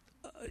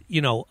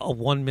 a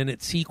 1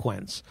 minute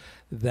sequence.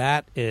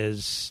 That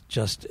is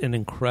just an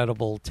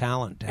incredible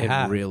talent to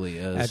have. It really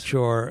is. At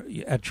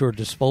your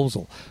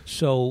disposal.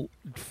 So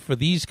for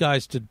these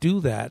guys to do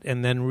that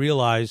and then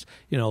realize,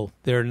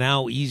 there are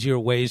now easier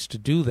ways to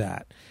do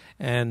that.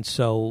 And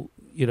so,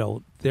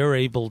 they were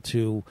able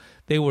to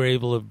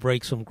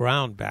break some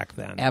ground back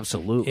then.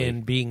 Absolutely.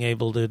 In being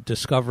able to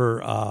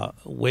discover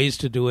ways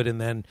to do it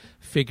and then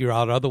figure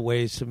out other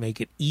ways to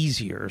make it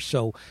easier.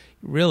 So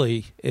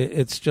really,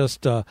 it's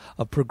just a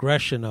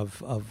progression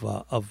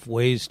of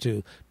ways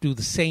to do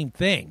the same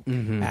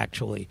thing,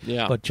 actually,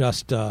 but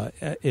just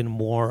in a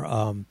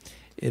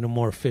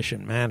more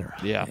efficient manner.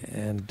 Yeah,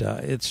 and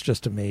it's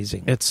just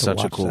amazing. It's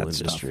such a cool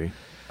industry.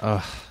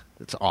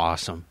 It's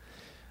awesome.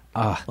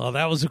 Well,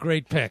 that was a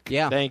great pick.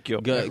 Yeah, thank you.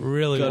 Good. It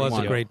really was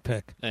a great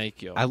pick.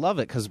 Thank you. I love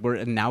it because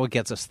now it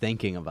gets us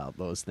thinking about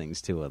those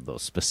things too,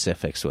 those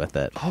specifics with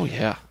it. Oh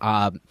yeah.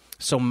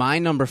 So my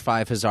number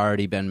 5 has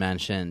already been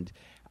mentioned.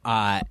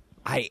 I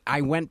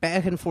went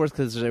back and forth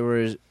because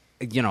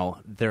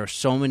there are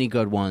so many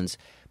good ones,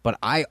 but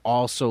I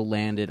also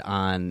landed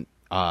on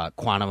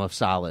Quantum of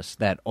Solace,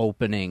 that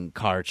opening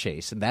car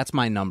chase, and that's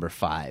my number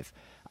 5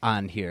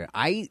 on here.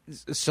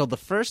 So the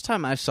first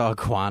time I saw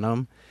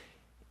Quantum,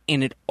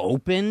 and it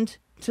opened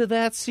to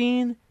that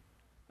scene,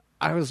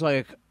 I was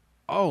like,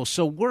 oh,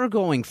 so we're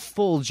going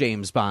full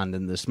James Bond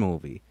in this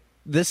movie.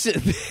 This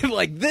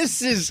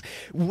is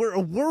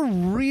we're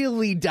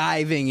really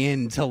diving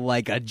into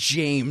like a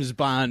James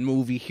Bond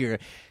movie here,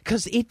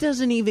 because it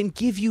doesn't even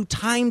give you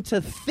time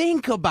to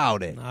think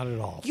about it. Not at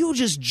all. You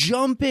just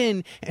jump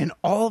in, and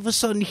all of a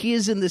sudden he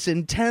is in this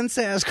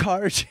intense-ass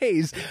car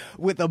chase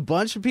with a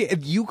bunch of people.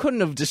 You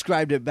couldn't have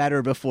described it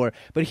better before,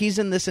 but he's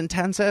in this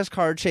intense-ass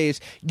car chase.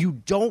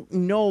 You don't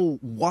know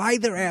why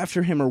they're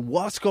after him or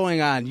what's going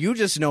on. You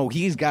just know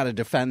he's got to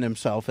defend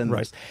himself in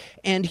this.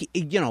 And,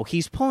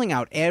 he's pulling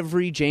out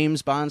every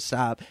James Bond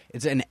stop.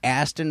 It's an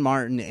Aston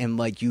Martin, and,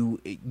 like, you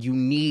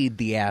need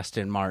the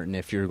Aston Martin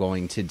if you're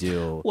going to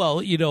do...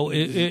 Well,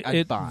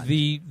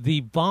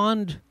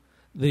 Bond.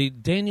 The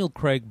Daniel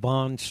Craig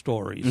Bond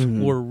stories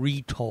were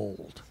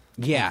retold.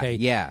 Yeah, okay?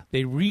 yeah.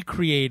 They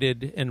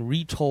recreated and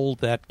retold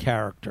that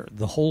character,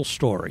 the whole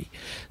story.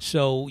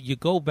 So you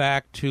go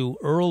back to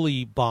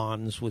early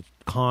Bonds with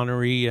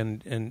Connery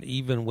and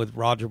even with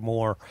Roger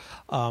Moore,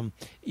 and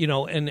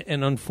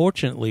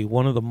unfortunately,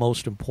 one of the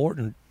most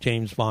important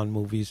James Bond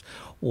movies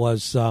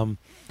was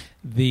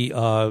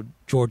the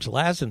George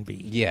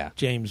Lazenby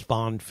James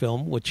Bond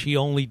film, which he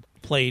only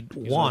played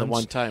once,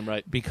 one time,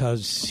 right?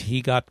 Because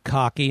he got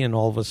cocky and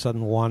all of a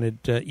sudden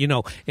wanted,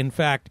 in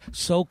fact,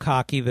 so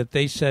cocky that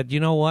they said,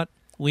 you know what?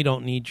 We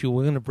don't need you.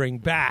 We're going to bring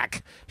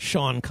back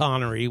Sean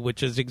Connery,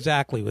 which is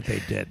exactly what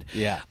they did.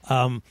 Yeah.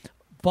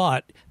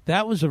 But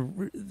that was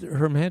on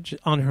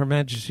Her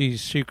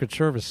Majesty's Secret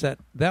Service.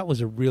 That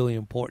was a really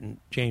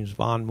important James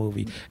Bond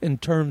movie in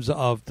terms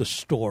of the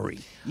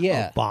story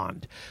of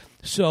Bond.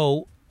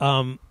 So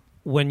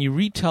when you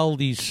retell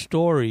these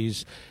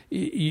stories,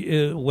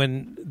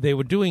 when they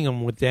were doing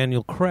them with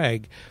Daniel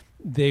Craig,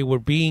 they were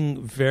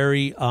being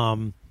very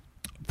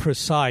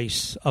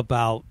precise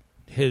about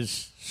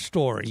his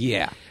story.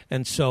 Yeah.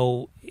 And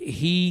so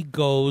he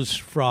goes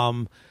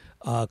from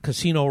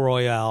Casino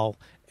Royale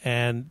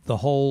and the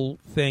whole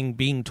thing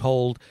being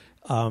told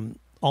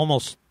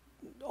almost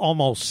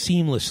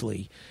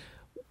seamlessly,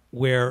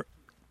 where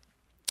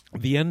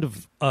the end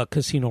of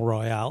Casino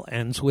Royale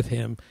ends with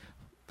him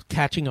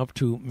catching up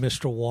to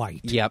Mr.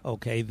 White. Yep.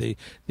 Okay,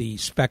 the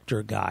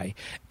Spectre guy.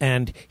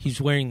 And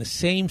he's wearing the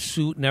same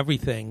suit and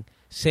everything,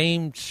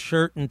 same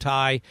shirt and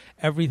tie,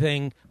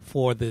 everything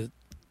for the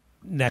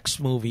next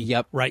movie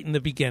right in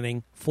the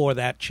beginning for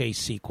that chase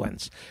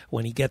sequence.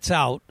 When he gets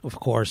out, of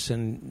course,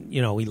 and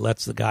he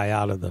lets the guy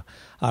out of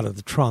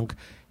the trunk,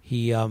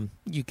 he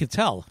you could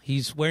tell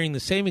he's wearing the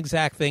same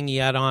exact thing he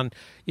had on,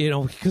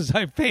 because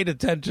I paid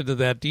attention to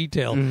that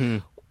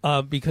detail.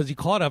 Because he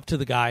caught up to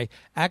the guy,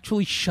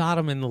 actually shot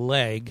him in the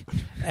leg,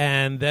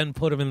 and then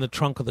put him in the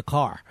trunk of the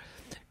car.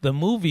 The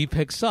movie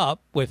picks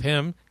up with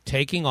him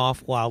taking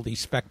off while the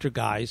Spectre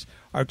guys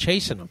are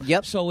chasing him.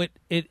 Yep. So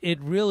it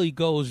really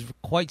goes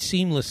quite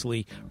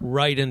seamlessly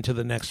right into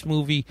the next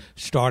movie,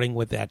 starting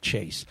with that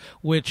chase,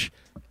 which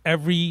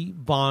every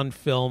Bond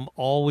film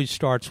always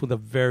starts with a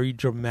very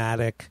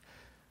dramatic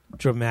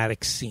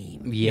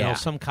scene,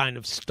 some kind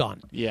of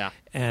stunt. Yeah.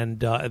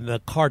 And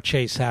the car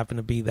chase happened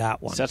to be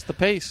that one. Sets the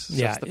pace.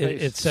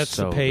 It sets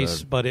the pace,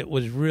 good. But it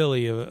was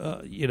really,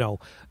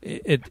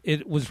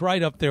 it was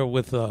right up there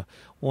with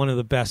one of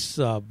the best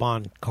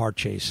Bond car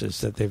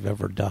chases that they've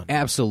ever done.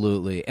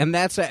 Absolutely. And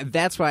that's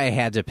why I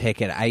had to pick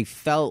it. I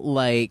felt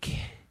like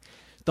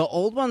the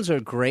old ones are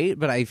great,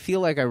 but I feel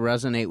like I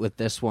resonate with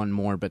this one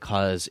more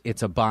because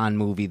it's a Bond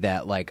movie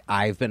that, like,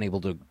 I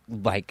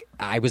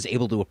was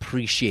able to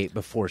appreciate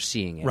before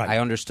seeing it. Right. I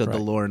understood the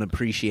lore and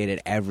appreciated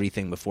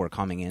everything before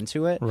coming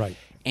into it. Right.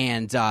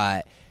 And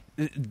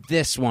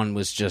this one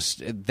was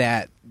just,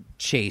 that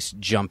chase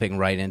jumping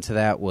right into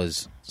that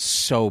was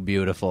so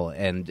beautiful,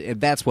 and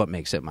that's what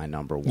makes it my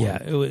number one.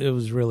 Yeah, it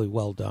was really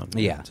well done.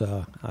 Yeah.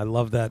 And, I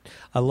love that.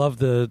 I love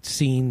the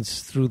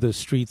scenes through the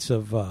streets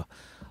of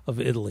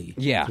Italy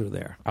through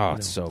there. Oh,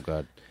 it's so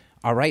good.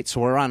 All right,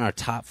 so we're on our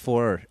top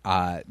 4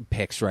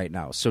 picks right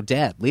now. So,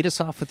 Dad, lead us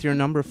off with your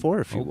number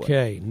 4, if you would.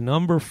 Okay,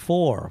 number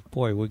 4.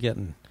 Boy, we're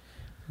getting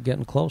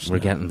close now. We're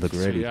getting the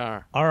gritty. We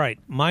are. All right,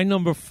 my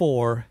number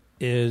 4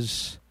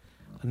 is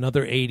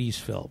another 80s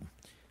film,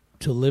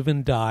 To Live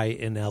and Die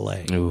in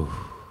L.A. Ooh,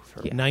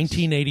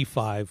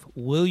 1985,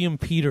 William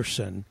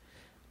Peterson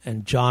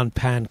and John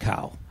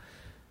Pankow.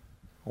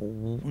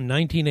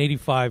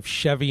 1985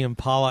 Chevy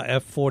Impala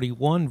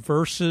F41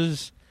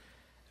 versus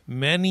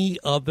many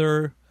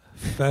other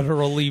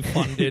federally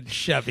funded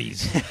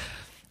Chevys.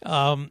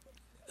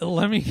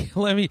 Let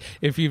me.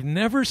 If you've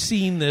never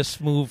seen this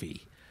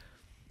movie,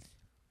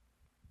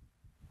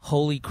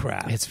 holy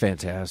crap! It's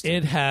fantastic.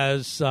 It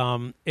has.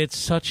 It's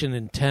such an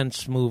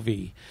intense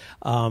movie.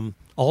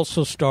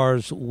 Also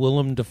stars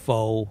Willem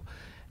Dafoe.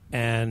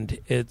 And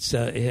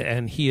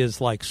and he is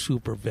like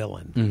super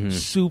villain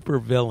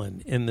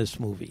in this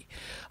movie.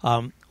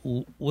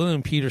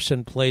 William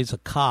Peterson plays a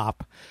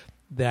cop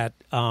that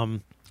a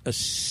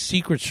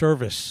Secret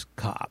Service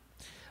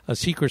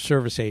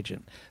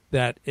agent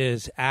that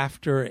is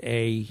after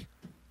a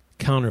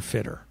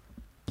counterfeiter,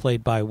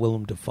 played by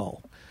Willem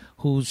Dafoe,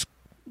 who's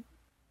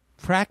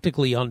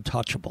practically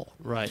untouchable.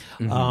 Right.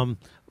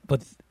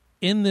 But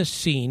in this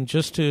scene,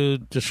 just to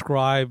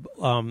describe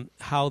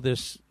how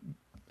this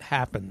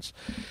happens,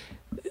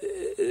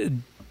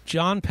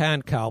 John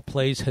Pankow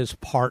plays his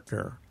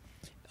partner,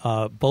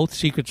 both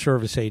Secret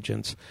Service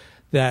agents,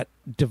 that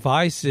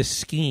devised this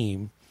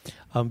scheme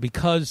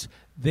because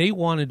they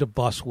wanted to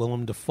bust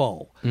Willem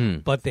Dafoe,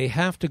 but they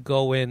have to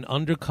go in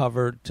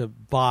undercover to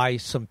buy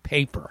some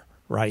paper,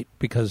 right?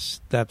 Because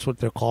that's what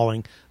they're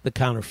calling the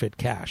counterfeit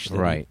cash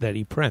that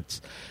he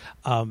prints.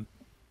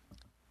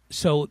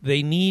 So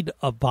they need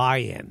a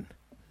buy-in.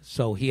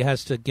 So he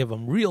has to give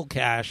them real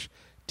cash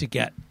to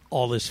get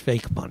all this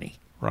fake money,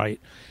 right?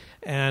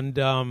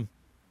 And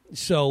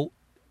so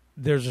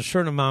there's a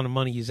certain amount of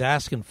money he's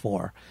asking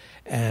for,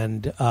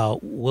 and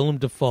Willem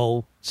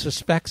Dafoe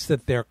suspects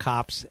that they're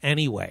cops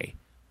anyway,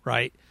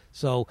 right?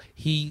 So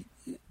he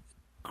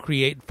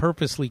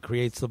purposely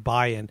creates the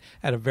buy-in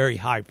at a very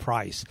high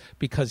price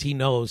because he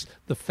knows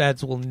the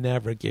feds will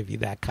never give you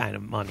that kind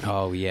of money.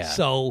 Oh, yeah.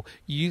 So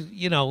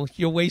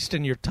you're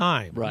wasting your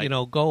time. Right.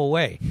 Go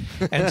away.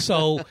 And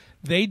so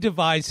they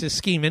devised this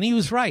scheme, and he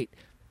was right.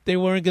 They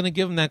weren't going to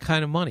give him that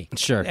kind of money.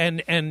 Sure.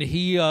 And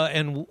he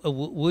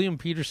William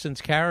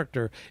Peterson's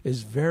character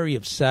is very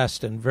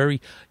obsessed and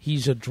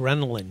he's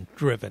adrenaline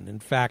driven. In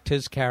fact,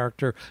 his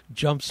character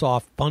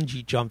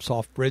bungee jumps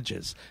off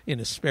bridges in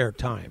his spare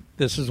time.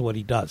 This is what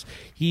he does.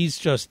 He's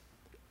just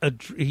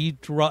he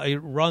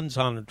runs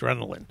on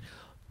adrenaline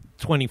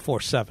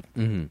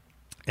 24/7.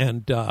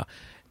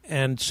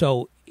 And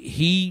so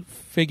he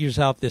figures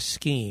out this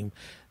scheme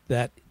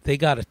that they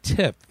got a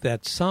tip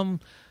that some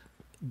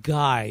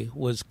guy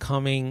was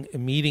coming,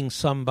 meeting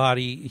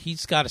somebody.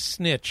 He's got a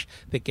snitch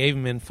that gave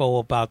him info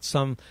about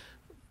some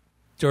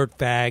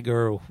dirtbag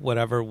or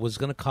whatever was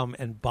going to come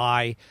and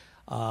buy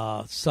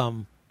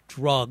some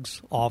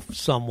drugs off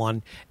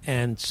someone.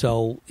 And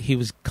so he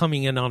was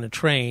coming in on a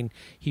train.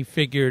 He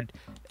figured,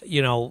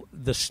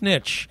 the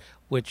snitch,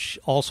 which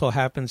also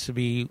happens to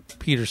be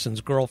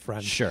Peterson's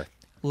girlfriend. Sure.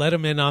 Let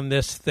him in on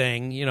this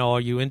thing. Are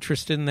you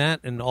interested in that?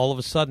 And all of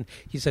a sudden,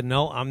 he said,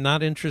 no, I'm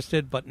not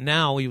interested. But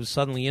now he was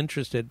suddenly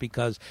interested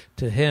because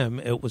to him,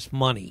 it was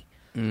money.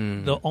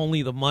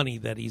 Only the money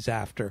that he's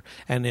after.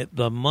 And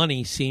the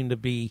money seemed to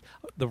be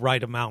the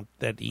right amount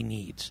that he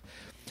needs.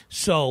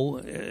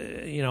 So,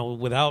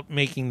 without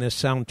making this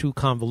sound too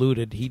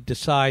convoluted, he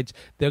decides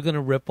they're going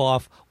to rip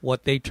off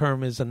what they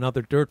term as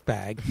another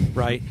dirtbag,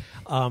 right,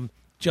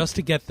 just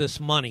to get this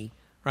money.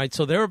 Right,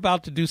 so they're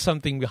about to do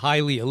something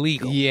highly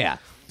illegal. Yeah.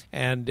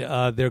 And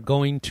they're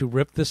going to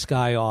rip this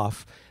guy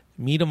off,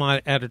 meet him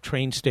at a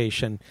train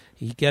station.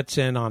 He gets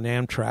in on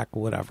Amtrak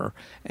or whatever,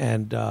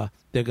 and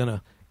they're going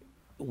to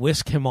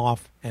whisk him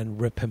off and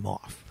rip him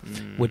off,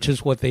 which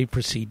is what they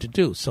proceed to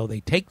do. So they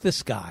take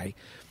this guy,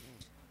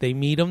 they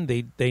meet him,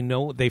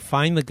 they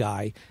find the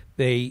guy,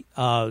 they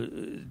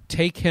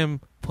take him,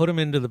 put him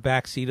into the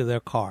back seat of their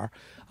car.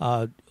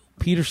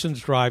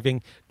 Peterson's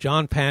driving,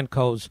 John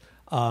Pankow's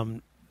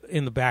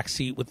in the back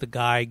seat with the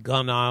guy,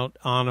 gun out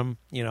on him,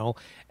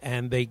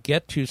 and they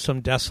get to some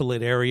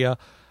desolate area.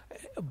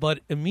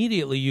 But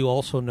immediately you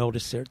also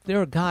notice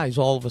there are guys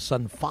all of a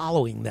sudden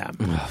following them.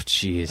 Oh,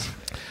 jeez.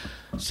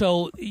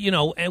 So,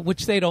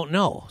 which they don't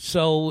know.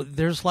 So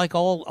there's like a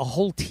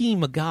whole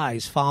team of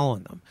guys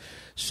following them.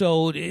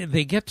 So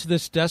they get to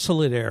this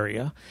desolate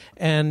area,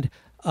 and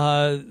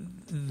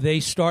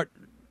they start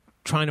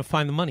trying to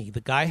find the money.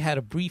 The guy had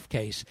a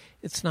briefcase.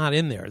 It's not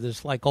in there.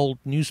 There's like old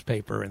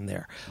newspaper in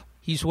there.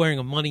 He's wearing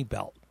a money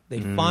belt.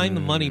 They find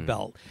the money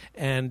belt,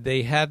 and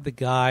they had the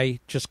guy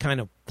just kind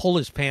of pull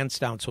his pants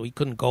down so he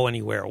couldn't go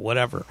anywhere or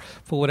whatever,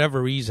 for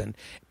whatever reason.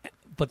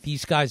 But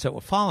these guys that were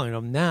following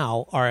him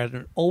now are at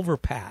an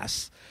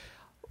overpass,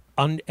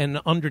 and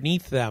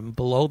underneath them,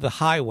 below the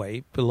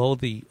highway, below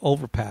the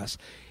overpass,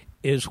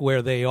 is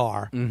where they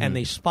are, and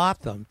they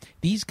spot them.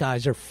 These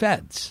guys are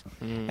feds,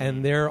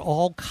 and they're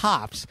all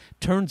cops.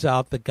 Turns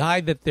out the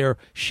guy that they're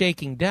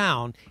shaking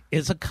down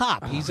is a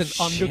cop. He's an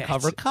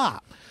undercover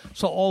cop.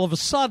 So all of a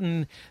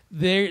sudden,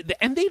 they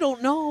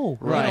don't know.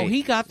 Right.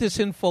 He got this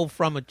info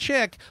from a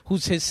chick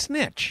who's his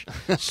snitch.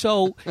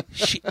 So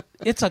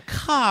it's a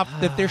cop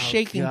that they're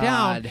shaking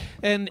down,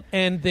 and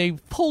they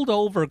pulled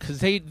over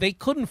because they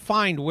couldn't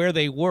find where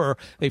they were.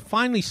 They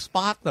finally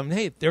spot them.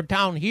 Hey, they're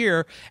down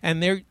here,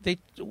 and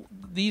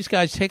these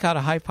guys take out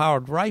a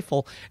high-powered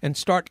rifle and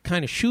start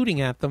kind of shooting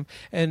at them.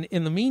 And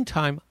in the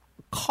meantime,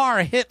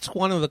 car hits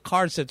one of the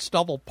cars that's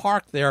double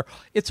parked there.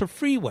 It's a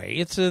freeway.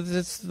 It's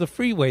the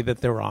freeway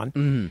that they're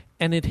on,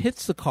 and it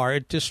hits the car.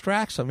 It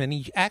distracts him, and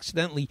he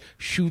accidentally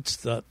shoots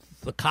the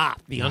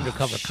cop, the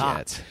undercover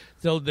cop.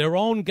 So their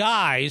own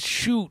guys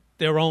shoot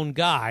their own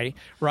guy.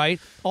 Right.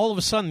 All of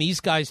a sudden, these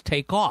guys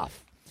take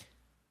off.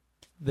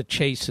 The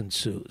chase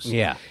ensues.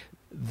 Yeah.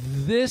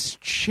 This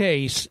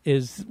chase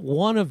is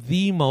one of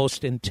the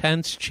most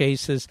intense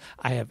chases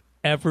I have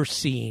ever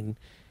seen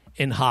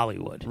in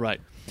Hollywood. Right.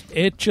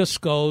 It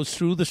just goes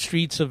through the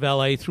streets of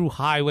L.A., through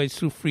highways,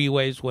 through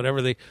freeways,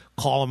 whatever they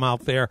call them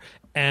out there.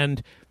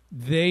 And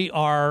they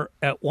are,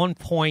 at one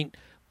point,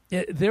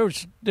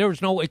 there's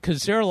no way,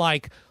 because they're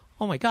like,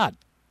 oh, my God,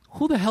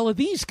 who the hell are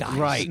these guys?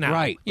 Right, now?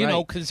 right, You right.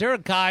 know, because there are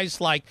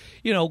guys like,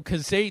 you know,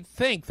 because they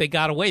think they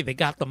got away. They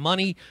got the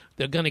money.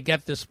 They're going to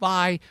get this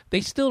by.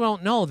 They still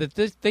don't know that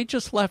they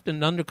just left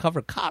an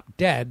undercover cop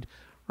dead,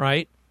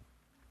 right?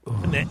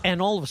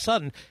 And all of a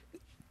sudden,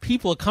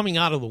 people are coming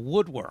out of the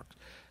woodwork.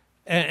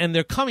 And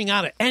they're coming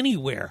out of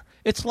anywhere.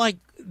 It's like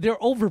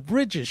they're over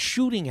bridges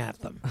shooting at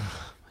them.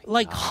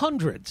 Like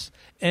hundreds.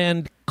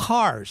 And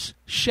cars,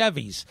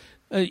 Chevys.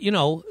 You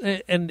know,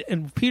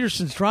 and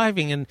Peterson's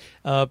driving, and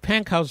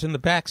Pankow's in the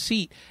back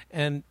seat,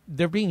 and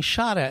they're being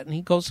shot at, and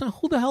he goes,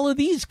 "Who the hell are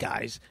these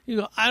guys?" You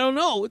go, "I don't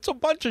know. It's a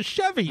bunch of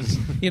Chevys,"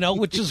 you know,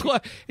 which is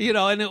what, you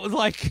know, and it was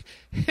like,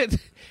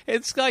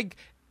 it's like,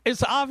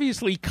 it's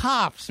obviously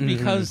cops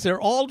because they're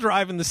all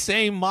driving the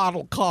same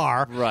model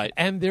car, right,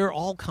 and they're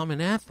all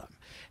coming at them.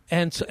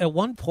 And so at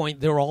one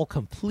point, they're all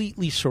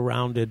completely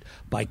surrounded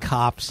by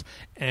cops,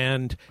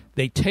 and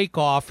they take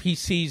off. He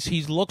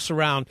looks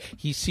around.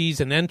 He sees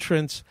an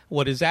entrance,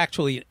 what is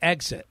actually an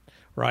exit,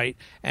 right?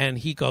 And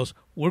he goes,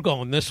 "We're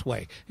going this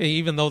way."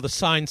 Even though the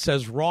sign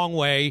says wrong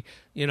way,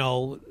 you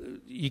know,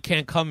 you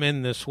can't come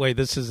in this way.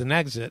 This is an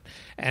exit.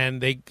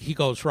 And he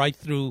goes right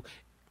through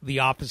the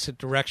opposite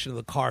direction of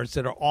the cars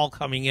that are all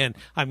coming in.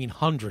 I mean,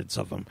 hundreds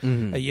of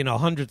them, you know,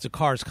 hundreds of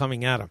cars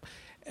coming at him.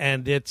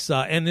 And it's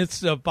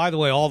by the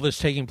way, all this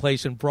taking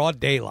place in broad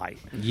daylight.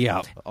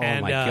 Yeah. Oh,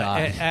 and, my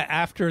God.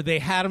 After they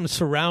had him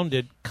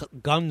surrounded,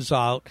 guns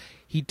out,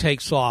 he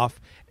takes off,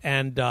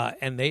 and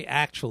they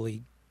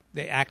actually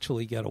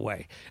get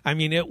away. I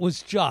mean, it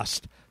was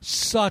just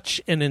such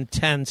an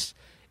intense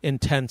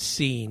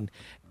scene.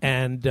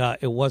 And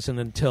it wasn't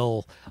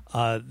until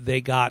they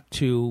got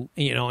to,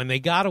 you know, and they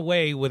got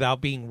away without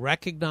being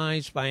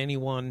recognized by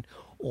anyone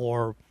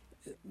or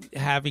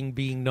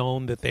being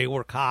known that they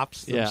were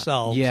cops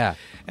themselves,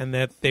 and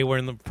that they were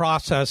in the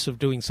process of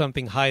doing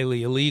something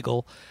highly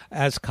illegal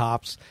as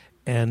cops,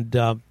 and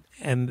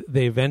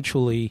they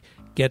eventually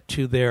get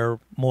to their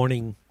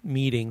morning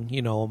meeting,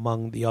 you know,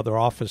 among the other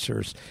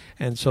officers,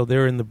 and so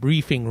they're in the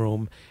briefing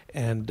room,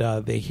 and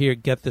they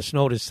get this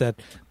notice that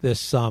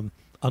this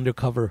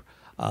undercover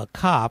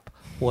cop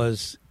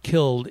was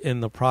killed in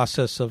the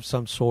process of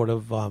some sort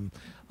of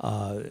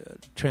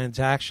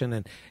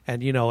transaction,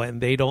 and you know,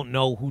 and they don't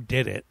know who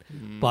did it,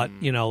 but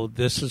you know,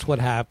 this is what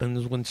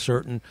happens when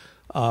certain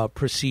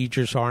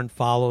procedures aren't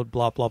followed,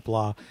 blah blah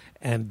blah.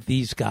 And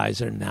these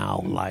guys are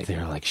now like,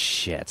 they're like,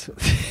 shit,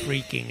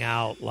 freaking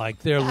out, like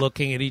they're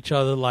looking at each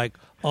other like,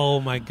 oh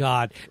my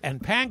God.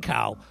 And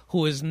Pankow,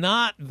 who is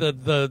not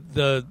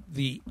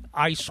the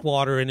ice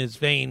water in his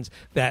veins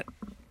that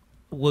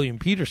William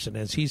Peterson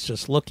is, he's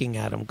just looking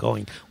at him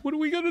going, what are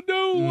we going to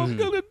do? I'm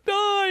going to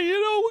die.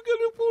 You know,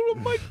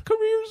 my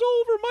career's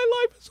over. My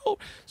life is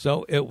over.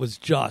 So it was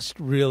just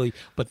really,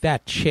 but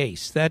that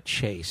chase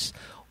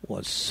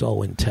was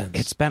so intense.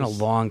 It's been a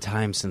long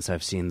time since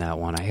I've seen that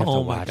one. I have to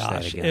watch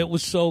that again. It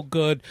was so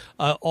good.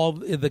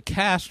 The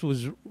cast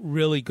was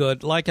really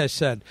good. Like I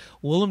said,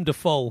 Willem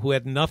Dafoe, who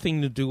had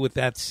nothing to do with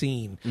that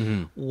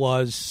scene,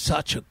 was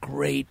such a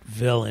great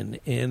villain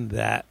in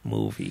that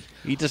movie.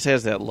 He just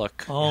has that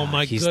look. Oh,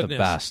 my he's goodness. the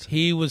best.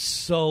 He was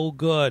so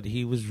good.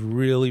 He was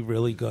really,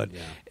 really good. Yeah.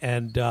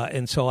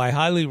 And so I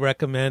highly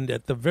recommend,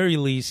 at the very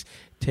least,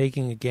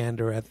 taking a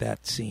gander at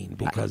that scene,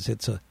 because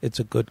it's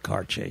a good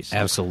car chase.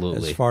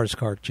 Absolutely. As far as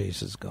car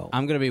chases go.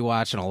 I'm going to be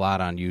watching a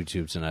lot on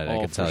YouTube tonight. I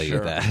can tell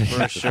you that.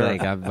 For sure.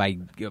 Like, I'm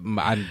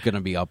going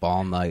to be up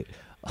all night.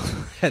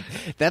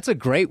 That's a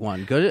great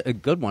one. A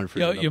good one for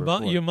you.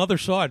 Your mother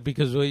saw it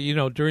because, you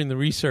know, during the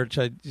research,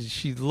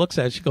 she looks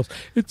at it, she goes,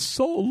 "It's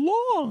so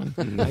long."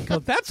 I go,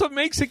 "That's what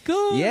makes it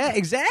good." Yeah,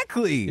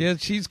 exactly. Yeah,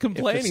 she's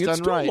complaining it's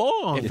too right.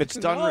 long. If it's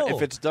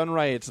done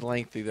right, it's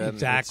lengthy. Then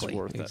it's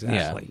worth it.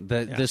 Exactly.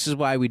 Yeah. This is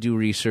why we do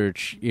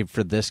research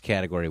for this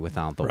category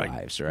without the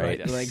wives, right?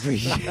 Like,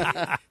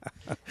 exactly.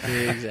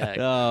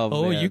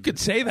 Oh, you could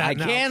say that. I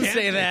now, can can't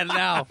say you? that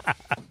now.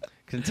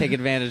 Can take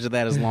advantage of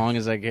that as long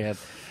as I can.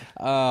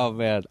 Oh,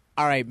 man.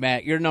 All right,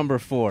 Matt, you're number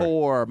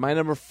 4. My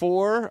number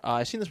 4,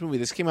 I seen this movie.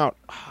 This came out,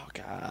 oh,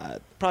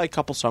 God, probably a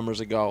couple summers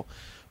ago.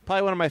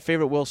 Probably one of my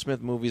favorite Will Smith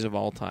movies of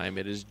all time.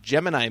 It is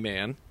Gemini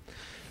Man.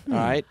 All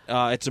right?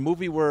 It's a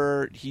movie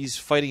where he's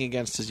fighting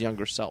against his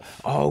younger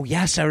self. Oh,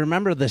 yes, I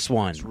remember this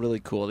one. It's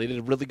really cool. They did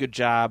a really good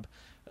job.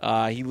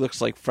 He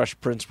looks like Fresh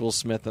Prince Will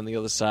Smith on the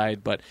other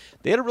side. But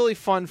they had a really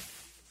fun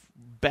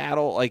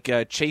battle, like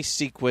a chase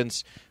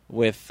sequence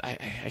with, I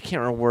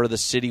can't remember where the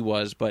city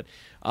was, but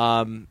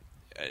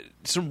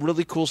some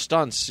really cool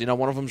stunts. You know,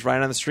 one of them's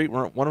riding on the street,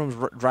 one of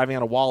them's driving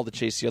on a wall to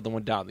chase the other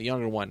one down. The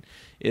younger one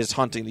is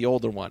hunting the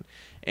older one,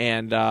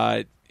 and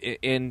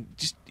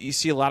just you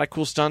see a lot of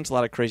cool stunts, a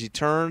lot of crazy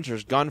turns.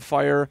 There's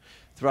gunfire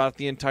throughout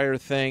the entire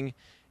thing,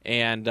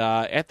 and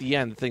at the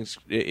end, there's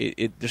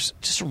just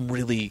some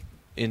really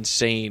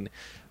insane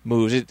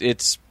moves.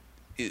 It's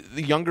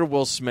the younger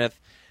Will Smith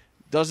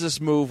does this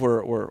move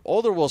where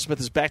older Will Smith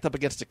is backed up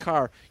against a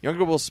car.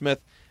 Younger Will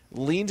Smith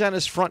leans on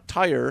his front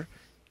tire,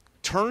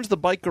 turns the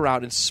bike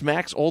around and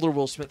smacks older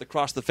Will Smith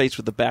across the face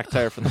with the back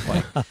tire from the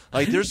bike.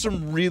 Like, there's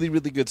some really,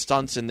 really good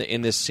stunts in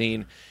this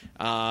scene.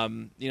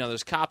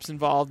 There's cops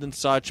involved and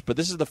such, but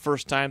this is the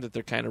first time that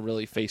they're kind of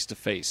really face to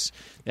face.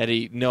 That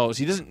he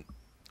knows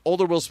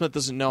older Will Smith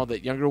doesn't know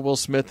that younger Will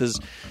Smith is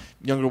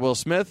younger Will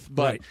Smith,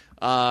 but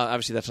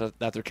obviously that's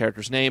not their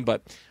character's name.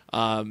 But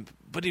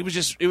it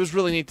was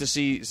really neat to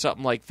see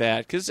something like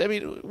that, because I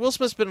mean, Will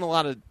Smith's been in a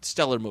lot of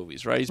stellar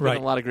movies, right? He's been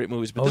in a lot of great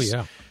movies, but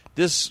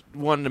this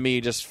one to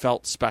me just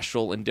felt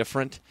special and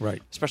different,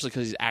 right? Especially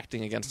because he's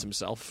acting against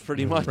himself,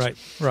 pretty much,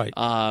 right.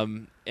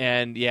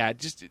 And yeah,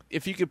 just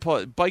if you could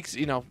put bikes,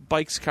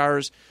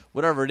 cars,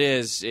 whatever it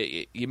is,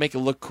 you make it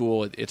look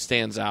cool. It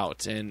stands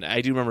out. And I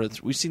do remember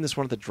we've seen this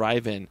one at the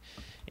drive-in,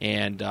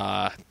 and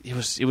it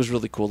was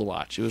really cool to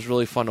watch. It was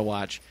really fun to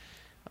watch.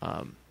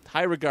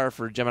 High regard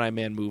for Gemini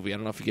Man movie. I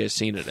don't know if you guys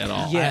seen it at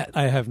all. Yeah,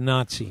 I have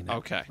not seen it.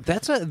 Okay,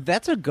 that's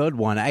a good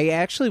one. I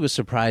actually was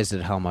surprised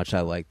at how much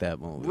I liked that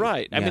movie.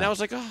 Right. I mean, I was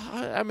like,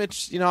 I'm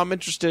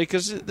interested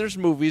because there's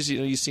movies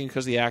you see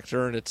because of the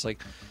actor, and it's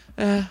like,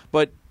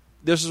 but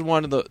this is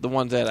one of the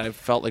ones that I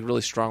felt like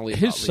really strongly.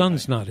 His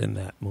son's not in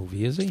that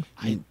movie, is he?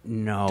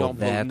 No.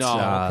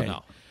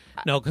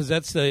 No, because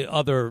that's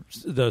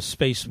the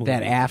space movie.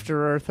 That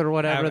After Earth or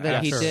whatever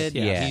that he did.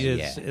 Yeah, he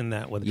is in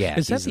that one. Yeah,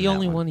 is that the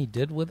only one he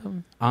did with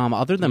him?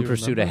 Other than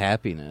Pursuit of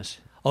Happiness.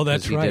 Oh,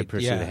 that's right. He did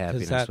Pursuit of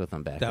Happiness with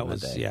him back in the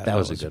day. That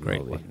was a good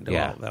great movie. one.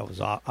 Yeah, that was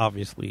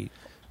obviously,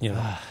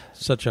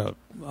 such a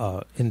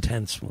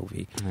intense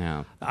movie.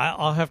 Yeah,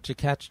 I'll have to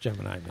catch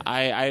Gemini Man.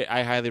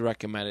 I highly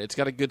recommend it. It's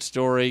got a good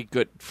story,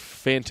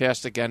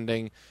 fantastic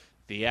ending.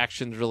 The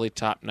action's really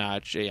top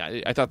notch.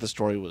 Yeah, I thought the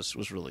story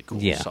was really cool.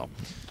 Yeah. So.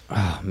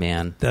 Oh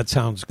man, that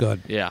sounds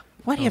good. Yeah.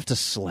 Why do you have to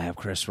slap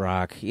Chris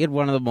Rock? He had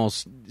one of the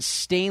most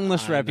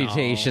stainless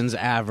reputations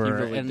ever,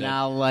 really and did.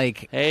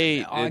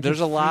 now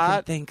there's a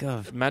lot. Think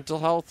of mental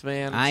health,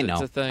 man. I know.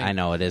 It's a thing. I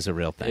know it is a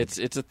real thing. It's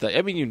a thing.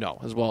 I mean,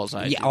 as well as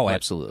I do. Oh,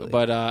 absolutely.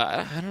 But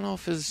I don't know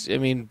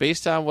if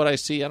based on what I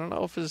see, I don't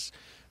know if his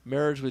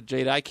marriage with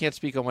Jada. I can't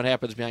speak on what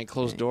happens behind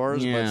closed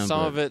doors, but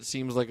some of it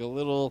seems like a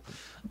little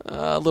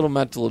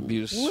mental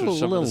abuse or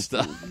some of the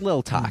stuff.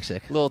 Little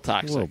toxic. A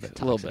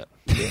little bit.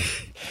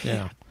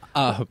 Yeah.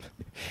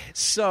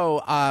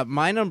 So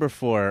my number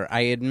 4,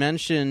 I had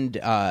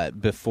mentioned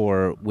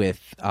before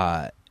with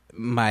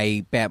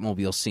my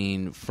Batmobile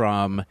scene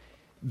from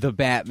the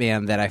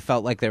Batman that I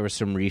felt like there was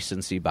some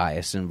recency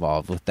bias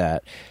involved with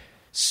that.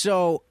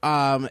 So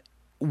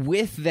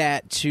with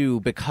that too,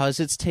 because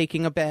it's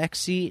taking a back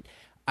seat,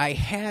 I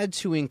had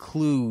to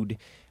include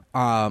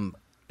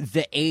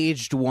the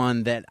aged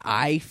one that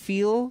I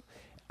feel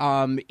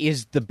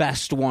is the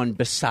best one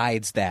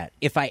besides that,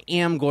 if I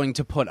am going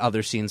to put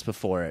other scenes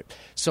before it.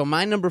 So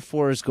my number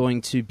 4 is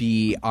going to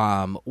be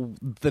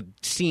the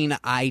scene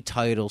I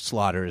title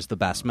Slaughter is the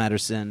Best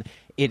Medicine.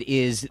 It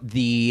is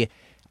the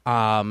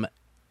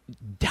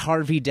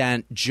Harvey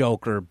Dent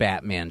Joker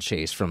Batman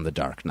chase from The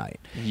Dark Knight.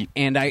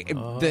 And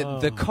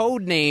the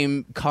code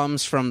name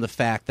comes from the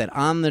fact that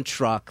on the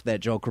truck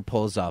that Joker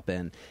pulls up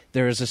in,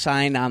 there is a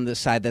sign on the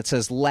side that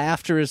says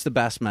laughter is the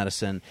best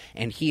medicine,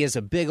 and he has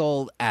a big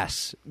old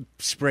S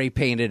spray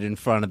painted in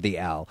front of the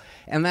L.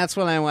 And that's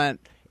when I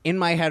went in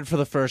my head for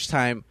the first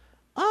time,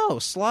 oh,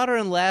 slaughter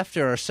and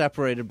laughter are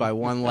separated by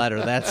one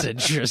letter. That's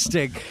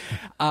interesting.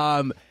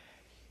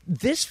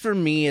 This, for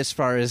me, as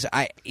far as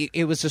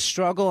it was a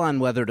struggle on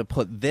whether to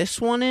put this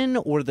one in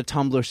or the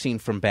Tumblr scene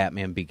from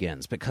Batman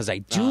Begins, because I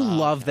do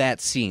love that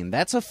scene.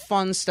 That's a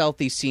fun,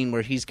 stealthy scene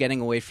where he's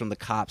getting away from the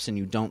cops, and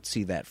you don't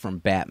see that from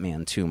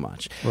Batman too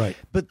much. Right.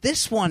 But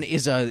this one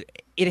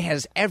it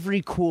has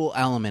every cool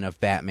element of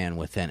Batman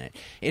within it.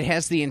 It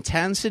has the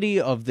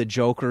intensity of the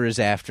Joker is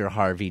after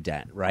Harvey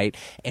Dent, right?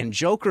 And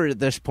Joker at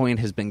this point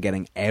has been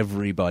getting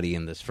everybody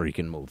in this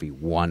freaking movie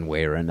one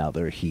way or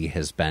another. He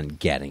has been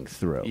getting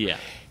through. Yeah.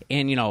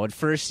 And, at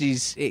first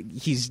he's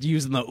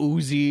using the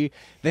Uzi.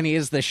 Then he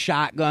has the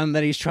shotgun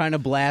that he's trying to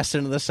blast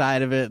into the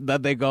side of it.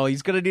 Then they go,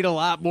 he's going to need a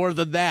lot more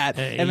than that.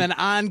 And then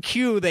on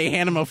cue, they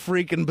hand him a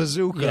freaking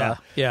bazooka.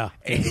 Yeah.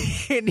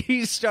 And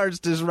he starts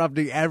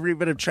disrupting every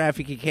bit of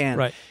traffic he can.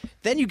 Right.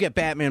 Then you get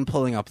Batman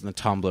pulling up in the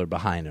Tumbler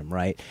behind him,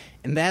 right?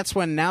 And that's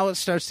when now it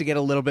starts to get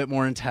a little bit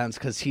more intense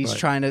because he's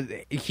trying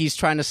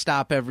to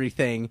stop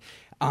everything.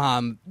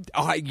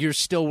 You're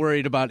still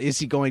worried about, is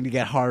he going to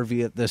get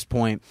Harvey at this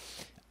point?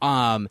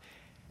 And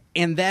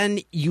then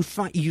you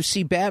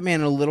see Batman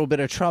in a little bit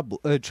of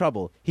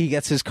trouble. He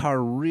gets his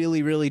car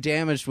really, really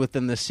damaged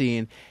within the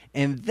scene,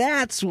 and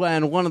that's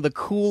when one of the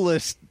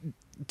coolest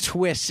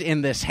twists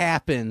in this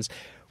happens,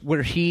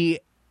 where he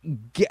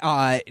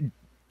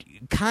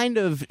kind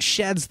of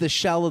sheds the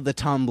shell of the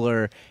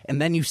Tumbler,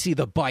 and then you see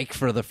the bike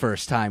for the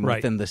first time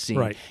within the scene.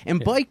 Right.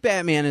 And Bike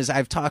Batman is,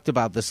 I've talked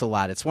about this a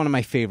lot. It's one of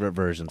my favorite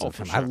versions of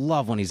him. Sure. I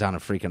love when he's on a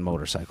freaking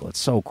motorcycle. It's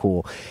so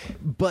cool.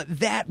 But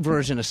that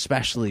version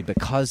especially,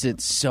 because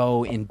it's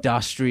so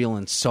industrial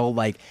and so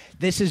like,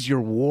 this is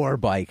your war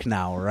bike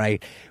now,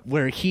 right?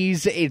 Where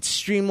it's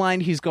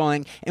streamlined, he's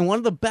going, and one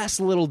of the best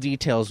little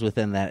details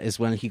within that is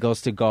when he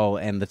goes to go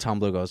and the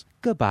Tumbler goes,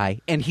 goodbye,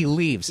 and he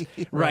leaves,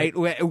 right?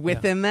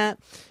 Within that.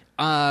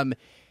 And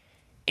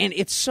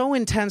it's so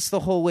intense the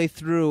whole way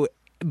through.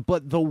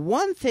 But the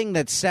one thing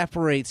that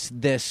separates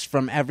this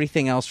from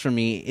everything else for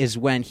me is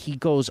when he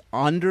goes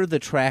under the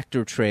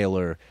tractor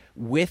trailer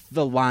with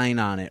the line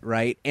on it,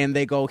 right? And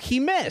they go, he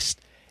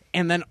missed.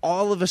 And then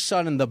all of a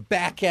sudden the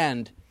back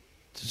end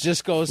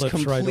just goes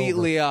Flips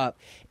completely right up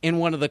in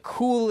one of the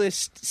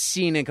coolest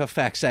scenic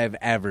effects I've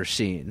ever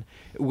seen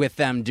with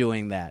them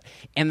doing that.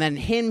 And then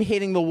him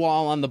hitting the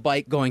wall on the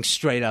bike going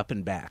straight up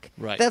and back.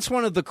 Right. That's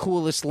one of the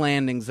coolest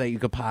landings that you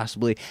could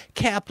possibly,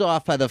 capped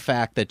off by the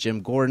fact that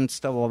Jim Gordon's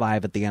still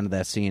alive at the end of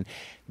that scene.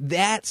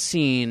 That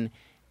scene,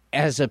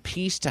 as a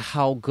piece to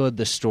how good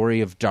the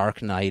story of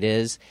Dark Knight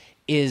is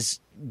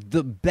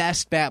the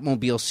best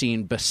Batmobile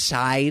scene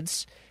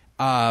besides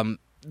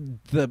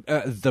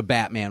the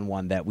Batman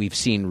one that we've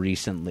seen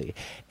recently.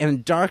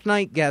 And Dark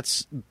Knight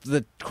gets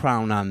the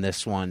crown on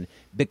this one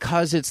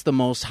because it's the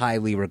most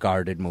highly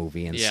regarded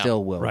movie and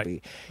still will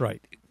be.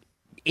 Right.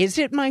 Is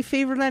it my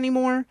favorite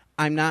anymore?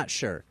 I'm not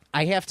sure.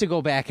 I have to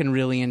go back and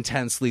really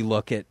intensely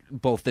look at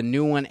both the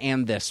new one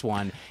and this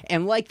one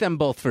and like them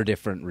both for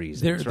different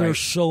reasons. There's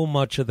so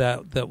much of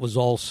that was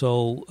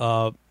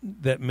also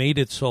that made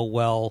it so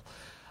well.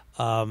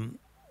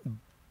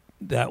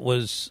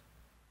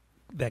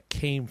 That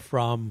came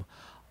from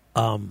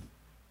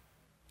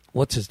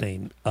what's his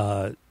name?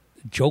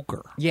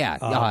 Joker.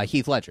 Yeah,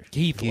 Heath Ledger.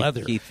 Heath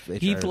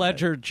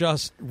Ledger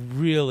just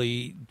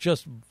really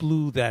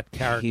blew that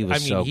character. He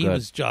was so he good.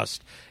 was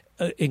just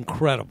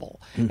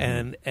incredible,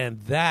 and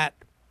that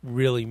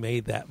really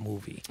made that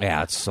movie.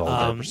 Yeah, it's so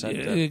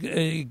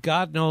 100%.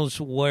 God knows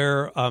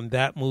where how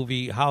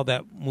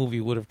that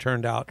movie would have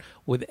turned out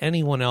with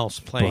anyone else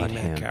playing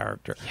that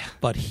character. Yeah.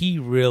 But he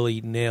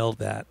really nailed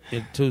that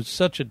to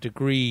such a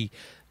degree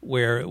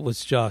where it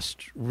was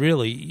just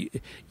really,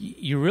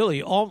 you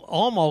really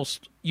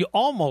almost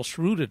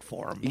rooted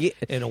for him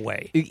in a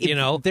way.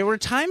 There were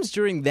times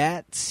during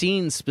that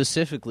scene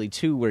specifically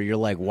too where you're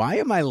like, why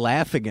am I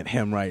laughing at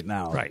him right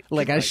now? Right.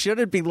 Like I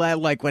shouldn't be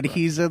like when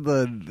he's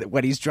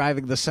when he's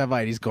driving the semi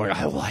and he's going,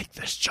 I like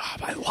this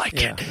job, I like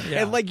it.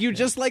 Yeah. And like you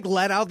just like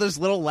let out this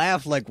little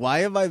laugh, like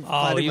why am I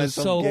finding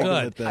myself so giggling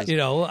good. at this?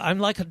 I'm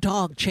like a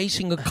dog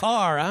chasing a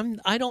car.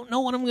 I don't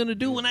know what I'm going to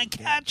do when I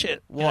catch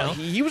it. Well,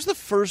 he was the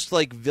first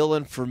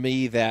villain for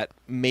me that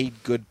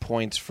made good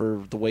points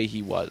for the way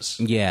he was.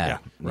 Yeah.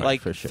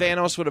 Right, for sure.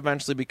 Thanos would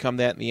eventually become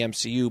that in the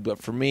MCU,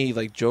 but for me,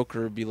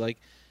 Joker would be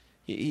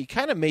he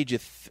kind of made you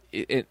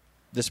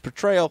this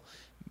portrayal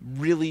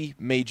really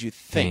made you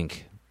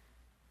think.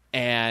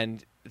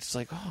 And it's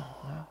like,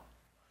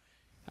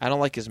 I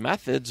don't like his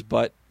methods,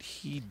 but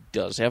he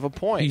does have a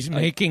point. He's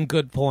making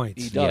good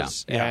points. He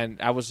does. Yeah.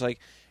 And I was like,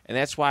 and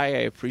that's why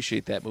I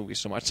appreciate that movie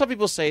so much. Some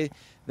people say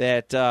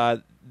that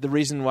the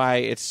reason why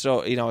it's so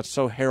it's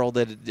so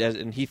heralded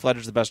and Heath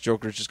Ledger's the best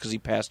Joker is just because he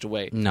passed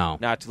away. No,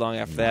 not too long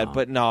after that.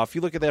 But no, if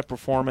you look at that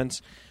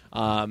performance,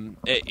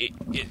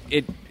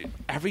 it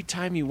every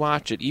time you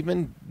watch it,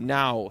 even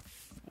now.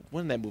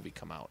 When did that movie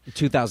come out?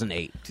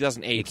 2008.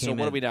 2008. So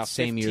what are we now?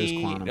 Same year as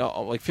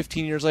Quantum.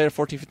 15 years later,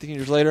 14, 15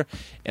 years later,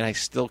 and I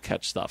still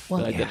catch stuff.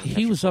 Well,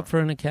 he was up for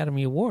an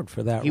Academy Award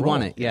for that He role.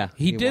 won it, yeah.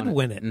 He did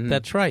win it. Mm-hmm.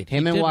 That's right.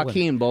 Him and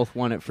Joaquin both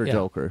won it for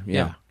Joker.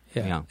 Yeah.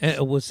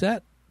 Was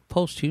that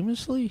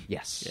posthumously?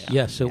 Yes. Yeah.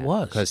 Yes, it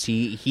was. Because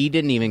he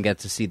didn't even get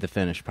to see the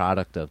finished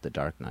product of The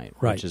Dark Knight,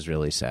 which is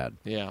really sad.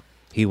 Yeah.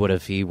 He would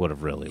have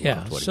really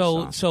loved what he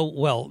saw. So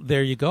well,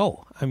 there you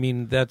go. I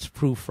mean, that's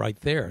proof right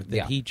there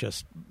that he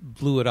just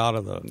blew it out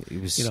of the he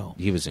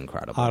was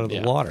incredible. Out of the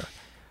water.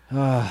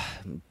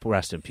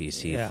 Rest in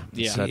peace, Heath.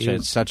 Yeah.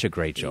 Such a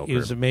great Joker. He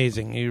was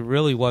amazing. He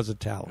really was a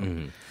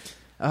talent.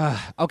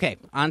 Mm-hmm. Okay,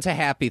 on to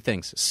happy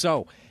things.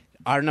 So,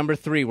 our number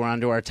 3, we're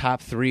on to our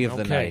top 3 of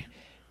the night.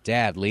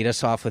 Dad, lead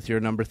us off with your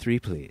number 3,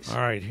 please.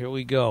 All right, here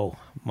we go.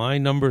 My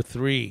number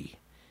 3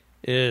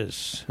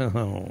 is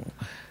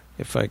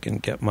if I can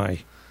get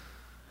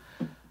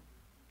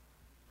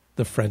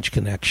the French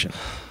Connection.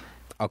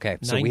 Okay,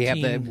 so we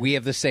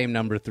have the same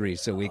number 3,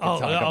 so we can talk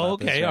about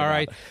this. Okay, all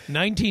right.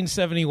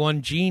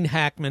 1971, Gene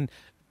Hackman,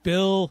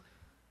 Bill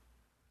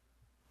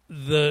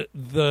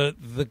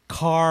the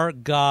car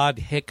god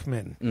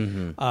Hickman.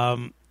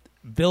 Mm-hmm.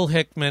 Bill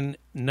Hickman,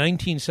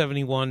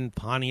 1971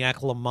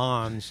 Pontiac Le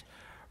Mans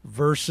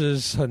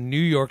versus a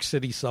New York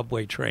City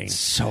subway train.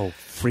 So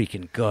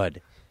freaking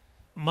good.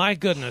 My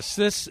goodness,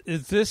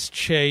 this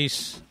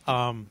chase,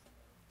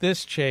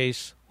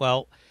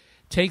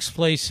 takes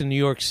place in New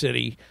York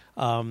City.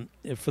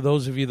 For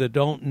those of you that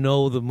don't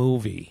know the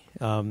movie,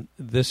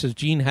 this is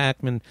Gene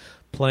Hackman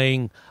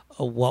playing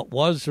what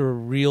was a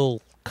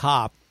real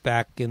cop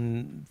back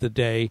in the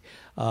day,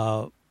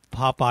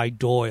 Popeye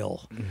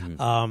Doyle.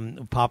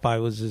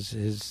 Popeye was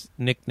his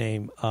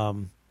nickname.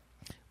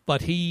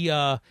 But he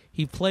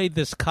played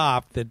this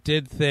cop that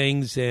did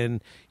things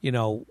and,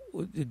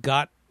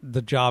 got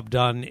the job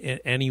done in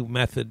any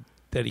method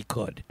that he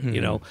could,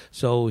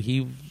 So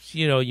he,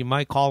 you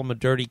might call him a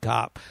dirty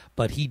cop,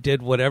 but he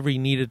did whatever he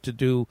needed to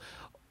do,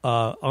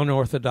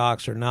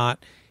 unorthodox or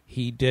not.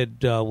 He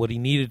did what he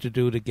needed to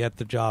do to get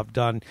the job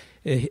done.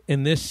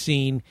 In this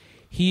scene,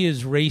 he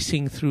is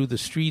racing through the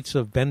streets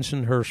of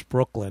Bensonhurst,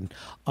 Brooklyn,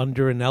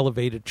 under an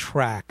elevated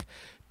track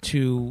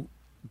in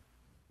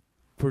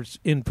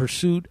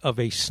pursuit of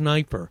a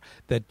sniper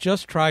that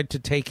just tried to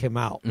take him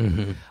out.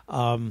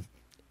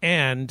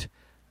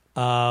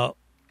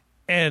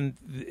 And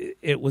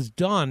it was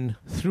done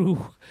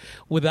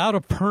without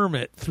a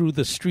permit through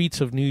the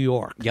streets of New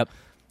York. Yep.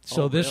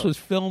 So this was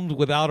filmed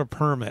without a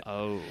permit.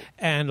 Oh.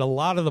 And a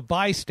lot of the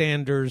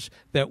bystanders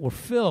that were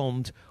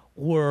filmed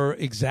were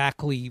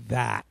exactly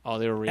that. Oh,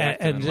 they were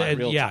reacting in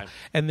real time.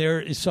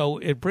 And so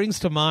it brings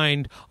to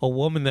mind a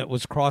woman that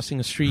was crossing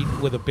a street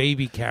with a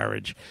baby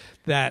carriage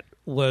that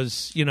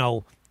was,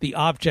 the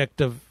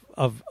object of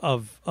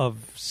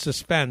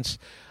suspense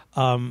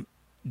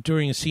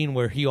during a scene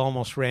where he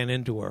almost ran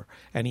into her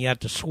and he had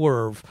to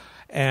swerve,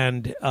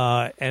 and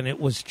it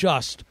was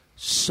just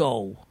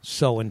so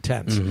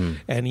intense.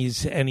 And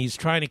he's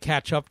trying to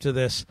catch up to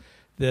this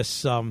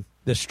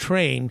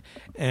train,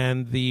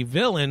 and the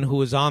villain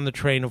who is on the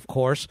train, of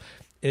course,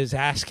 is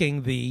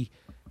asking the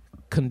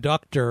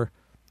conductor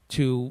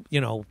to,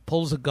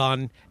 pulls a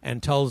gun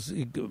and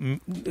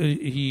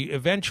he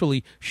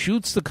eventually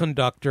shoots the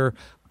conductor,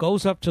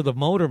 goes up to the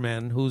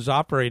motorman who's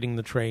operating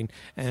the train,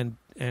 and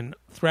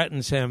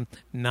threatens him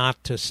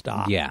not to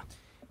stop. Yeah.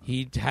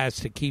 He has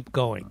to keep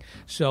going.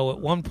 So at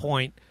one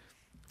point,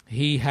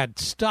 he had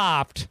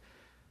stopped,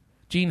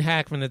 Gene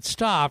Hackman had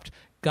stopped,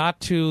 got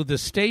to the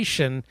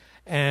station,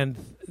 and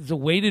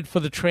waited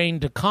for the train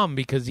to come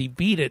because he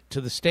beat it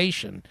to the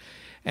station.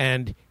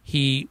 And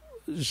he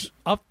was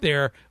up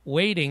there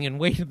waiting,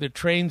 the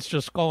train's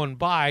just going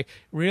by,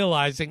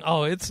 realizing,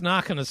 it's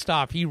not going to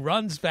stop. He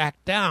runs back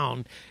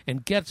down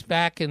and gets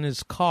back in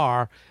his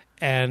car,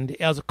 and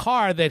as a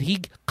car that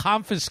he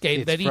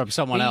confiscated from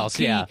someone else.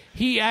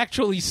 He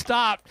actually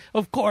stopped.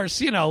 Of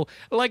course,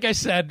 like I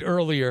said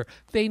earlier,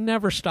 they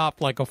never stop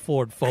like a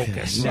Ford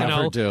Focus.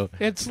 Never do.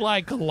 It's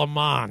like Le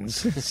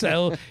Mans.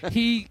 So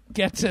he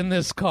gets in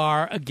this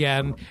car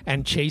again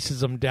and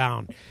chases him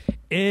down.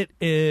 It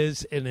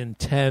is an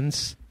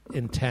intense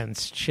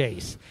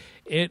chase.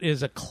 It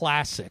is a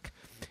classic.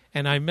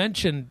 And I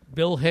mentioned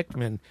Bill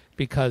Hickman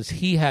because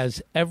he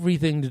has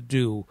everything to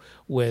do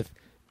with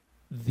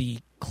the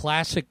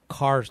classic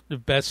cars, the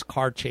best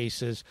car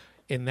chases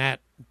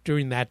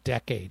during that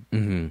decade.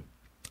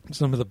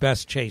 Some of the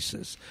best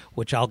chases,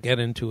 which I'll get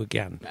into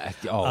again.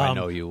 I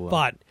know you will.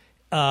 But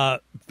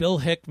Bill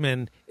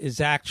Hickman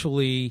is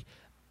actually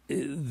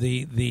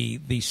the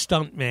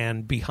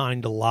stuntman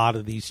behind a lot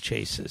of these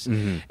chases,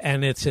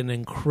 and it's an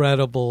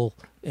incredible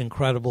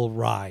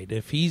ride.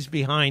 If he's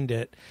behind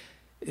it,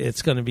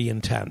 it's going to be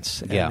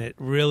intense. And it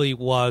really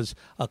was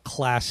a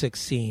classic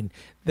scene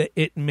that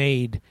it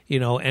made,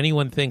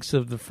 anyone thinks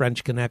of the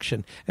French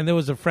Connection. And there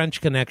was a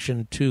French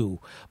Connection too,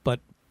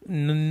 but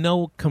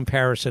no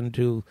comparison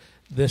to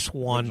this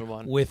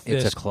one with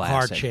this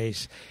car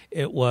chase.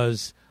 It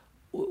was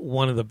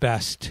one of the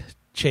best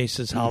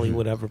chases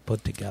Hollywood ever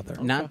put together.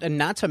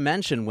 Not to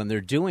mention when they're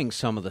doing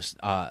some of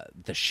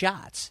the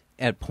shots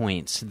at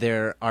points,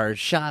 there are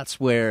shots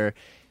where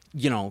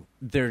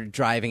they're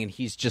driving and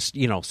he's just,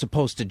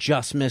 supposed to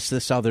just miss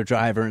this other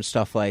driver and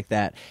stuff like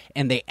that.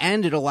 And a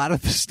lot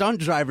of the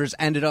stunt drivers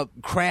ended up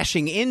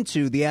crashing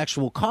into the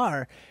actual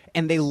car,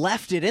 and they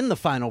left it in the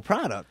final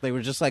product. They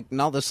were just like,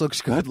 no, this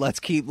looks good. Let's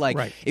keep,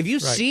 if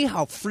you see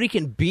how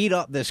freaking beat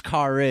up this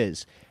car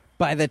is,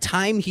 by the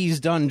time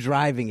he's done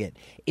driving it,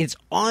 it's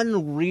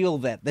unreal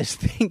that this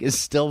thing is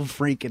still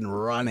freaking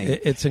running.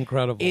 It's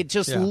incredible. It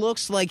just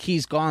looks like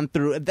he's gone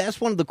through.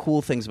 That's one of the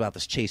cool things about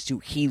this chase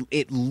too.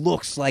 It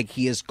looks like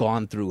he has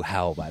gone through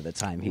hell by the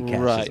time he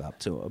catches up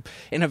to him.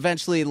 And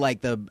eventually,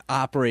 the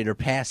operator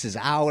passes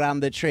out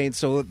on the train,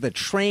 so the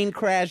train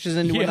crashes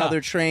into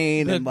another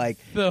train, the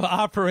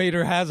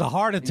operator has a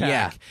heart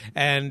attack,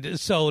 and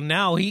so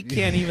now he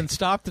can't even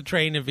stop the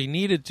train if he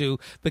needed to.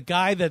 The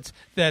guy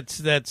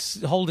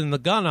that's holding the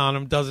gun on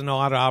him doesn't know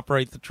how to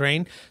operate the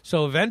train.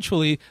 So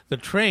eventually the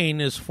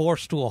train is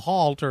forced to a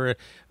halt, or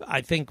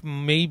I think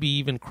maybe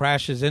even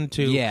crashes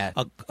into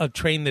a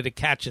train that it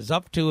catches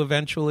up to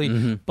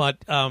eventually. But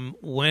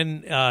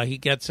when he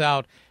gets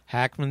out,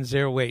 Hackman's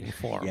there waiting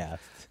for him.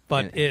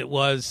 But it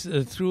was,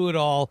 through it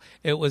all,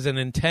 it was an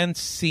intense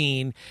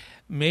scene,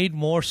 made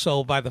more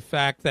so by the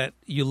fact that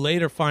you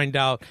later find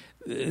out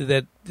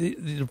that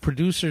the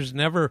producers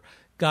never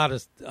got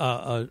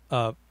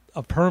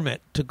a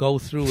permit to go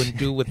through and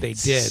do what they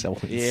did.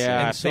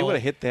 If they would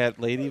have hit that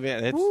lady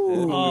van,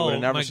 we would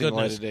have never seen the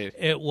light of day.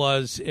 It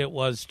was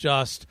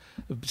just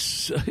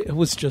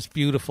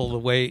beautiful the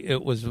way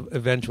it was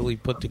eventually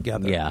put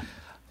together.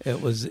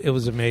 It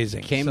was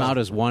amazing. Came out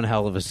as one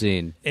hell of a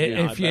scene.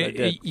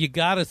 You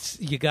gotta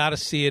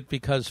see it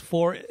because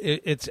for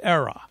its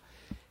era,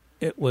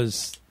 it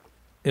was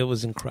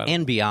incredible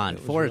and beyond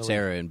for its really,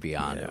 era and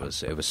beyond.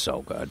 Yeah. It was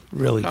so good,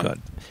 really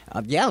good.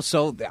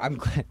 So I'm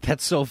glad,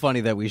 that's so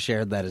funny that we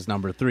shared that as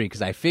number 3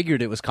 because I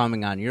figured it was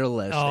coming on your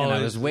list and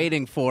I was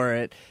waiting for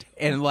it.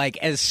 And like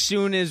as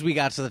soon as we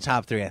got to the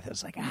top 3, I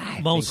was like,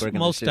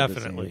 most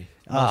definitely.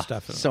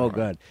 So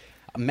good.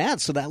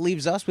 Matt, so that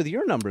leaves us with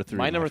your number 3.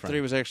 My number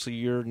 3 was actually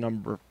your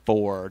number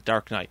 4,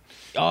 Dark Knight.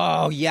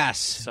 Oh, yes.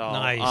 So,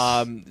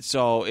 nice.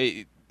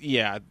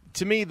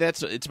 To me,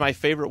 it's my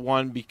favorite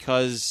one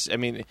because, I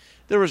mean,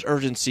 there was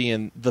urgency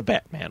in the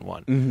Batman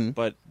one,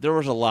 but there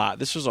was a lot.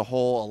 This was a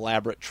whole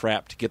elaborate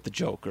trap to get the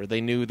Joker.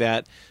 They knew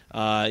that,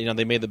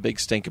 they made the big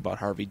stink about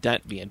Harvey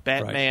Dent being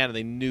Batman, and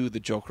they knew the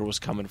Joker was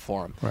coming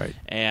for him. Right.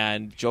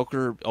 And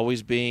Joker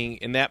always being,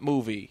 in that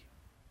movie,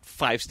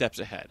 5 steps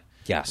ahead.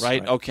 Yes.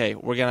 Right? Okay,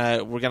 we're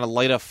gonna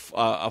light a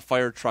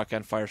fire truck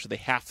on fire, so they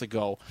have to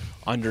go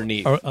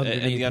underneath the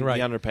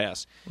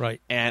underpass.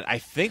 Right. And I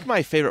think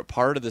my favorite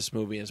part of this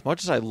movie, as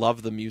much as I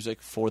love the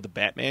music for the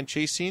Batman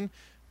chase scene,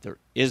 there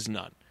is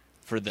none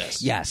for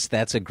this. Yes,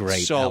 that's a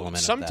great element.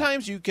 So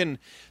sometimes you can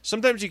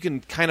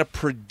kind of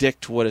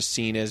predict what a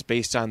scene is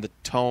based on the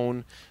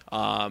tone,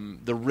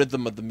 the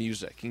rhythm of the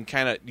music. You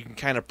can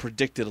kind of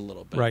predict it a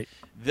little bit. Right.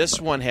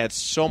 This one had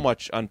so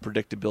much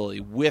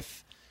unpredictability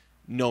with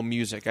no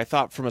music. I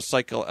thought from a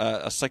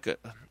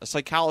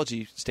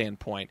psychology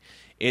standpoint,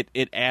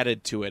 it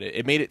added to it.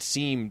 It made it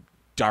seem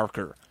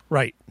darker.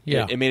 Right.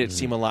 Yeah. It made it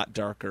seem a lot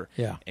darker.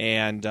 Yeah.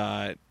 And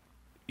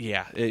in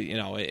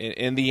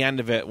the end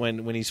of it,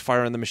 when he's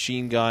firing the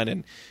machine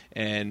gun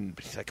and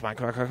he's like,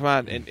 come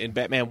on, and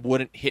Batman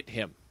wouldn't hit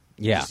him.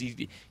 Yeah.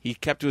 He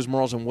kept to his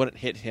morals and wouldn't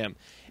hit him.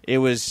 It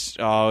was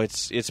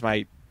it's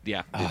my.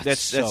 Yeah,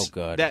 that's so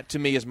good. That to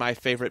me is my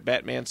favorite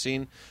Batman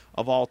scene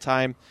of all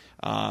time.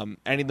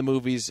 Any of the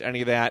movies,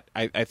 any of that,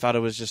 I thought it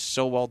was just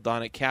so well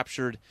done. It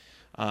captured,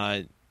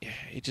 it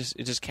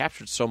just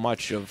captured so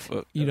much of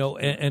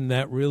and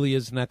that really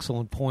is an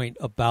excellent point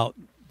about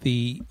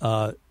the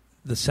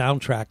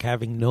soundtrack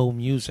having no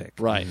music,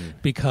 right?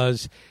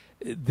 Because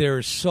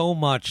there's so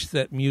much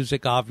that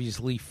music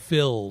obviously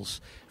fills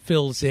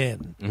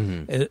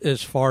in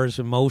as far as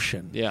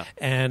emotion. Yeah.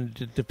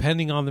 And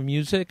depending on the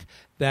music,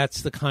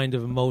 that's the kind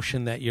of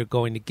emotion that you're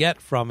going to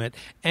get from it.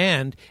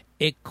 And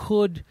it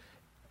could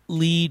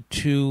lead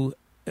to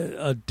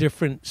a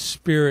different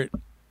spirit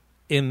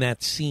in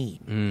that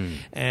scene.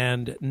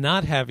 And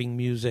not having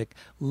music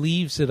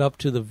leaves it up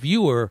to the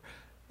viewer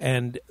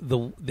and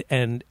the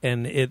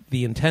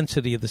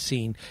intensity of the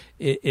scene,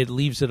 it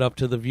leaves it up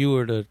to the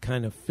viewer to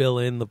kind of fill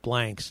in the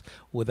blanks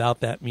without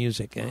that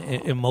music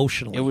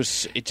emotionally.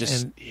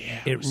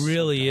 It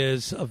really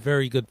is a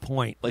very good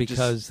point,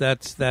 because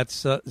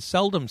that's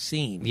seldom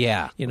seen.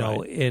 Yeah,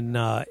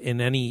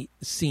 in any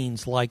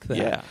scenes like that.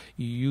 Yeah.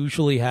 You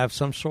usually have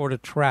some sort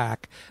of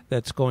track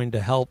that's going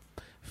to help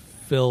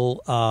fill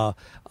a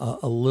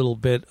little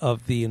bit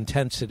of the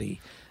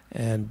intensity.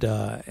 And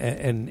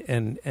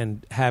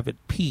have it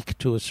peak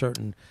to a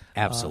certain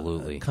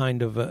absolutely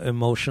kind of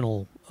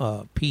emotional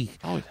peak.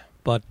 Oh,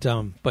 but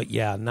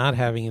yeah, not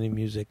having any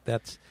music,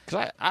 that's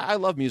because I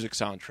love music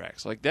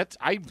soundtracks like that.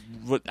 I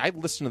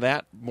listen to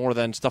that more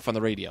than stuff on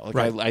the radio. Like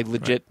right. I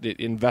legit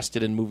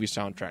invested in movie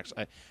soundtracks.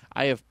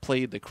 I have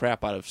played the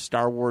crap out of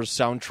Star Wars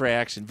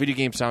soundtracks and video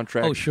game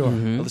soundtracks. Oh, sure. I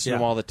listen to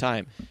them all the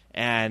time,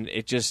 and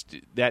it just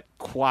that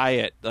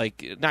quiet,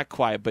 like not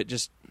quiet, but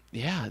just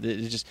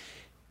it just.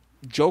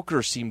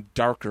 Joker seemed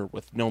darker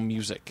with no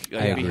music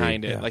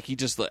behind it. Yeah. Like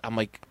I'm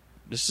like,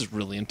 this is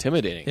really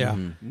intimidating. Yeah.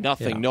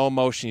 Nothing, no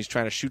emotion. He's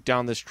trying to shoot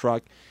down this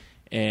truck,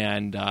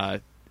 and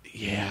it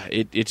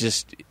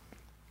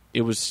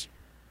was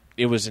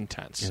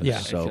intense. Yeah,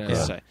 so good.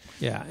 Say.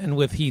 Yeah, and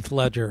with Heath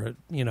Ledger,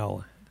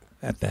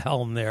 at the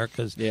helm there,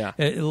 because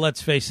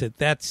let's face it,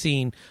 that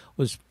scene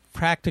was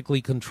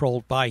practically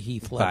controlled by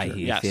Heath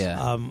Ledger,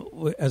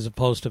 as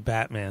opposed to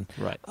Batman.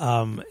 Right.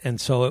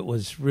 And so it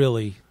was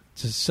really.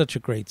 It's such a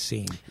great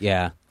scene.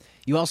 Yeah.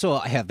 You also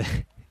have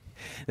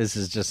this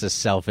is just a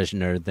selfish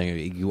nerd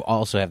thing. You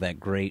also have that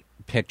great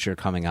picture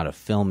coming out of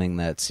filming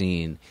that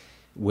scene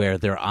where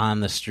they're on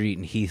the street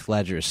and Heath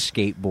Ledger is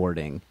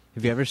skateboarding.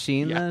 Have you ever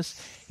seen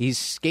this? He's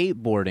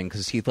skateboarding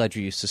because Heath Ledger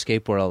used to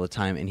skateboard all the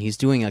time, and he's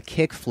doing a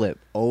kickflip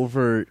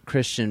over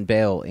Christian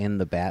Bale in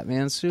the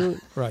Batman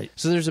suit. Right.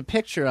 So there's a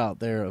picture out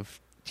there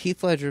of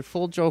Heath Ledger,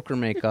 full Joker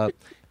makeup,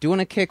 doing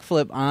a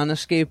kickflip on a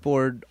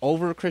skateboard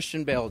over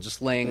Christian Bale,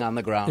 just laying on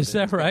the ground. Is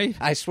that right?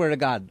 I swear to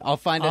God, I'll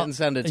find it and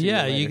send it to you.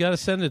 Yeah, later. you got to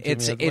send it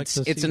to me.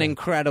 It's an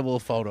incredible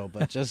photo,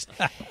 but just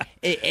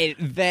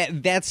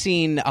that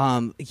scene,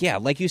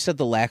 like you said,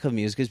 the lack of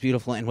music is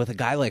beautiful, and with a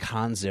guy like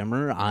Hans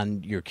Zimmer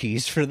on your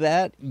keys for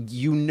that,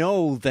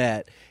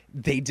 that.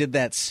 They did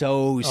that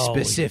so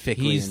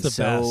specifically and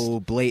so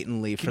best.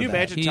 Blatantly. Can you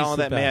imagine telling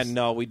that man,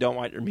 "No, we don't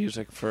want your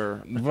music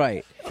for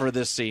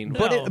this scene"?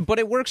 But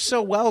it works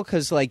so well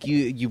because like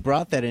you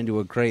brought that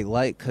into a great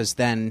light because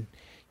then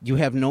you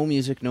have no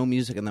music,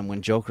 and then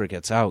when Joker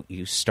gets out,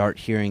 you start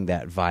hearing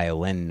that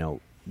violin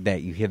note.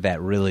 That you hear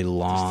that really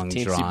long,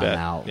 drawn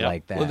out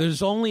like that. Well,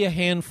 there's only a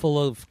handful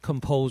of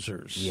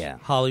composers,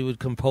 Hollywood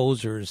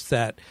composers,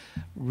 that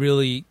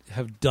really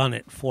have done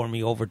it for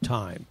me over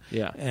time.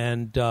 Yeah.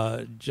 And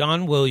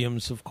John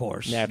Williams, of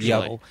course.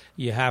 Naturally.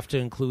 You have to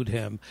include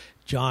him.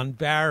 John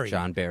Barry.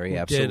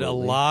 Absolutely. Did a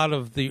lot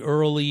of the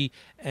early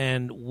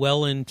and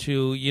well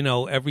into,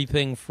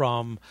 everything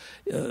from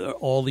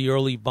all the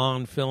early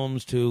Bond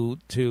films to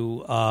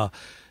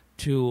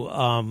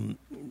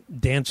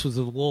Dance with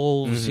the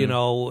Wolves,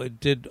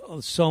 did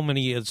so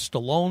many.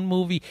 Stallone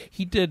movie.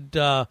 He did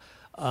the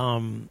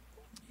not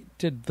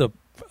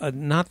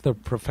The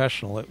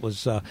Professional. It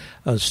was a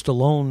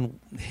Stallone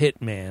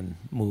Hitman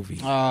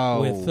movie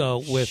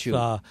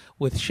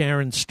with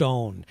Sharon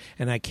Stone,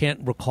 and I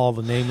can't recall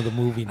the name of the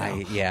movie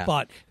now.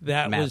 But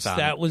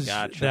that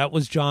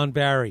was John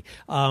Barry,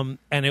 and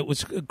it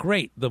was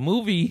great. The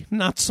movie,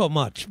 not so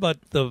much, but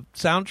the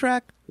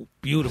soundtrack,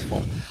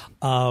 beautiful.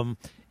 The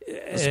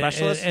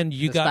Specialist? And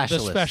you got The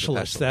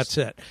Specialist. That's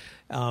it.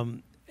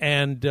 And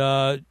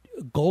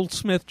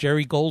Goldsmith,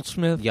 Jerry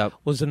Goldsmith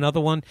was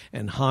another one,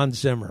 and Hans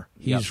Zimmer.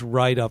 He's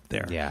right up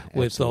there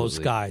with those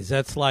guys.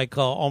 That's like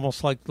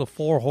almost like the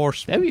Four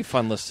Horsemen. That'd be a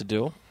fun list to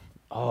do.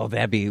 Oh,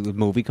 that'd be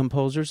movie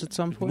composers at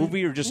some point?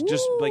 Movie or just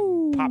like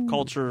pop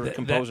culture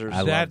composers.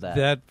 I love that.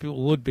 That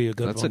would be a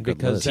good one.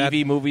 Because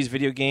TV, movies,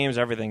 video games,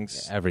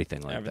 everything's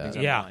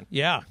that.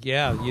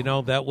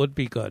 Yeah. That would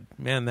be good.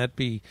 Man, that'd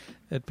be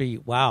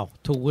wow.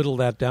 To whittle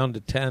that down to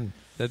 10.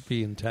 That'd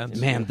be intense.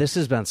 Man, this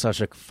has been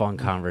such a fun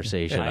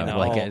conversation.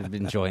 I'm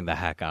enjoying the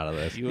heck out of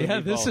this.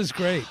 This is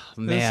great.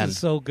 Man. This is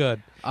so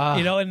good.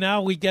 And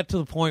now we get to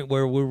the point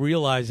where we're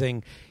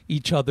realizing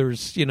each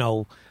other's,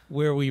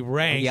 where we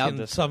rank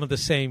in some of the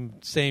same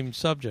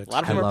subjects. A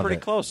lot of them are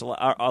pretty close. A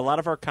lot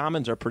of our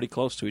commons are pretty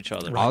close to each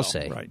other. I'll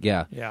say. Right.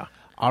 Yeah.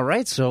 All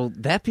right, so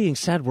that being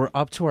said, we're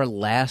up to our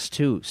last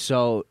two.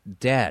 So,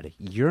 Dad,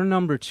 your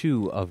number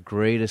 2 of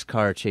greatest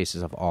car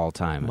chases of all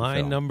time.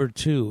 My number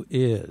 2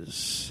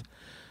 is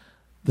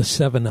the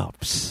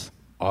 7-Ups.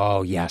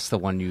 Oh, yes, the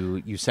one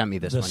you sent me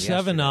this one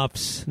yesterday. The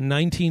 7-Ups,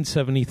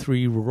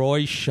 1973,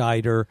 Roy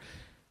Scheider,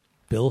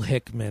 Bill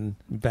Hickman,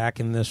 back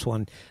in this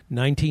one.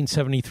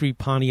 1973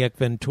 Pontiac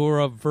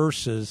Ventura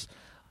versus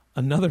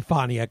another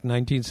Pontiac,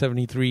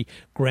 1973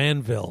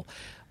 Granville.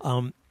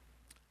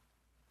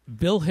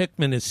 Bill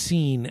Hickman is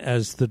seen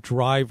as the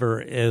driver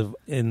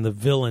in the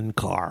villain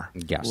car.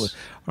 Yes.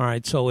 All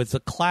right, so it's a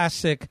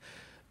classic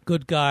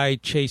good guy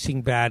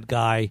chasing bad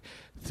guy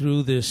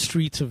through the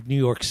streets of New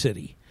York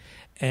City.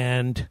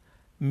 And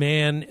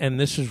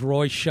this is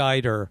Roy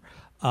Scheider,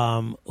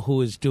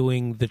 who is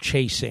doing the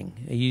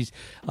chasing. He's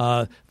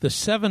the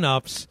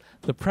 7-Ups.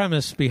 The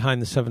premise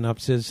behind the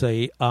 7-Ups is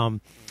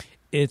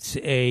it's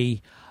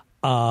a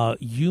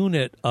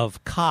unit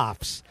of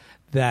cops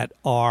that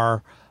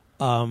are,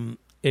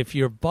 if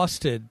you're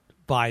busted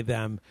by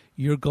them,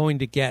 you're going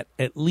to get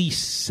at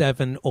least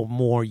 7 or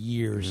more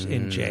years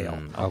in jail.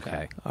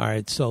 Okay. All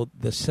right, so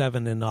the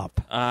 7 and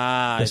up.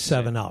 The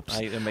 7-Ups.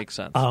 It makes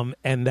sense.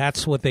 And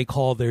that's what they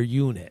call their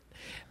unit.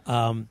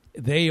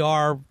 They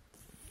are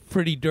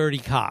pretty dirty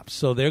cops,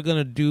 so they're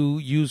going to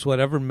use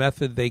whatever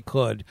method they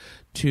could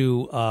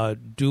to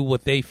do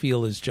what they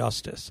feel is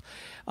justice.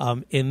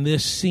 In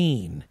this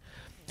scene,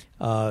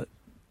 Roy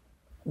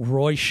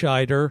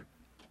Scheider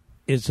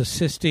is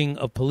assisting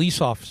a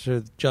police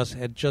officer that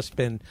had just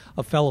been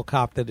a fellow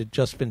cop that had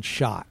just been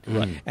shot.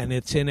 Right. And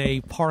it's in a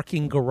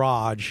parking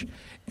garage,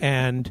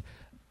 and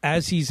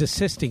as he's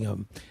assisting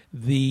him,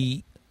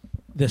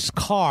 this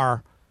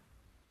car,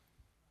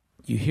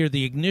 you hear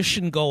the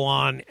ignition go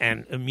on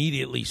and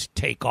immediately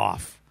take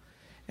off,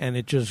 and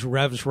it just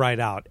revs right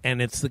out,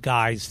 and it's the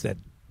guys that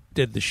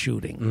did the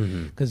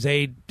shooting because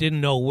they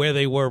didn't know where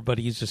they were, but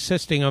he's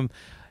assisting them,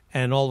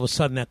 and all of a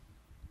sudden that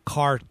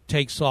car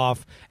takes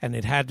off, and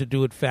it had to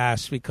do it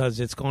fast because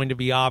it's going to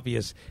be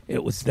obvious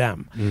it was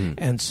them.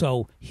 And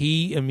so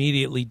he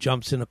immediately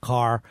jumps in a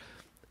car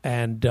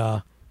and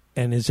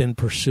is in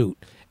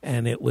pursuit.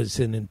 And it was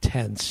an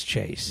intense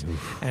chase.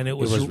 And it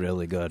was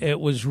really good. It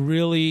was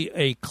really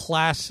a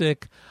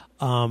classic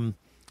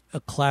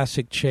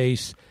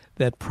chase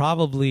that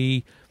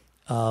probably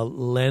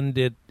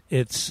lended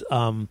its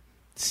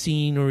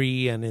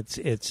scenery and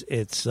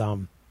its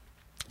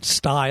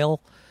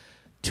style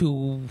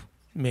to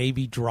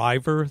maybe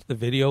Driver, the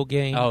video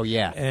game. Oh,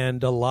 yeah.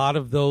 And a lot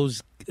of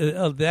those,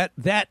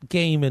 that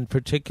game in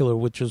particular,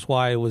 which is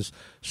why I was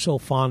so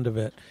fond of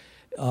it,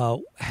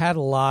 had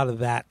a lot of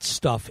that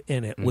stuff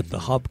in it with the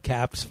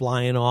hubcaps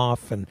flying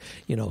off and,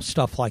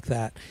 stuff like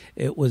that.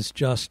 It was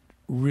just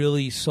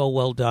really so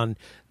well done.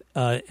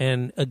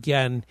 And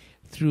again,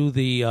 through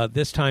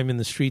this time in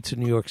the streets of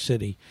New York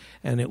City,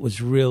 and it was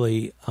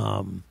really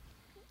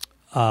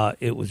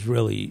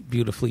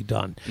beautifully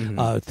done.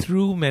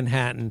 Through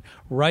Manhattan,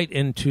 right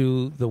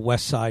into the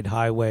West Side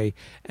Highway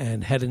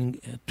and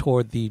heading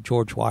toward the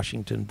George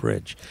Washington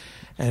Bridge.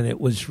 And it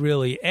was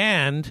really,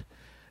 and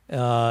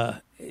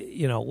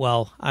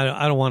well,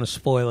 I don't want to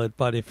spoil it,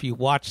 but if you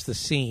watch the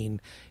scene,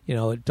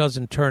 it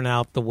doesn't turn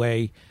out the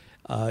way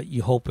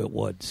you hope it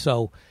would.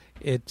 So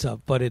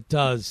but it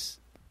does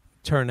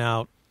turn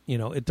out,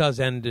 it does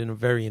end in a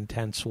very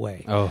intense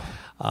way.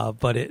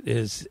 But it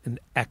is an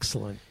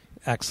excellent,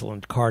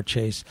 excellent car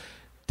chase.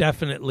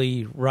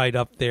 Definitely right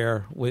up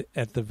there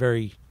at the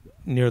very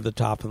near the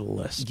top of the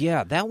list.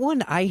 Yeah, that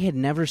one I had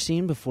never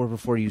seen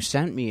before you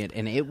sent me it,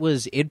 and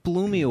it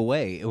blew me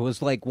away. It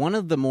was like one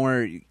of the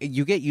more,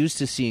 you get used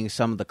to seeing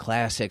some of the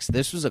classics.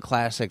 This was a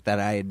classic that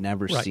I had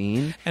never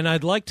seen. And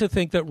I'd like to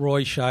think that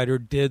Roy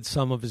Scheider did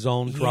some of his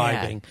own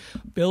driving.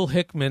 Bill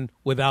Hickman,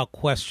 without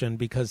question,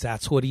 because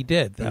that's what he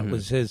did. That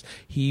was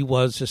he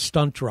was a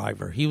stunt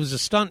driver. He was a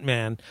stunt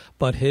man,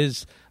 but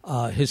his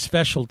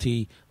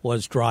specialty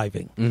was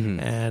driving.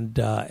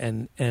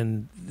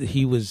 And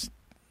he was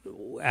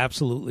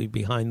absolutely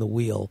behind the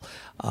wheel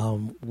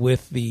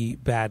with the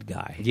bad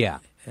guy. Yeah.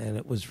 And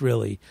it was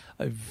really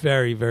a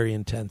very, very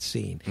intense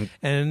scene.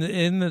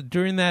 And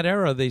during that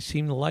era, they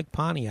seemed to like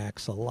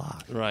Pontiacs a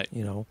lot. Right.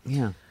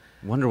 Yeah.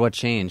 Wonder what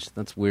changed.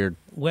 That's weird.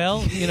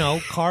 Well,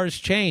 cars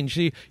change.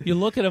 You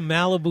look at a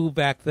Malibu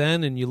back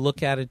then and you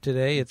look at it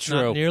today, it's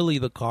not nearly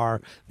the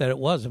car that it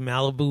was. A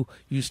Malibu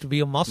used to be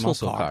a muscle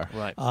car.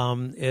 Right.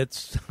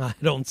 I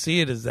don't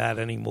see it as that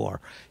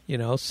anymore.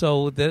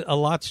 So a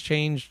lot's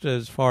changed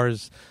as far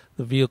as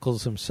the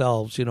vehicles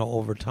themselves,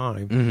 over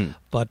time.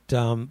 But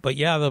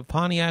yeah, the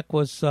Pontiac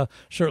was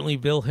certainly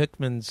Bill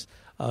Hickman's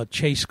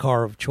chase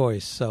car of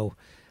choice. So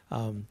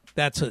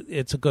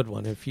it's a good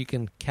one. If you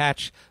can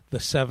catch the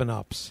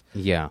 7-Ups,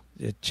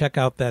 check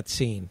out that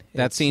scene.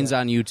 That scene's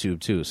on YouTube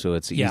too, so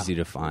it's easy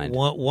to find.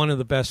 One of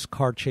the best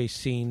car chase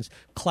scenes,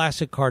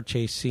 classic car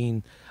chase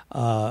scene,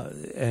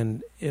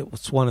 and it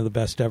was one of the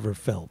best ever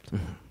filmed.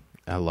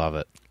 I love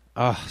it.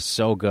 Oh,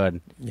 so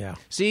good. Yeah.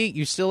 See,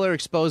 you still are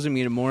exposing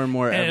me to more and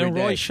more every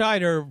day. Roy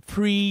Scheider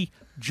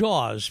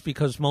pre-Jaws,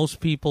 because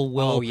most people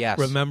will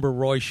remember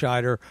Roy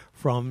Scheider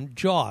from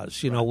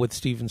Jaws, with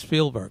Steven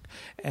Spielberg.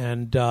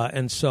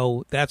 And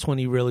so that's when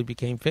he really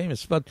became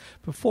famous. But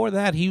before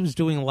that, he was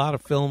doing a lot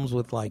of films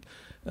with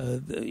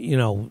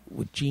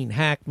with Gene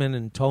Hackman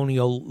and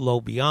Tonio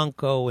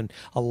Lobianco and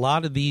a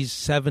lot of these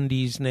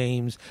 70s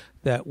names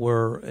that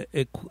were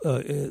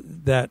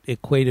that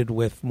equated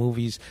with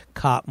movies,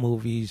 cop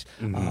movies,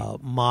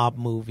 mob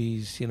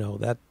movies,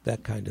 that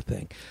kind of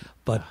thing.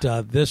 But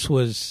this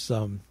was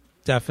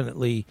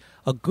definitely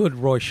a good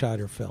Roy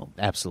Scheider film.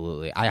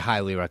 Absolutely. I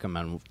highly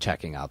recommend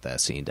checking out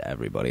that scene to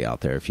everybody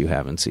out there if you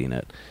haven't seen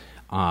it.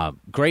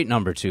 Great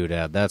number 2,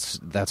 Dad.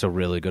 That's a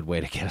really good way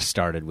to get us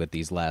started with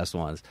these last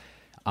ones.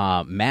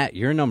 Matt,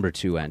 your number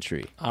 2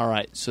 entry. All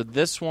right. So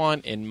this one,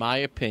 in my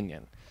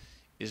opinion,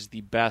 is the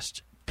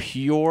best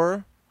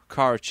pure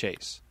car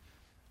chase,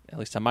 at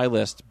least on my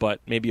list, but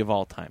maybe of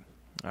all time.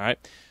 All right.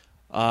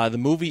 The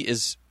movie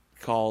is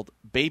called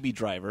Baby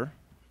Driver.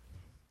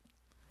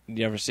 Did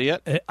you ever see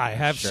it? I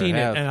have seen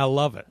it, and I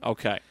love it.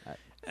 Okay.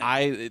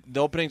 The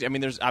opening. I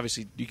mean, there's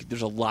obviously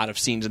there's a lot of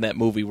scenes in that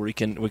movie where we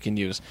can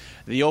use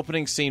the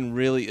opening scene.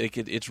 Really,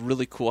 it's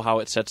really cool how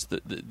it sets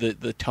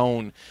the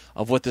tone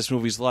of what this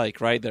movie's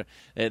like. Right,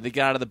 they get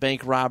out of the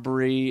bank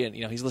robbery, and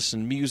he's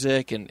listening to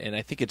music, and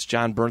I think it's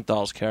John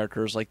Bernthal's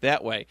character is like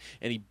that way,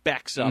 and he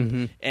backs up,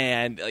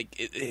 and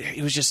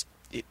it was just,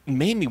 it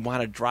made me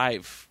want to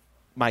drive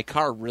my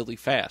car really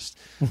fast.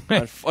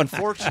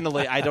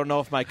 Unfortunately, I don't know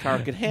if my car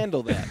could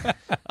handle that.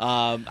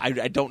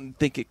 I don't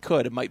think it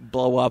could. It might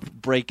blow up,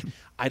 break.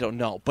 I don't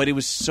know. But it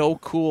was so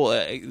cool.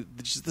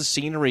 Just the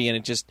scenery, and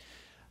it just...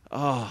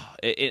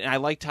 I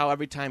liked how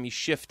every time he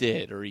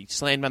shifted or he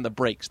slammed on the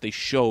brakes, they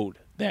showed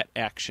that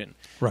action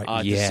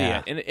to see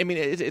it. And I mean,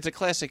 it's a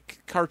classic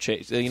car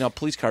chase,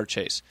 police car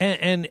chase.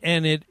 And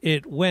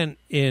it went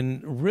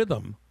in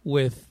rhythm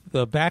with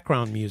the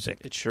background music.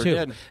 It sure too.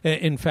 did.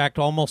 In fact,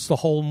 almost the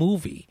whole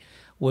movie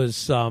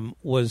was in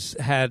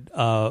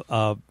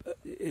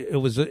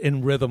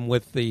rhythm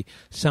with the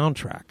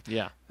soundtrack.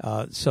 Yeah.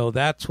 So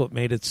that's what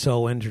made it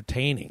so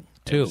entertaining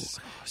too.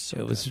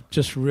 It was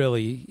just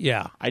really,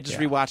 I just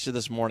rewatched it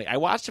this morning. I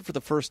watched it for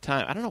the first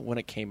time. I don't know when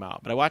it came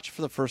out, but I watched it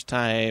for the first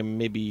time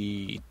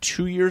maybe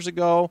 2 years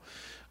ago.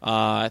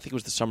 I think it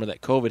was the summer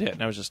that COVID hit,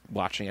 and I was just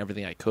watching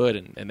everything I could,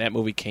 and that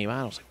movie came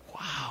out. I was like,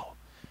 wow.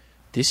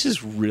 This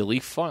is really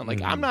fun.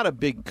 Like, I'm not a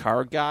big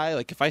car guy.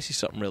 Like, if I see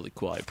something really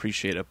cool, I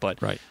appreciate it.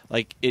 But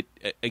like it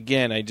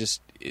again,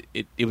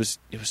 it was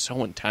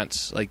so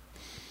intense. Like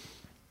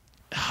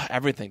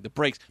everything, the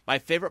brakes. My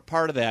favorite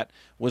part of that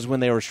was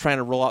when they were trying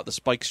to roll out the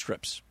spike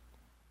strips.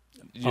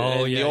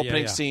 The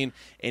opening scene,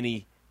 and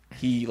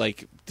he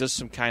like does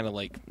some kind of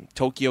like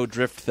Tokyo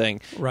drift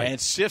thing,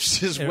 and shifts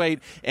his weight,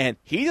 and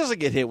he doesn't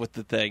get hit with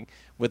the thing.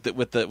 With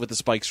the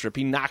spike strip,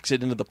 he knocks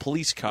it into the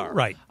police car.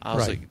 Right. I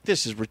was like,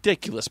 this is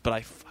ridiculous, but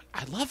I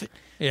love it.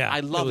 Yeah,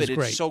 I love it.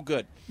 Great. It's so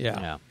good.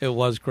 Yeah, it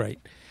was great.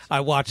 I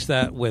watched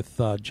that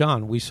with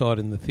John. We saw it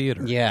in the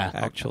theater. Yeah,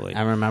 actually,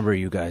 I remember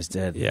you guys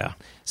did. Yeah.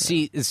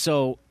 See,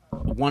 so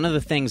one of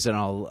the things that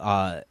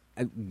I'll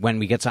when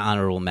we get to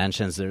honorable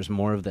mentions, there's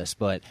more of this,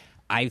 but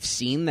I've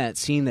seen that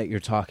scene that you're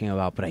talking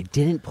about, but I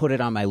didn't put it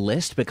on my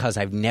list because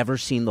I've never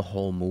seen the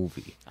whole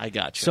movie. I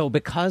got you. So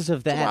because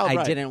of that, I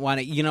right. didn't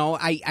want to,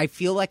 I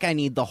feel like I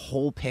need the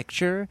whole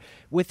picture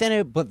within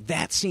it, but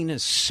that scene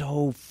is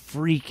so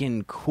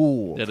freaking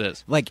cool. It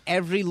is. Like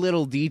every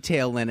little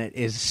detail in it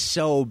is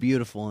so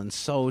beautiful and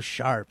so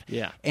sharp.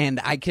 Yeah.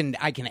 And I can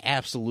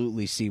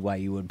absolutely see why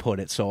you would put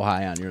it so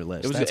high on your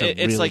list. That's a it's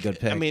really like, good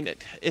pick. I mean,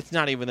 it's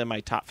not even in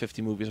my top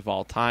 50 movies of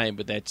all time,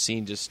 but that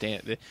scene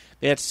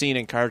that scene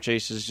in Car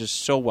Chase is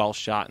just so well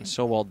shot and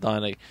so well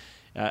done.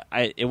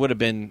 It would have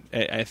been.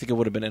 I think it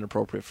would have been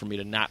inappropriate for me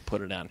to not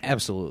put it on.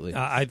 Absolutely.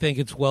 I think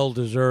it's well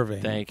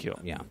deserving. Thank you.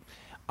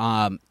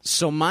 Yeah.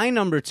 So my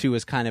number 2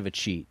 is kind of a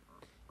cheat,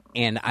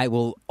 and I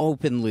will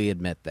openly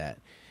admit that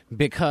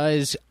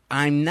because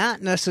I'm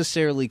not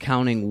necessarily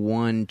counting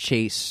one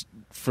chase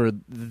for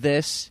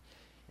this,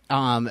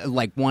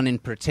 like one in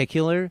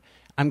particular.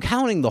 I'm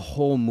counting the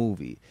whole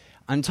movie.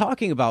 I'm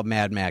talking about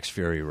Mad Max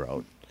Fury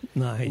Road.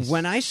 Nice.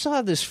 When I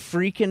saw this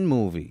freaking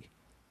movie,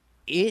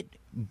 it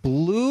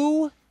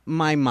blew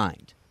my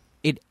mind.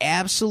 It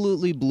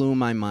absolutely blew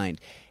my mind.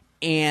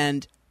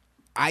 And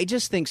I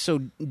just think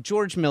so.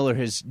 George Miller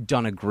has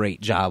done a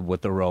great job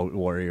with the Road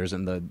Warriors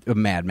and the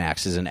Mad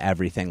Maxes and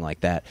everything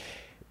like that.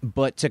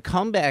 But to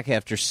come back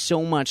after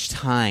so much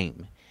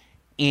time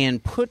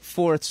and put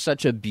forth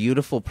such a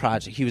beautiful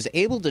project, he was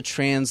able to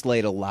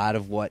translate a lot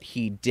of what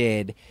he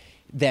did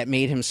that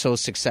made him so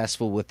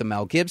successful with the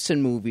Mel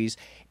Gibson movies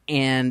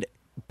and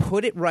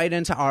put it right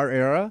into our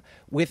era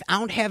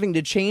without having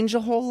to change a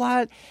whole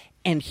lot,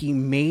 and he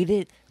made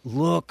it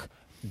look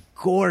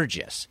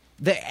gorgeous.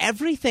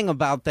 Everything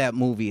about that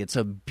movie, it's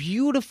a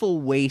beautiful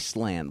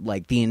wasteland,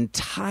 like the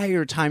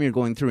entire time you're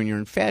going through, and you're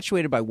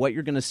infatuated by what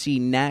you're going to see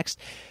next.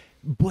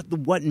 But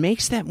what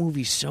makes that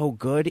movie so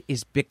good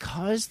is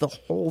because the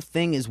whole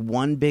thing is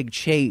one big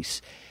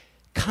chase.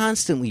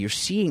 Constantly, you're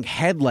seeing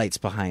headlights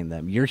behind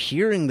them. You're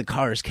hearing the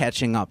cars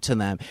catching up to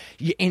them.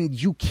 And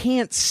you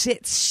can't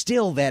sit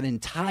still that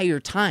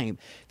entire time.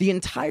 The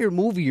entire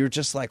movie, you're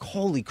just like,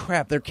 holy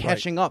crap, they're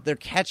catching up. They're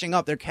catching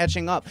up. They're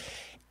catching up.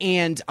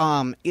 And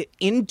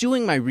in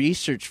doing my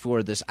research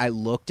for this, I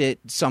looked at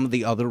some of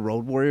the other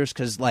Road Warriors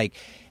because, like,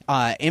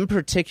 in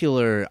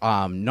particular,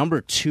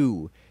 number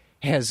 2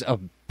 has a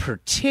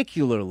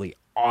particularly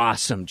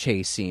awesome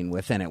chase scene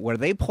within it where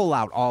they pull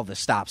out all the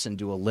stops and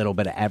do a little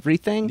bit of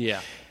everything. Yeah.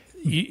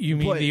 You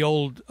mean the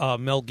old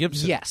Mel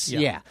Gibson? Yes,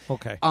 yeah.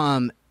 Okay.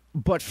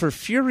 But for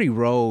Fury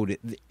Road,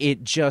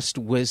 it just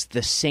was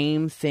the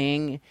same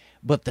thing,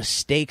 but the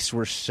stakes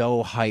were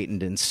so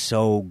heightened and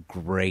so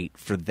great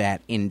for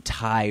that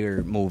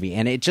entire movie.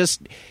 And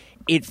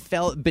it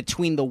felt,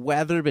 between the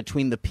weather,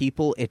 between the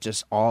people, it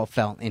just all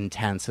felt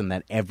intense, and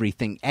that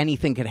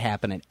anything could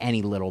happen at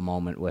any little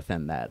moment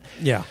within that.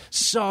 Yeah.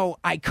 So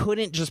I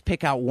couldn't just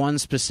pick out one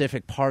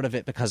specific part of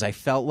it because I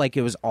felt like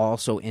it was all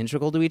so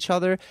integral to each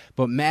other.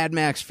 But Mad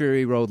Max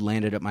Fury Road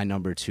landed at my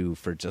number 2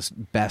 for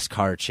just best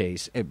car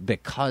chase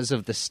because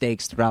of the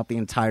stakes throughout the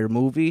entire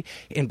movie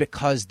and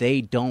because they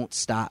don't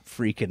stop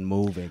freaking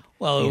moving.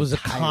 Well, it was a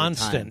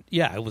constant. Time.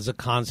 Yeah, it was a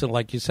constant,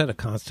 like you said, a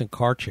constant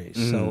car chase.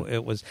 Mm-hmm. So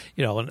it was,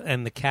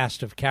 and the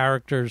cast of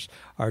characters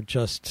are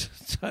just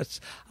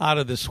out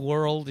of this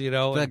world,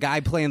 The guy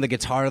playing the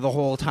guitar the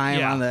whole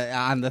time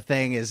on the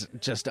thing is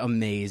just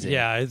amazing.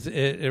 Yeah,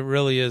 it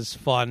really is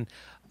fun.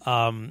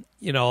 A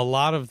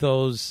lot of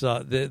those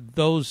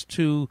those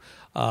two,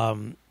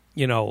 Road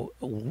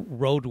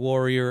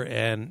Warrior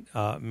and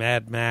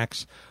Mad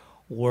Max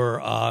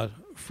were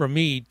for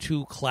me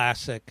 2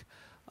 classic.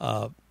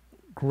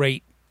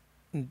 Great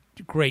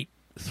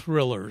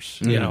thrillers.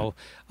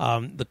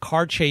 Mm-hmm. The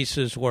car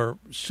chases were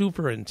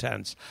super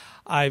intense.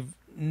 I've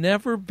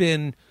never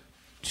been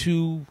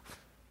too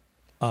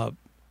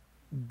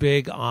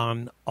big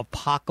on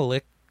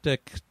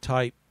apocalyptic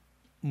type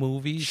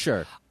movies.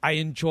 Sure, I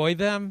enjoy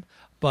them,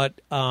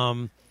 but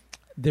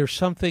there's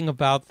something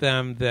about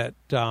them that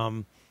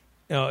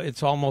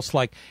it's almost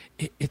like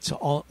it's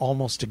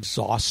almost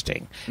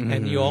exhausting,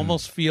 and you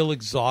almost feel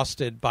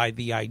exhausted by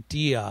the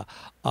idea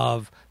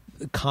of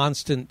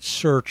constant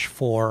search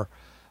for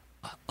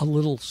a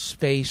little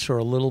space or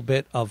a little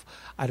bit of,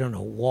 I don't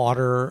know,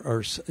 water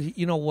or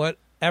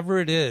whatever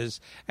it is,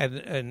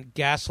 and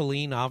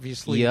gasoline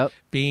obviously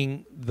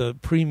being the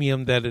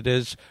premium that it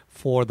is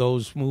for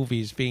those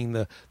movies, being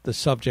the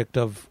subject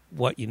of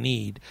what you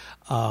need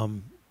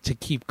to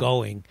keep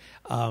going.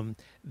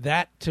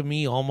 That to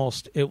me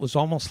it was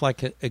almost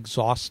like an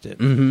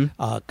exhausted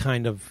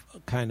kind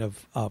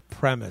of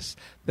premise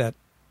that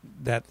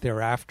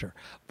they're after,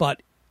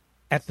 but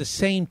at the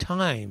same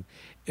time,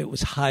 it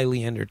was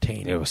highly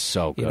entertaining. It was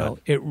so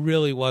good. It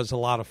really was a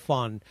lot of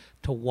fun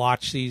to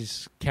watch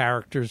these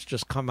characters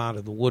just come out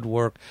of the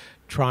woodwork,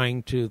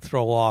 trying to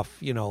throw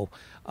off,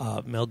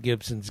 Mel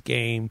Gibson's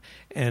game,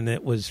 and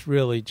it was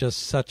really just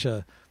such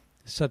a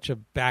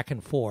back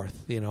and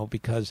forth,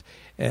 because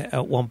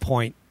at one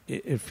point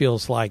it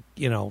feels like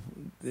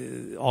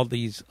all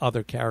these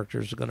other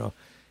characters are going to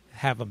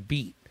have them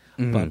beat,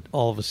 but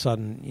all of a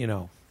sudden,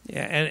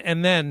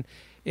 and then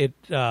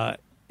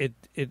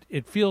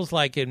it feels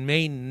like it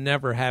may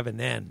never have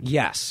an end.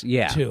 Yes,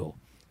 yeah. Too,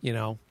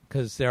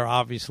 because they're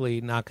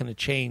obviously not going to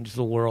change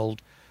the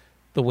world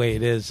the way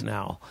it is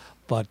now,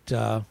 but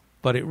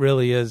it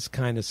really is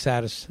kind of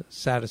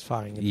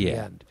satisfying at the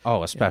end.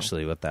 Oh,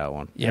 especially with that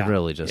one. Yeah. It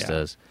really just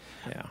is.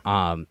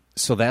 Yeah.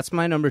 So that's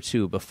my number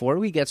 2. Before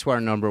we get to our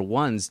number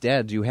 1s,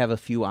 Dad, do you have a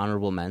few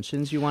honorable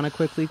mentions you want to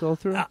quickly go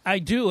through? I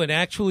do, and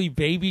actually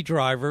Baby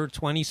Driver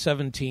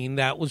 2017,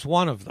 that was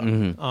one of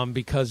them,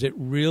 because it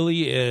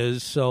really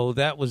is. So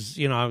that was,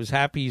 I was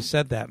happy you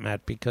said that,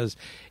 Matt, because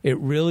it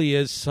really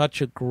is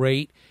such a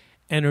great,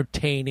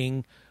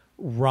 entertaining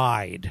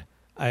ride.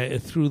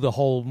 Through the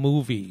whole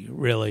movie,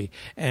 really.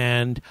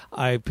 And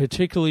I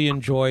particularly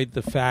enjoyed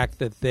the fact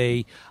that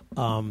they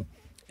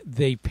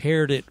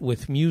paired it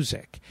with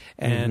music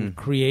and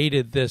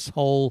created this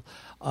whole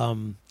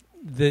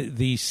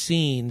these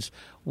scenes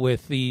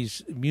with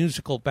these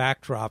musical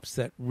backdrops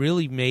that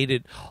really made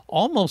it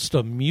almost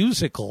a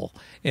musical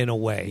in a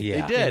way.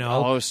 Yeah, they did. It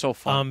was so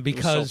fun.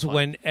 Because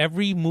when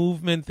every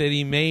movement that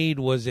he made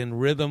was in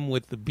rhythm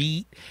with the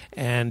beat,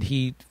 and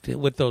he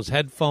with those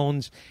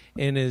headphones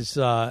in his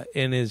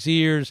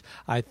ears,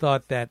 I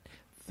thought that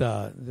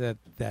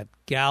that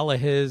gal of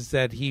his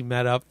that he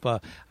met up, I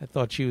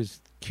thought she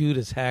was cute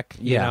as heck,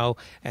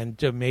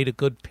 and made a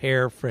good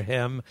pair for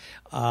him.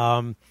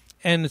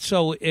 And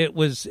so it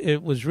was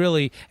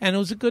really, and it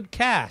was a good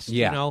cast.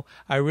 Yeah.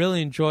 I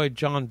really enjoyed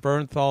John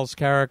Bernthal's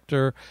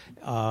character,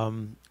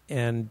 and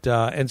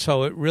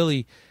so it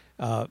really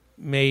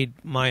made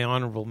my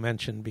honorable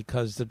mention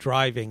because the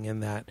driving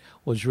in that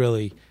was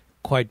really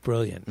quite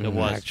brilliant. It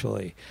was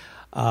actually.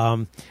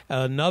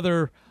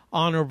 Another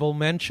honorable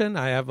mention.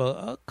 I have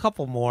a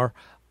couple more.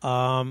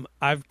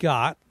 I've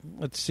got.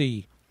 Let's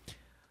see.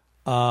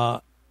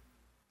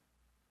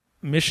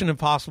 Mission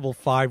Impossible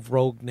 5: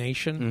 Rogue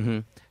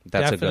Nation.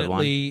 That's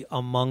definitely a good one.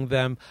 Among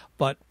them,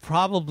 but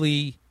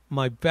probably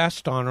my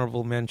best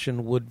honorable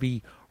mention would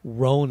be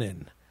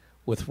Ronin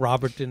with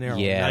Robert De Niro.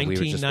 Yeah, 1998. we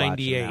were just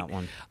watching that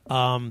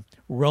one.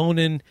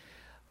 Ronin,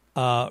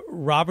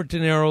 Robert De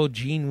Niro,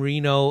 Jean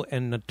Reno,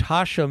 and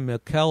Natasha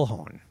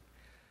McElhone.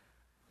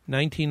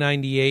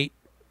 1998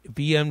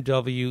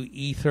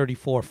 BMW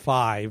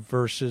E34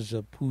 versus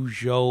a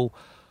Peugeot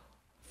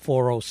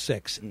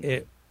 406.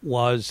 It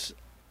was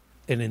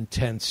an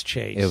intense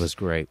chase. It was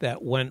great.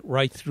 That went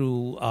right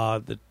through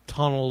the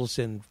tunnels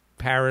in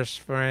Paris,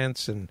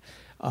 France, and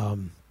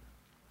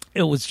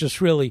it was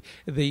just really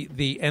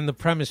the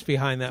premise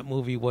behind that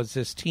movie was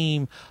this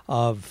team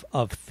of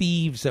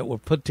thieves that were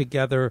put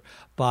together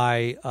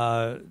by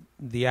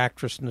the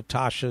actress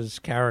Natasha's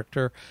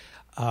character,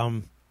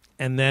 and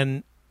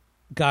then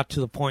got to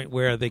the point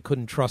where they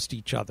couldn't trust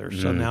each other.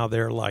 So now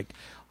they're like,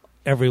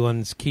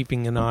 everyone's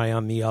keeping an eye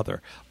on the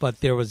other. But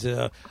there was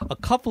a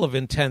couple of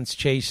intense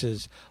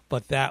chases,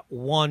 but this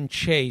one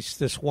chase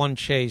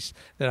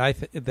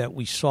that that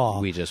we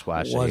saw, we just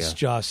watched, was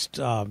just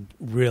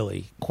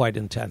really quite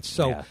intense.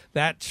 So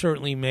that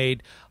certainly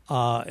made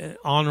an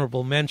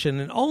honorable mention,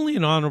 and only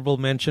an honorable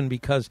mention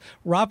because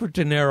Robert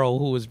De Niro,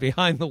 who was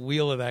behind the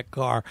wheel of that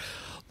car,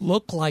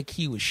 looked like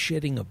he was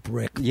shitting a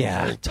brick the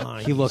whole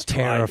time. He looked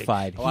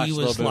terrified. He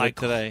was like,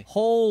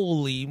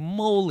 holy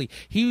moly.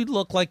 He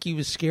looked like he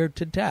was scared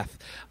to death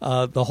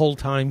the whole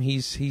time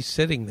he's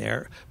sitting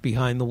there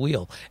behind the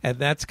wheel. And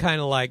that's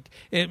kind of like,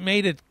 it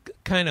made it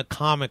kind of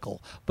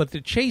comical. But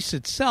the chase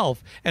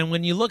itself, and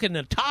when you look at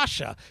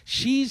Natasha,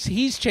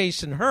 he's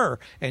chasing her,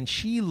 and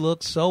she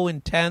looks so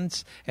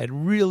intense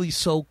and really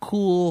so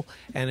cool,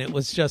 and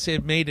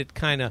it made it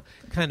kind of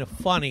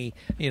funny,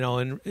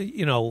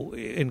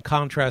 in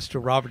contrast to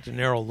Robert De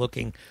Niro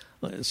looking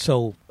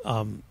so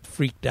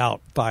freaked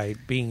out by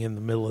being in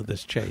the middle of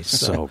this chase.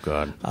 So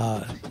good.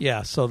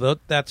 So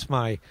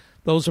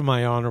those are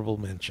my honorable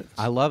mentions.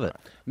 I love it.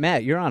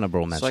 Matt, your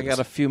honorable mentions. So I got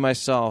a few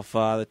myself.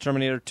 The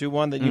Terminator 2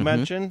 one that you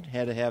mentioned,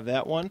 had to have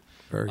that one.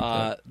 Very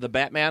good. The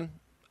Batman,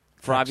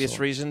 for obvious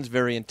reasons,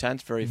 very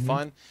intense, very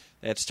fun.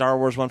 That Star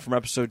Wars one from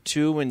Episode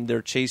 2, and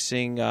they're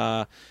chasing...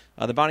 the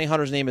bounty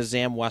hunter's name is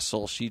Zam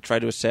Wessel. She tried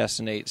to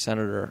assassinate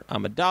Senator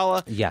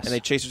Amidala. Yes. And they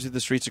chase her through the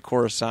streets of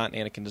Coruscant.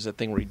 Anakin does that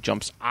thing where he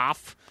jumps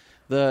off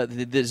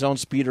his own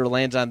speeder,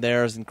 lands on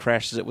theirs, and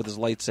crashes it with his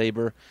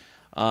lightsaber.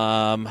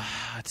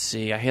 Let's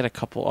see. I had a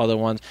couple other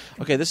ones.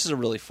 Okay, this is a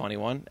really funny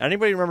one.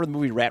 Anybody remember the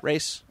movie Rat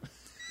Race?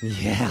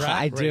 Yeah,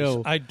 I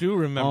do. I do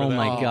remember that. Oh,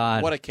 my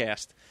God. What a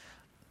cast.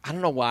 I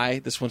don't know why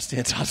this one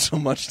stands out so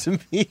much to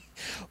me,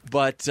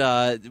 but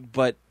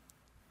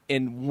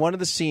in one of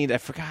the scenes, I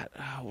forgot,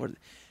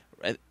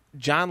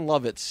 John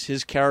Lovitz,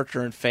 his character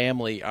and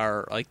family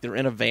are like, they're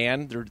in a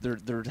van.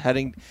 They're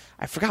heading.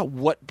 I forgot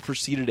what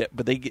preceded it,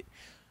 but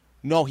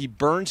he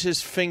burns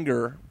his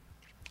finger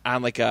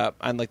on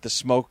the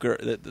smoker,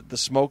 the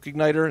smoke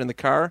igniter in the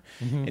car,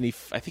 and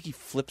I think he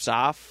flips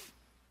off.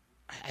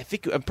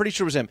 I'm pretty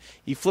sure it was him.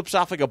 He flips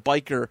off like a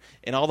biker,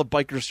 and all the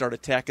bikers start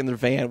attacking their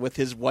van with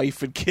his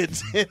wife and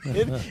kids in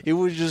it. It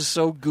was just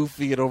so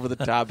goofy and over the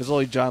top, as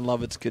only John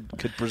Lovitz could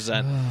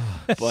present.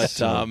 But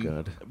So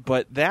good.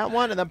 But that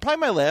one, and then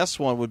probably my last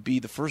one would be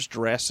the first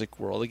Jurassic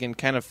World. Again,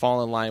 kind of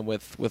fall in line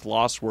with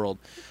Lost World.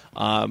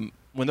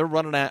 When they're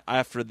running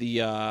after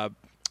the.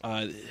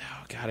 Oh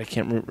God, I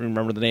can't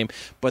remember the name,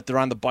 but they're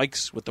on the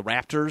bikes with the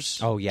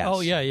raptors. Oh yes.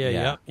 Oh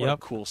yeah. What a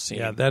cool scene.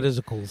 Yeah, that is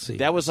a cool scene.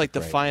 That was like the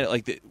final,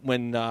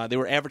 when they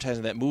were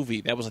advertising that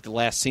movie. That was like the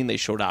last scene they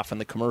showed off in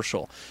the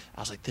commercial.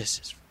 I was like, this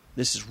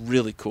is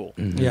really cool.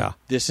 Mm-hmm. Yeah,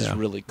 this is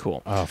really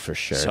cool. Oh, for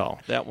sure. So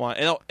that one,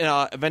 and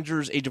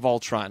Avengers: Age of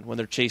Ultron, when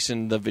they're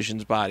chasing the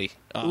Vision's body.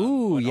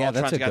 Ooh, when yeah,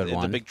 Ultron's that's a got good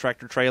one. The big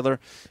tractor trailer,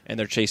 and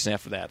they're chasing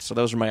after that. So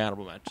those are my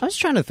honorable mentions. I was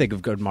trying to think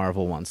of good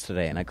Marvel ones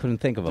today, and I couldn't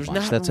think of a There's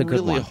bunch. not That's a good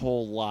really one. a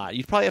whole lot.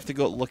 You'd probably have to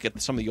go look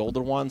at some of the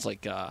older ones,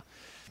 like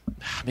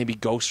maybe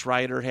Ghost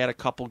Rider had a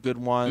couple good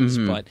ones,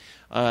 but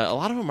a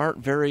lot of them aren't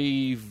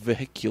very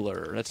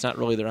vehicular. That's not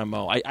really their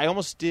MO. I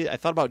almost did. I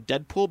thought about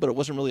Deadpool, but it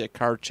wasn't really a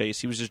car chase.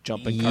 He was just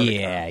jumping car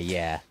to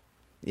car.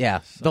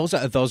 Yeah.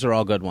 Those are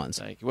all good ones.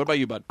 Thank you. What about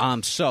you, bud?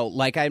 So,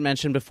 like I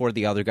mentioned before,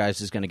 The Other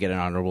Guys is going to get an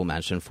honorable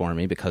mention for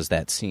me because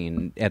that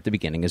scene at the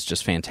beginning is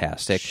just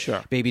fantastic.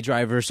 Sure. Baby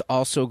Driver's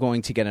also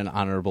going to get an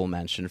honorable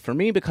mention for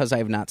me because I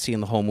have not seen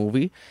the whole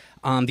movie.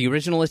 The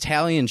original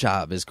Italian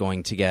Job is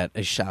going to get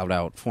a shout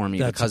out for me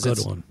because a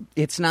good one.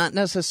 It's not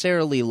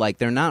necessarily like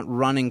they're not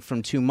running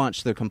from too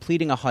much. They're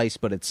completing a heist,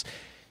 but it's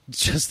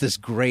just this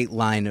great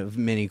line of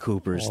Mini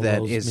Coopers All that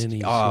those is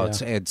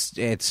minis,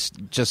 it's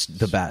just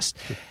the best.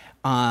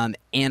 And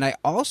I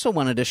also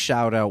wanted to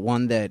shout out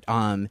one that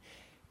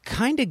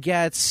kind of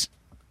gets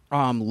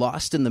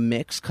lost in the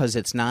mix because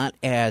it's not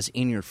as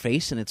in your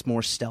face and it's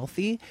more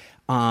stealthy.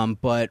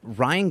 But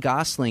Ryan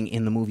Gosling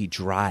in the movie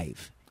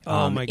Drive.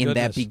 Oh my in that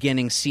goodness.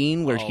 beginning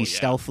scene where he's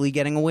stealthily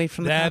getting away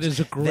from the cops. That is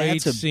a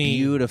great That's scene.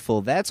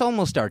 Beautiful. That's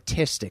almost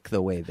artistic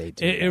the way they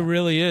do It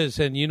really is.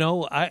 And,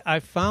 I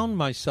found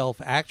myself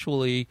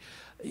actually,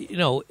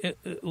 it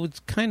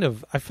was kind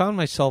of, I found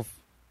myself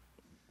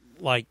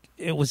like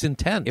it was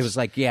intense. It was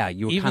like, you were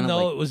even kind of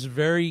though like, it was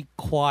very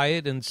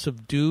quiet and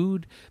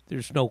subdued.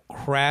 There's no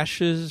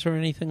crashes or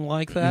anything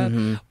like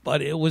that,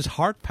 but it was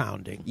heart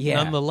pounding.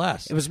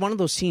 Nonetheless, it was one of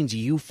those scenes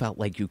you felt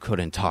like you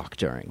couldn't talk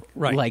during.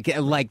 Right.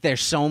 Like there's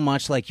so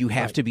much like you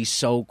have to be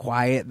so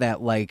quiet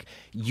that like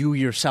you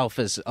yourself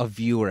as a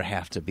viewer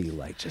have to be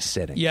like just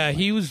sitting. Yeah,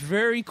 he was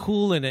very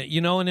cool in it,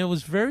 and it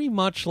was very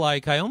much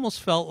like I almost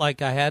felt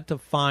like I had to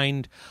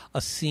find a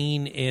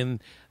scene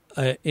in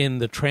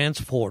the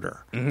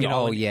Transporter,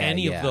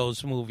 any of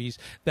those movies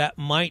that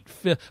might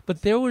fit.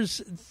 But there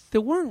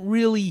weren't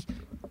really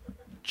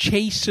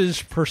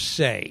chases per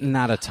se.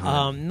 Not a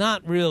ton.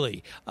 Not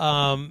really.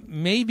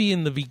 Maybe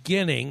in the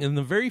beginning, in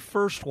the very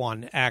first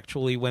one,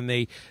 actually, when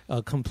they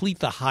complete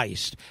the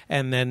heist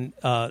and then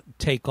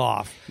take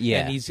off. Yeah.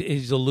 And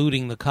he's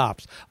eluding the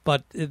cops.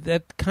 But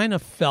that kind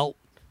of felt.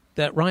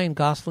 That Ryan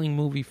Gosling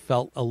movie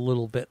felt a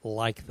little bit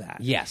like that.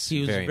 Yes,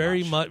 he was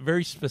very much.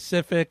 very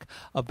specific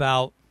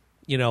about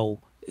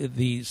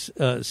these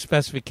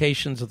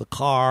specifications of the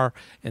car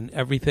and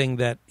everything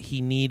that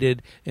he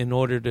needed in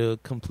order to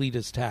complete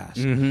his task.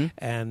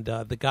 And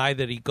the guy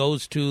that he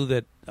goes to,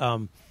 that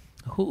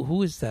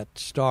who is that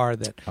star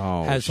that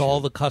has all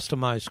the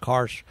customized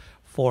cars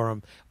for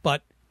him?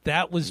 But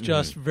that was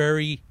just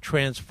very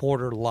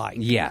Transporter-like.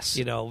 Yes.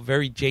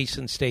 Very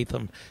Jason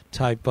Statham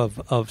type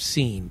of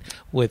scene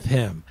with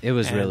him. It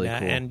was really cool.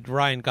 And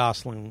Ryan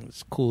Gosling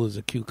is cool as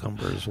a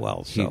cucumber as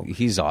well. So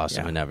he's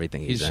awesome in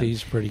everything he's in.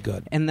 He's pretty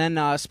good. And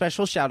then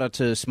special shout out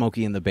to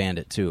Smokey and the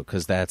Bandit, too,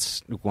 because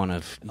that's one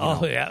of...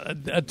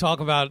 Talk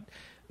about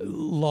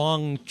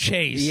long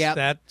chase. Yep.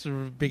 That's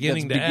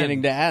beginning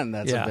to end.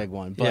 That's a big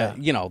one. But,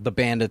 the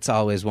Bandit's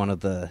always one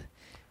of the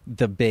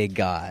big,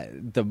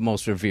 the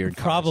most revered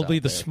cars probably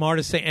out the there.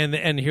 smartest thing,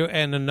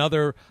 and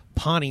another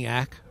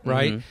Pontiac,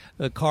 right?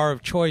 The car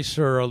of choice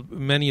for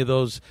many of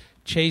those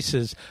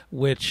chases,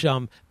 which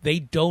they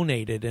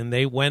donated, and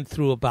they went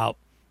through about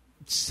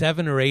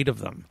 7 or 8 of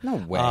them. No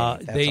way.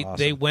 That's awesome.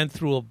 They went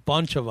through a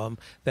bunch of them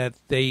that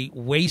they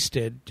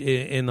wasted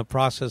in the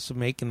process of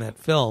making that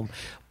film,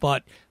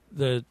 but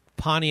the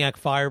Pontiac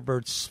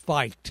Firebird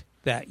spiked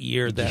that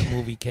year that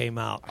movie came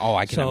out. Oh,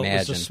 I can imagine. It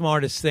was the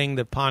smartest thing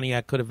that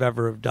Pontiac could have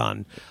ever have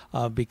done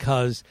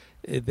because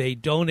they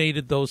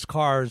donated those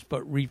cars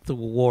but reaped the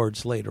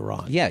rewards later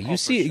on. Yeah, you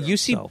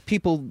see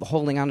people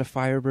holding on to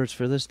Firebirds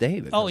for this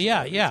day. Oh,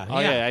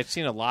 yeah. I've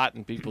seen a lot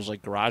in people's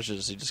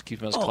garages. They just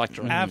keep them as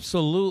collector items.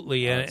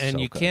 Absolutely, and so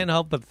you good. can't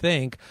help but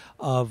think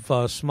of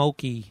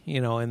Smokey,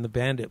 in the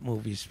Bandit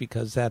movies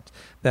because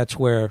that's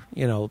where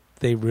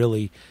they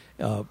really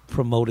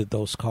promoted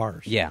those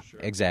cars. Yeah,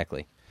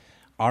 exactly.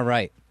 All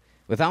right.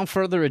 Without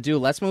further ado,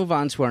 let's move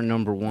on to our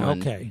number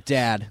one. Okay.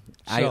 Dad,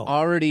 I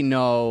already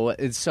know.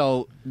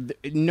 So,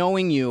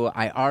 knowing you,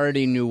 I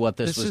already knew what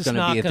this was going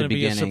to be at the beginning. This is not going to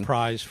be a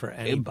surprise for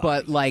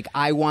anybody. But,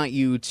 I want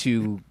you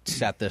to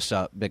set this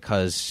up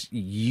because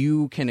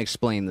you can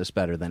explain this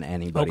better than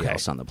anybody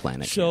else on the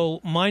planet. So,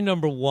 my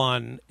number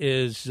one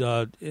is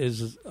a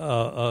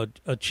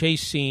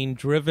chase scene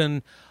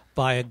driven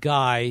by a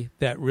guy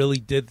that really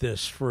did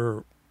this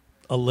for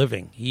a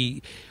living.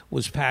 He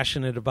was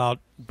passionate about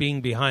being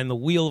behind the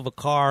wheel of a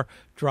car,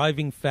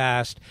 driving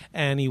fast,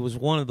 and he was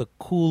one of the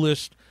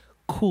coolest,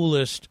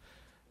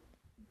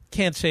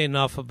 can't say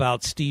enough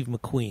about Steve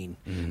McQueen,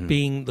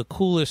 being the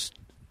coolest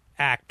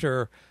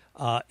actor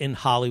in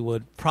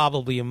Hollywood,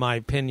 probably, in my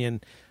opinion,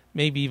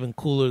 maybe even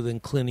cooler than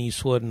Clint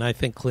Eastwood, and I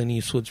think Clint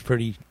Eastwood's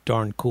pretty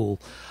darn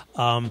cool.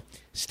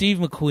 Steve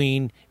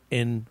McQueen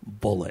in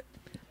Bullitt.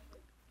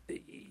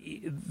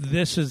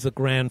 This is the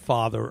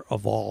grandfather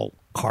of all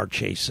car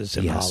chases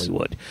in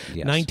Hollywood.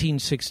 Yes.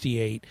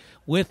 1968,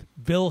 with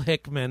Bill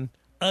Hickman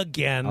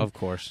again, of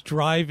course,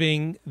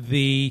 driving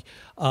the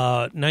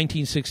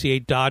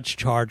 1968 Dodge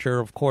Charger.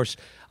 Of course,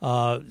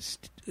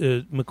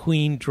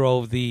 McQueen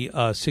drove the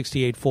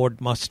 68 Ford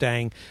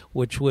Mustang,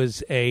 which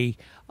was a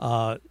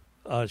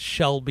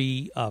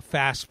Shelby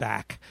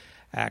fastback,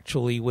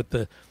 actually, with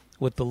the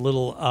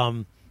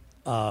little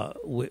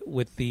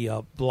with the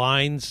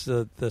blinds,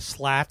 the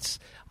slats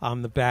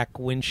on the back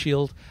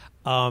windshield,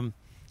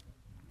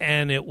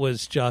 and it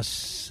was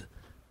just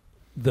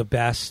the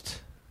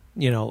best.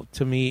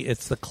 To me,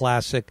 it's the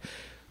classic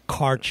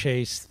car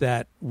chase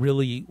that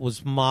really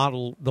was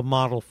the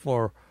model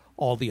for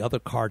all the other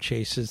car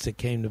chases that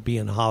came to be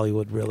in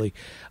Hollywood, really.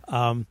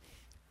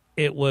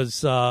 It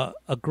was a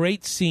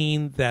great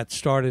scene that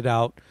started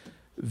out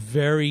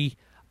very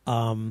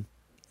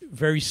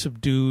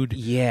subdued,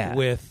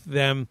 with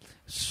them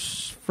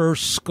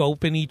first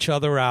scoping each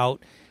other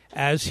out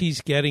as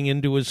he's getting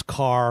into his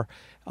car,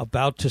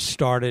 about to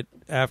start it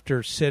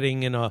after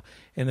sitting in a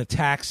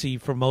taxi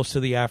for most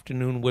of the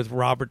afternoon with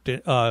Robert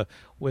Duvall,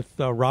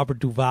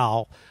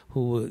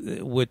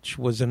 which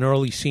was an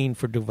early scene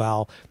for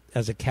Duvall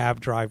as a cab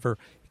driver.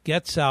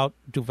 Gets out,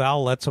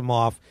 Duvall lets him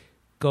off,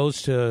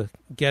 goes to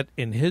get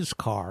in his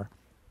car,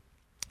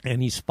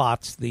 and he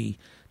spots the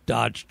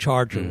Dodge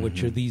Charger,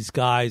 which are these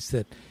guys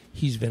that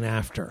he's been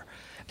after.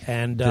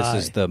 And this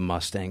is the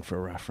Mustang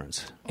for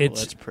reference.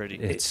 That's pretty.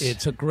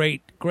 It's a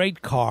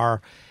great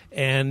car.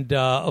 And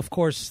of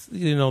course,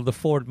 the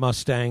Ford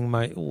Mustang,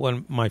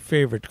 my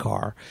favorite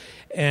car.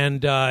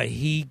 And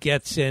he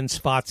gets in,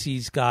 spots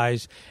these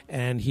guys,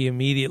 and he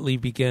immediately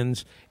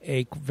begins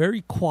a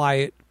very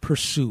quiet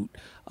pursuit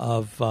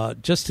of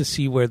just to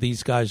see where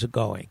these guys are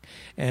going.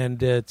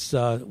 And it's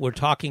we're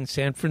talking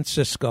San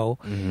Francisco,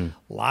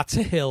 lots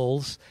of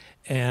hills,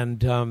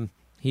 and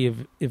he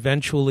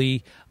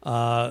eventually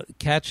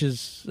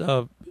catches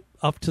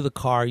up to the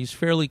car. He's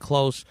fairly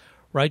close,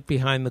 right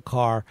behind the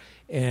car,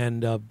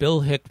 and Bill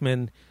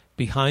Hickman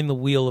behind the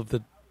wheel of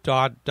the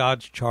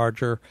Dodge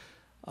Charger,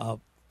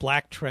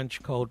 black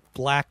trench coat,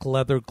 black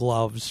leather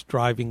gloves,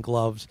 driving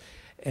gloves,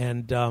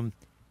 and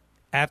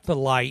at the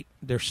light,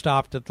 they're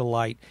stopped at the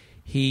light,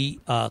 he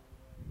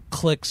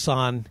clicks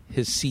on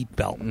his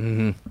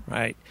seatbelt,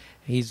 right?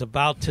 He's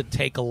about to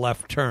take a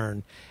left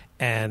turn,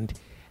 and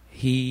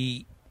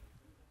he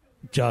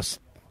just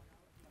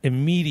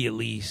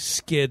immediately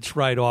skids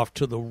right off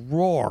to the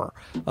roar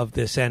of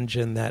this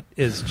engine that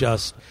is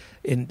just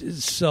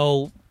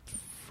so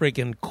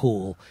friggin'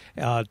 cool.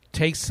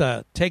 Takes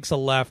a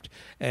left,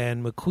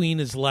 and McQueen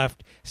is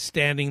left,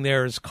 standing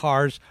there as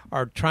cars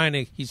are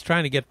he's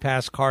trying to get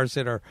past cars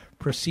that are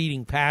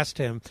proceeding past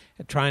him,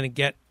 and trying to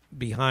get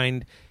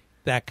behind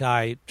that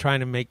guy, trying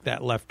to make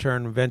that left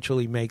turn.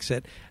 Eventually makes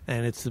it,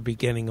 and it's the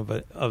beginning of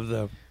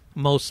the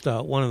most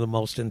one of the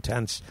most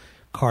intense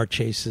car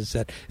chases.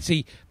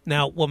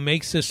 Now what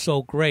makes this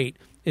so great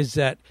is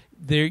that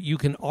you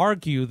can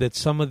argue that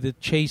some of the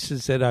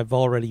chases that I've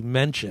already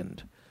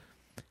mentioned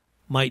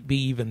might be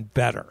even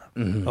better,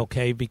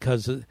 okay,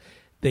 because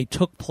they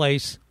took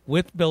place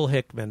with Bill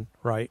Hickman,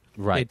 right?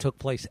 They took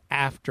place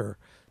after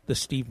the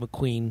Steve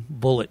McQueen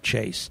Bullitt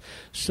chase.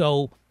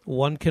 So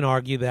one can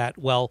argue that,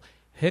 well,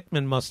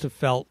 Hickman must have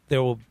felt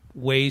there were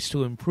ways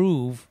to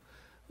improve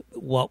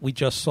what we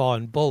just saw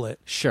in Bullitt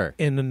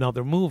in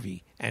another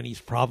movie. And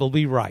he's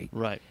probably right.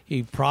 Right.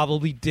 He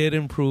probably did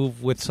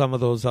improve with some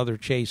of those other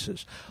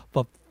chases.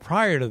 But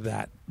prior to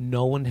that,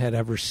 no one had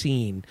ever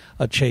seen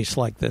a chase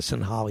like this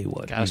in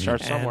Hollywood. Got to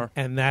start somewhere.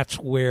 And that's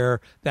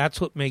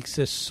what makes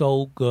this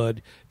so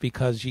good,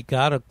 because you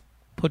got to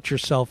put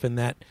yourself in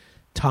that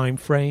time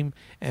frame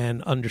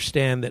and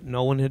understand that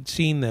no one had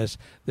seen this.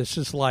 This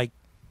is like,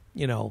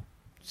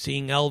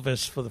 seeing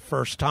Elvis for the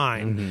first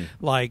time.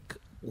 Like,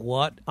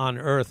 what on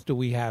earth do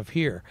we have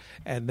here?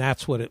 And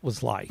that's what it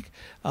was like.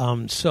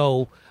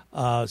 So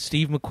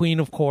Steve McQueen,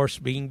 of course,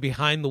 being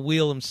behind the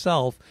wheel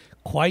himself,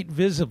 quite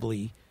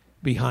visibly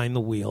behind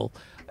the wheel,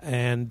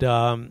 and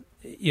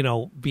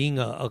being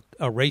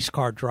a race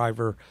car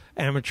driver,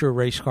 amateur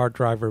race car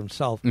driver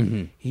himself,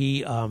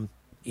 he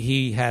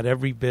he had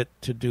every bit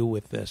to do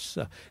with this.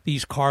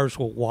 These cars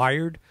were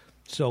wired,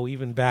 so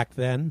even back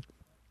then,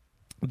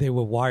 they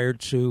were wired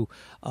to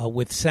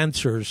with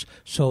sensors,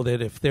 so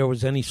that if there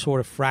was any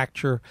sort of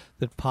fracture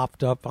that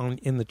popped up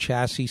in the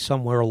chassis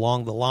somewhere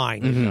along the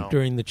line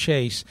during the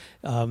chase,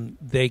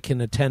 they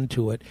can attend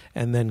to it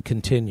and then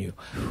continue.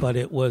 But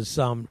it was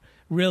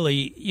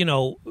really,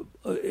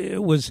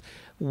 it was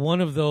one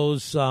of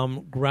those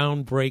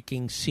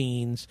groundbreaking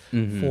scenes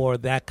for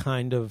that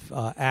kind of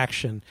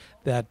action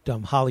that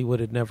Hollywood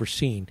had never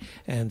seen.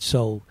 And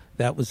so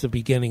that was the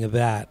beginning of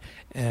that.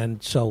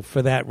 And so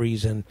for that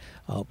reason,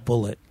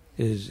 Bullitt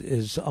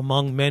is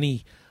among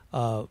many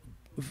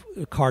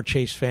car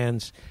chase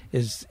fans,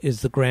 is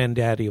the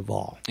granddaddy of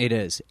all. It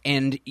is.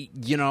 And,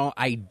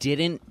 I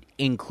didn't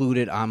include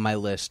it on my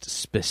list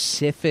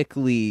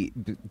specifically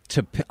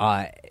to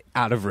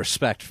out of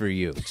respect for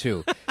you,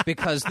 too,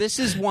 because this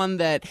is one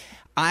that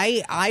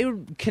I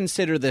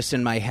consider this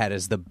in my head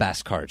as the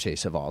best car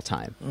chase of all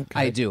time. Okay.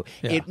 I do.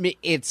 Yeah.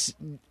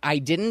 I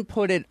didn't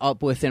put it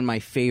up within my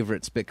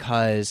favorites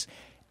because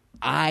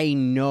I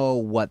know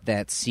what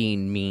that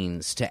scene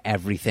means to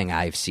everything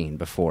I've seen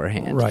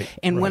beforehand. Right.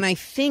 And when I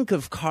think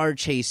of car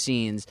chase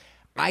scenes,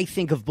 I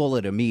think of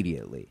Bullitt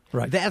immediately.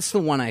 Right. That's the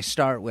one I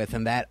start with,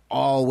 and that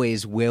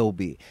always will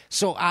be.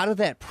 So out of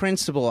that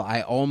principle,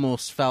 I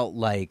almost felt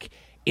like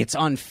it's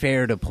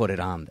unfair to put it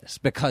on this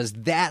because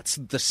that's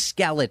the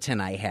skeleton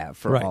I have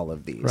for all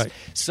of these. Right.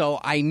 So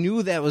I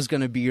knew that was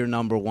going to be your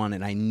number one,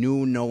 and I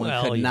knew no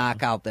one could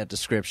knock out that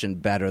description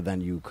better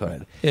than you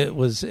could. It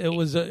was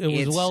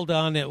well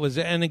done.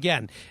 And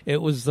again,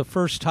 it was the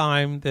first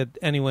time that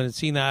anyone had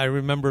seen that. I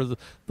remember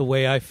the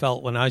way I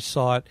felt when I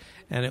saw it,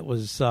 and it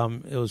was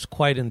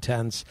quite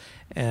intense,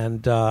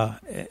 and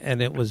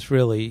it was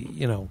really,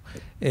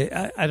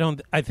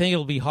 I think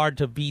it'll be hard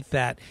to beat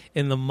that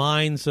in the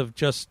minds of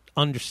just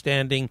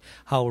understanding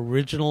how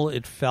original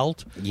it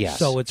felt. Yes.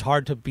 So it's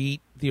hard to beat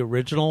the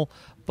original.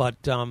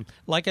 But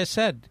like I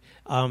said,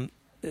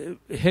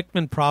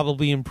 Hickman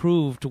probably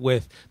improved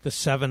with the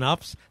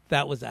 7-Ups.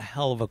 That was a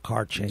hell of a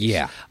car chase.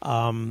 Yeah.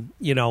 And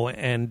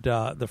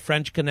the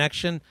French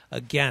Connection,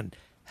 again,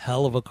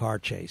 hell of a car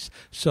chase.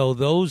 So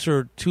those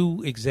are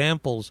two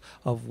examples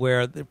of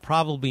where they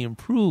probably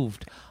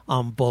improved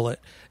on Bullitt,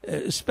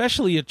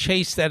 especially a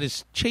chase that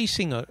is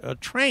chasing a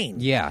train.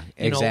 Yeah,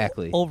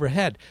 exactly.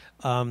 Overhead.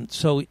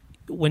 So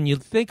when you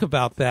think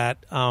about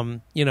that,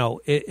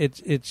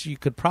 it's you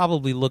could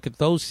probably look at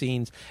those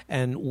scenes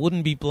and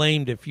wouldn't be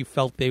blamed if you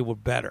felt they were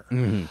better.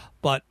 Mm-hmm.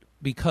 But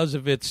because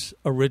of its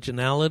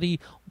originality,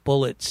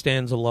 Bullitt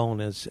stands alone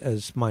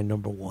as my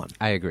number one.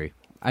 I agree.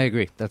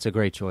 That's a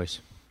great choice.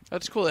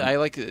 That's cool. I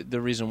like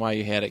the reason why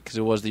you had it, because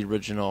it was the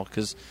original.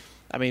 Because,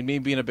 me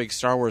being a big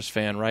Star Wars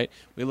fan, right,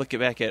 we look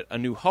back at A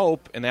New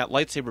Hope and that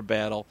lightsaber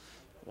battle,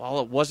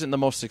 while it wasn't the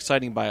most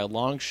exciting by a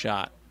long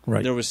shot,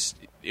 right.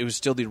 It was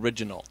still the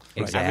original.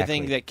 Exactly.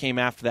 Everything that came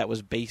after that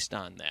was based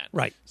on that.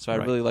 Right. So I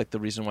really like the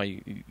reason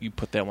why you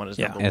put that one as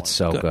number one. It's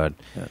so good.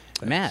 Yeah,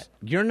 Matt,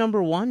 your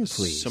number one,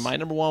 please. So my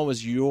number one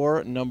was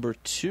your number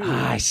two.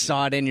 I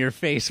saw it in your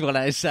face when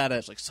I said it. I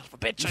was like, son of a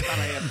bitch,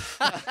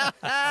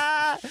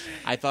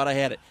 I thought I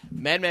had it.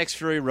 Mad Max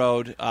Fury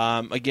Road.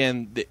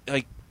 Again,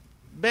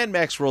 Mad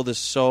Max World is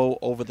so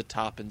over the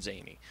top and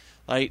zany.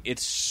 Like,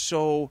 it's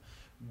so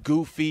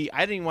goofy. I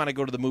didn't even want to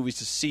go to the movies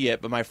to see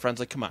it, but my friend's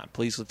like, come on,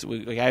 please,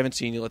 I haven't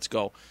seen you, let's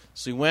go.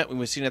 So we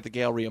were seen at the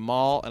Galleria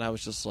Mall, and I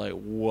was just like,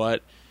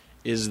 what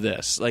is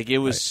this? Like, it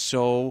was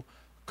so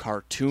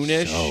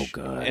cartoonish, so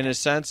good in a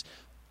sense.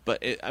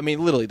 But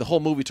literally, the whole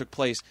movie took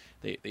place.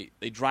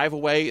 They drive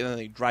away and then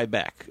they drive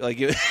back. Like,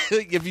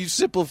 if you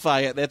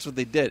simplify it, that's what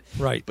they did.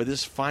 Right. But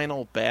this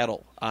final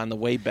battle on the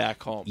way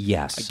back home,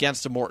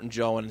 against Immortan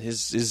Joe and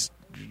his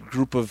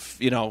group of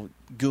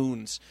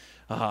goons.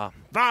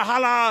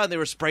 Valhalla, and they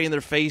were spraying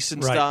their face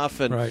and stuff,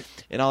 and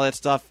all that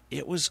stuff.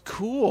 It was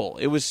cool.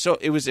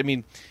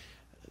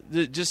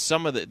 Just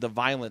some of the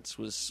violence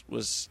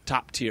was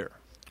top tier.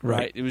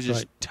 Right. It was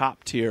just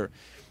top tier.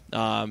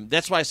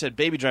 That's why I said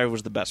Baby Driver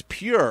was the best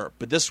pure,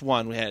 but this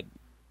one had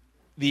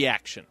the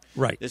action.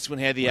 Right. This one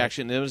had the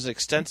action. It was an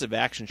extensive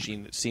action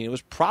scene. It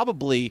was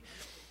probably,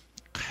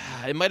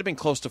 it might have been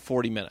close to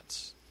 40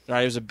 minutes.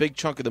 Right, it was a big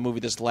chunk of the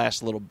movie, this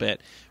last little bit,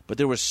 but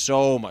there was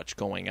so much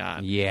going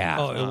on. Yeah.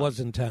 Oh, it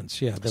was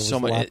intense. Yeah, there was so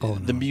a lot going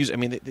on. The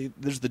music.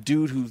 There's the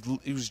dude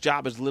whose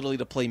job is literally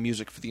to play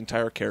music for the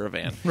entire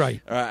caravan.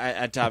 Right.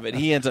 At top of it,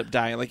 he ends up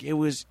dying. Like, it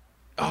was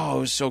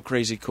so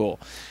crazy cool.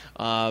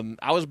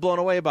 I was blown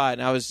away by it,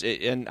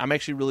 and I'm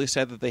actually really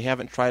sad that they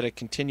haven't tried to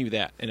continue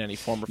that in any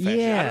form or fashion.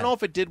 Yeah. I don't know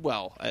if it did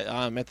well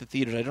at the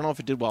theaters. I don't know if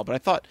it did well, but I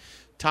thought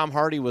Tom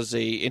Hardy was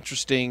a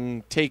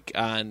interesting take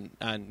on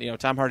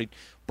Tom Hardy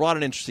brought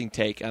an interesting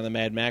take on the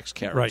Mad Max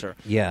character. Right.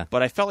 Yeah.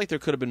 But I felt like there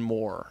could have been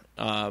more.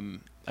 I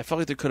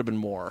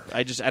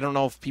don't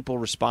know if people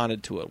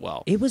responded to it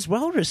well. It was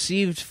well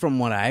received from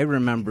what I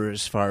remember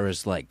as far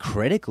as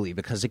critically,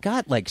 because it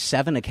got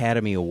 7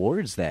 Academy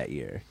Awards that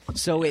year.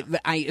 So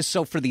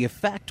so for the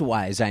effect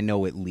wise, I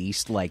know at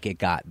least it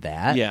got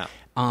that. Yeah.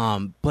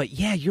 But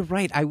yeah, you're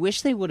right. I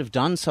wish they would have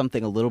done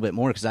something a little bit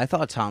more because I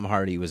thought Tom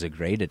Hardy was a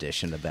great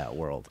addition to that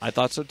world. I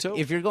thought so too.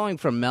 If you're going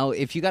from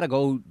if you got to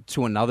go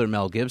to another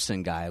Mel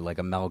Gibson guy, like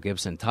a Mel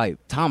Gibson type,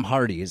 Tom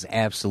Hardy is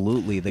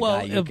absolutely the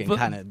guy you can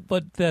kind of go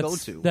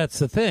to. That's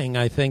the thing.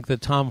 I think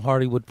that Tom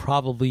Hardy would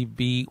probably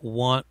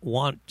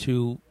want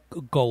to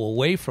go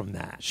away from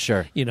that,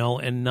 sure,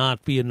 and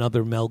not be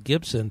another Mel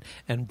Gibson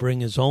and bring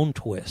his own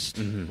twist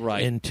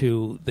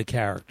into the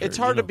character. It's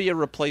hard to be a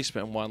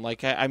replacement one.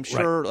 Like I'm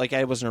sure, like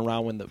I wasn't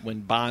around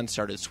when Bond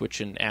started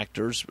switching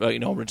actors.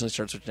 Originally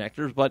started switching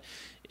actors, but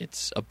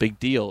it's a big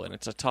deal and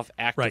it's a tough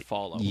act to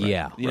follow.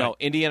 Yeah,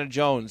 Indiana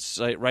Jones,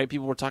 right?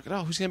 People were talking,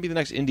 who's going to be the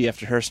next Indy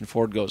after Harrison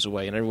Ford goes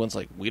away, and everyone's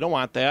like, we don't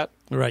want that,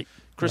 right?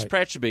 Chris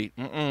Pratt should be.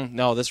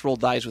 No, this role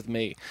dies with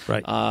me.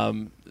 Right.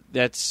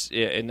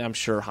 And I'm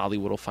sure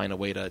Hollywood will find a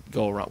way to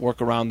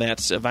work around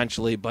that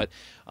eventually. But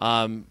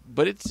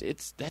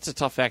that's a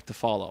tough act to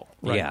follow.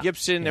 Right. Yeah.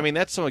 Gibson. I mean,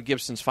 that's some of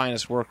Gibson's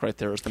finest work right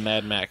there. Is the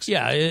Mad Max.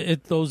 Yeah,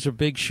 those are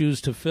big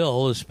shoes to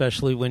fill,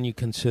 especially when you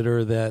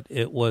consider that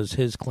it was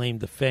his claim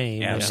to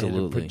fame. Absolutely,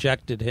 and it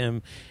projected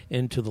him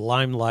into the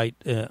limelight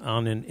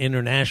on an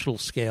international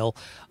scale.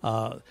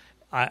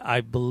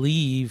 I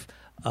believe.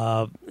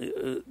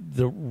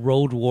 The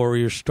Road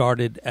Warrior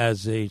started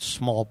as a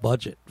small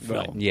budget film.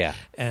 Right. Yeah.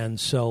 And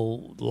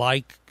so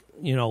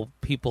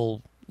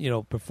people,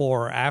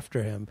 before or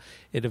after him,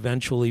 it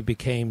eventually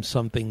became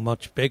something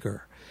much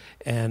bigger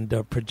and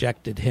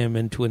projected him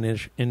into an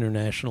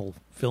international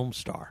film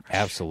star.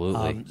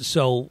 Absolutely.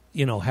 So,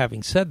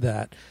 having said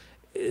that,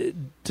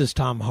 does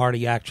Tom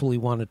Hardy actually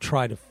want to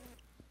try to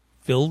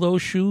fill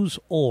those shoes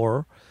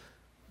or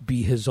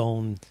be his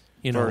own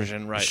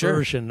version, right?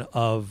 Version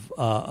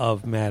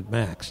of Mad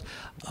Max,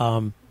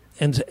 and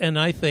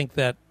I think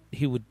that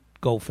he would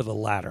go for the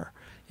latter.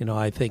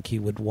 I think he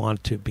would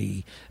want to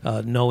be,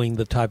 knowing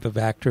the type of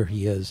actor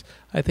he is,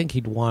 I think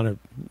he'd want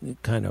to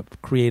kind of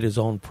create his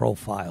own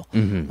profile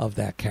of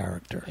that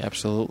character.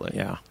 Absolutely,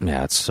 yeah.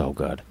 Yeah, it's so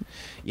good.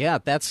 Yeah,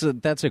 that's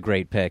a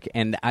great pick.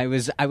 And I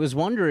was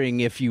wondering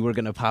if you were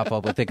going to pop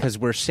up with it because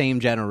we're same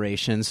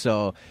generation,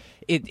 so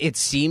it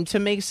seemed to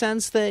make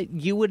sense that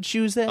you would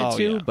choose that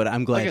too. Yeah. But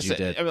I'm glad you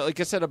did. Like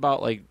I said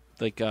about like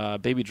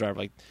Baby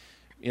Driver,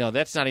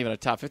 that's not even a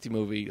top 50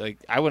 movie. Like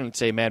I wouldn't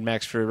say Mad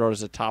Max Fury Road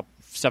is a top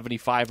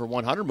 75 or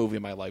 100 movie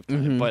in my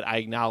lifetime, but I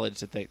acknowledge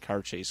that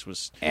car chase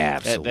was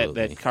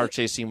absolutely that car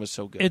chase scene was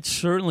so good. It's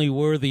certainly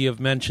worthy of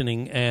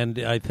mentioning, and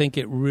I think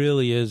it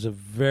really is a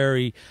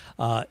very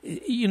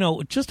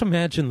just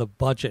imagine the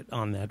budget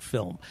on that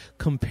film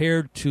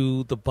compared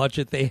to the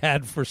budget they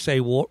had for, say,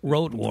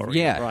 Road Warrior.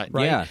 Yeah,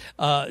 right.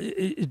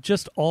 Yeah,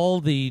 just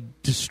all the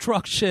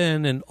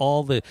destruction and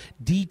all the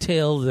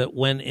detail that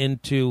went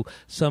into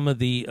some of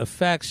the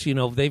effects.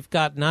 They've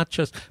got not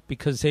just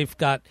because they've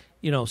got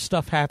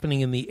stuff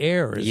happening in the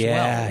air as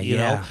well, you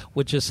know,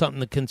 which is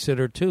something to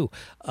consider too.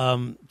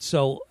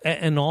 So,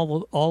 and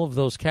all of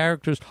those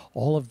characters,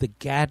 all of the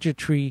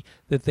gadgetry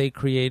that they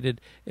created,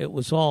 it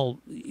was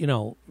all,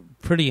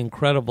 pretty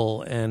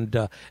incredible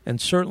and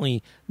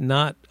certainly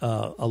not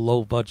a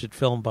low budget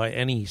film by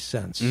any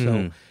sense.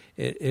 So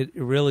it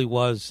really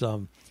was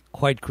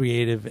quite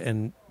creative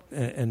and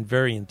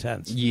very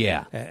intense.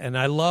 Yeah. And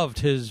I loved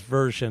his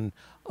version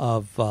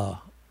of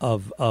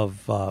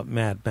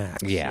Mad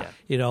Max. Yeah.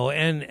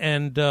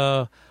 And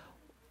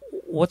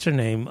what's her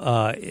name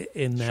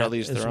in that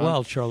Charlize as Theron.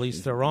 well?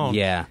 Charlize Theron.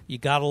 Yeah. You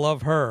got to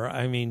love her.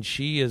 I mean,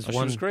 she is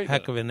one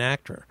heck of an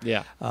actor.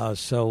 Yeah.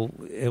 So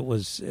it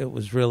was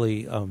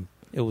really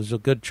it was a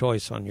good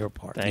choice on your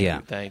part.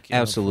 Thank you.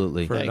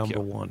 Absolutely. For Thank number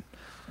you. one.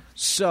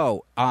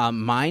 So,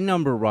 my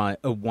number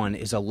one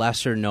is a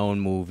lesser-known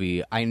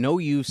movie. I know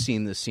you've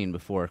seen this scene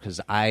before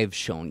because I've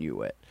shown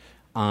you it.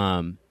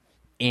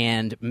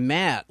 And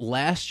Matt,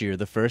 last year,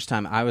 the first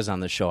time I was on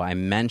the show, I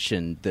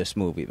mentioned this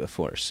movie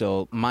before.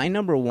 So my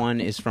number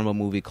one is from a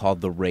movie called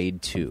The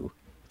Raid 2.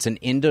 It's an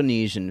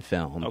Indonesian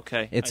film.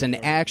 Okay. It's an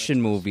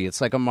action movie.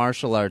 It's like a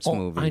martial arts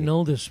movie. I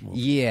know this movie.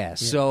 Yeah.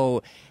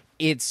 So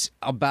it's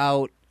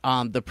about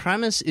the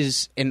premise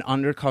is an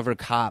undercover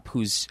cop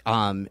who's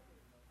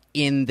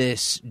in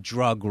this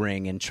drug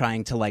ring and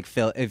trying to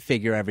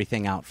figure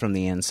everything out from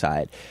the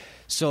inside.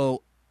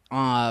 So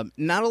not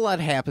a lot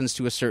happens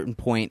to a certain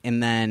point,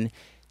 and then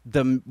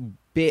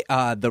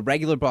the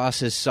regular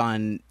boss's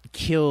son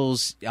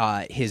kills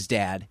his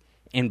dad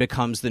and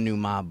becomes the new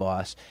mob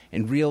boss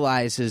and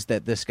realizes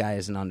that this guy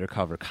is an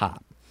undercover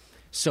cop.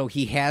 So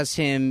he has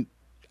him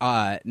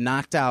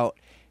knocked out,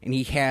 and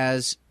he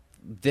has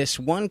this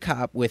one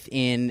cop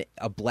within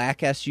a black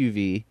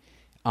SUV,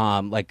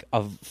 like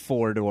a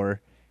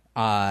four-door,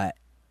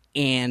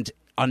 and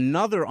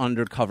another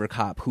undercover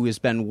cop who has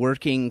been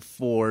working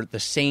for the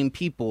same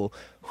people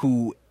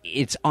who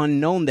it's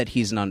unknown that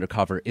he's an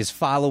undercover is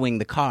following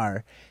the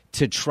car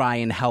to try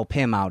and help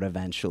him out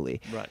eventually.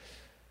 Right.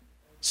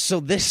 So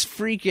this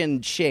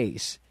freaking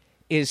chase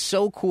is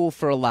so cool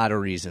for a lot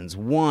of reasons.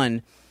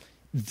 One,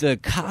 the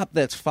cop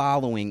that's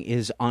following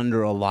is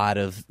under a lot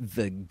of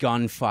the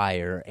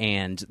gunfire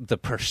and the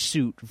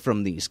pursuit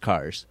from these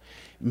cars.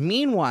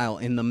 Meanwhile,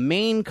 in the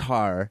main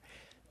car,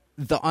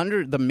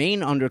 the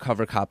main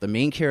undercover cop, the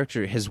main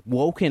character, has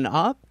woken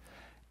up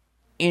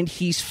and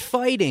he's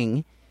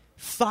fighting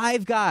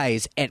 5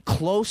 guys at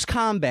close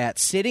combat,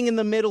 sitting in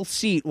the middle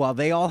seat while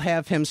they all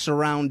have him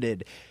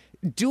surrounded,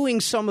 doing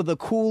some of the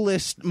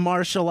coolest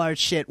martial arts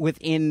shit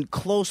within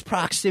close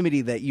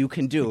proximity that you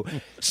can do.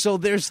 So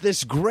there's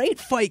this great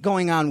fight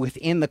going on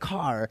within the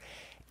car,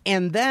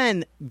 and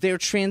then they're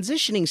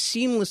transitioning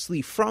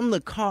seamlessly from the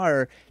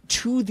car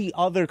to the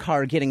other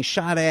car getting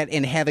shot at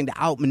and having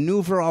to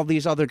outmaneuver all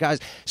these other guys.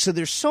 So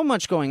there's so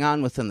much going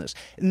on within this.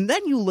 And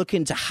then you look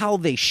into how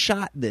they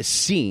shot this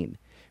scene,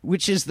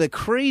 which is the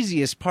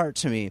craziest part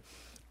to me,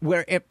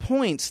 where at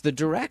points the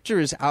director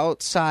is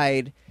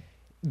outside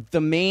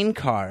the main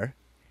car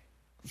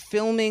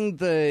filming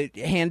the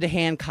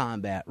hand-to-hand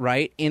combat,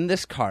 right, in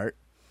this cart,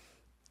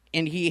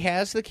 and he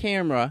has the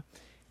camera,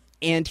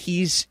 and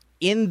he's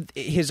in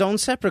his own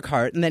separate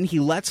cart, and then he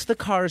lets the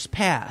cars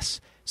pass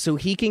so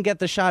he can get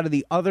the shot of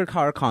the other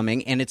car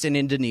coming, and it's in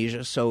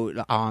Indonesia, so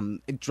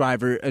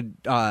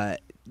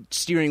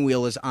steering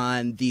wheel is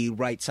on the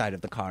right side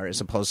of the car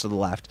as opposed to the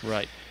left.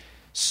 Right.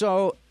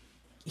 So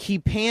he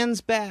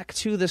pans back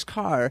to this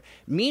car.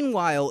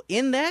 Meanwhile,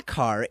 in that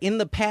car, in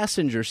the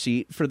passenger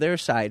seat for their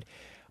side,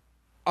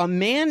 a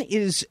man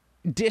is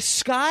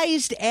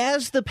disguised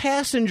as the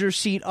passenger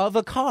seat of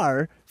a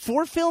car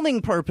for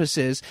filming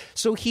purposes.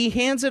 So he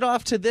hands it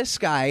off to this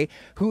guy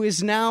who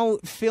is now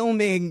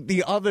filming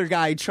the other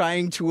guy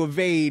trying to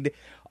evade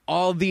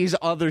all these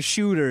other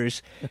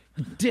shooters,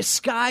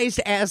 disguised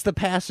as the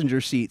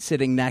passenger seat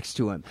sitting next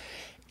to him.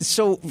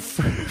 So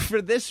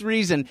for this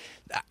reason,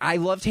 I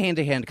loved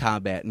hand-to-hand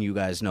combat, and you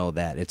guys know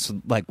that. It's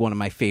like one of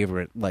my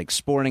favorite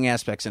sporting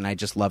aspects, and I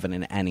just love it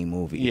in any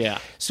movie. Yeah.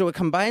 So it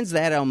combines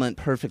that element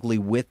perfectly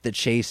with the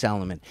chase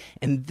element.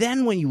 And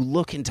then when you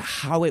look into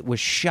how it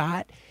was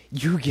shot,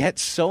 you get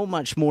so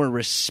much more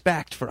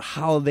respect for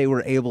how they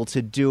were able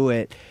to do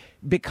it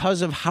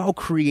because of how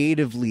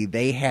creatively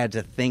they had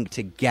to think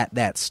to get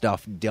that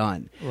stuff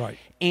done. Right.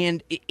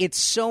 And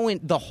it's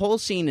the whole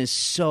scene is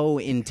so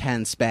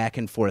intense back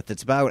and forth.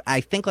 It's about,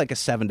 I think, a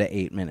 7 to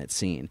 8 minute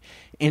scene.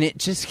 And it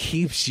just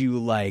keeps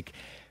you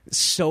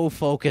so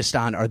focused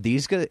on, are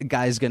these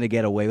guys going to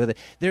get away with it?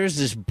 There's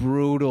this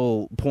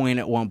brutal point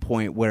at one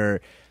point where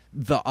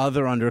the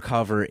other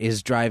undercover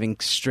is driving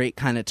straight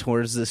kind of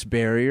towards this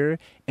barrier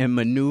and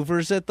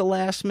maneuvers at the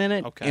last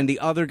minute. Okay. And the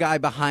other guy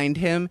behind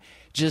him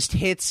just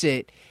hits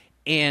it,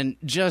 and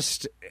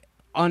just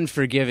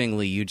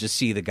unforgivingly, you just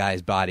see the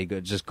guy's body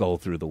go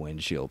through the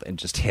windshield and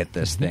just hit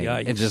this thing.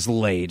 Yikes. And just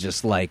lay,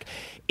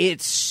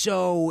 it's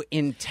so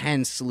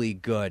intensely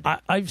good.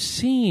 I've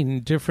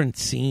seen different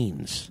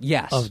scenes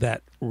Yes. of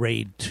that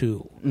Raid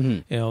 2. Mm-hmm.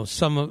 You know,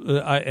 some of,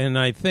 and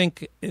I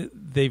think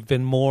they've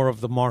been more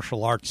of the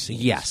martial arts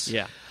scenes. Yes.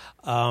 Yeah.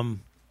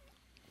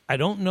 I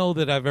don't know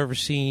that I've ever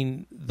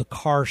seen the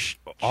car.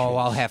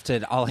 I'll have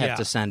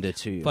to send it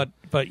to you.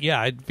 But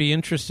yeah, I'd be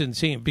interested in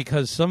seeing it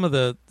because some of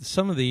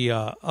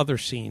the other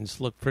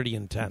scenes look pretty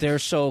intense. They're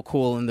so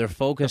cool, and their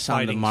focus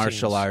on the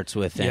martial scenes. arts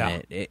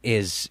within it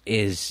is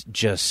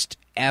just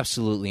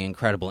absolutely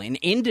incredible. In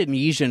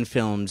Indonesian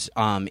films,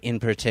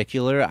 in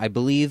particular, I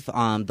believe the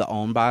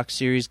Ombak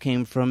series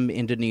came from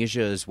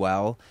Indonesia as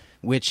well,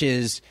 which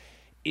is.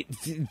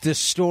 The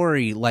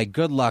story,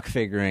 good luck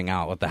figuring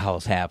out what the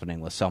hell's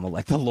happening with some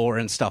of the lore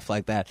and stuff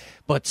like that.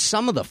 But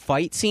some of the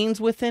fight scenes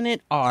within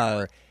it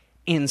are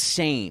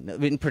insane.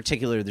 In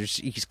particular,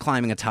 he's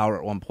climbing a tower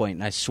at one point,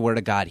 and I swear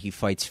to God, he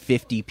fights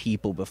 50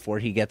 people before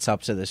he gets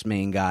up to this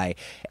main guy,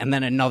 and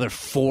then another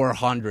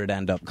 400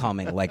 end up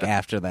coming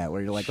after that,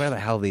 where you're like, where the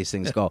hell these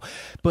things go?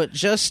 But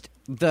just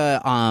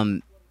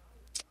the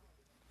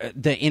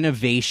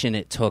innovation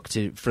it took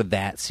for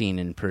that scene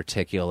in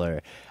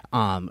particular.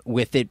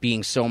 With it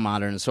being so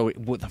modern. So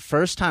the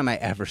first time I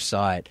ever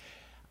saw it,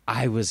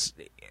 I was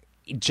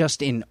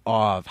just in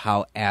awe of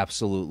how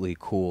absolutely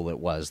cool it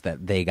was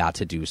that they got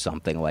to do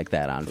something like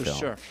that on film.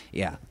 Sure.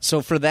 Yeah. So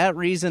for that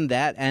reason,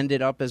 that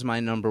ended up as my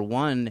number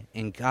one.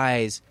 And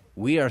guys,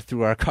 we are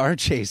through our car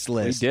chase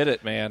list. We did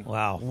it, man.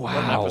 Wow. What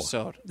an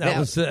episode. That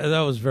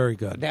was very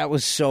good. That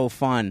was so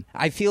fun.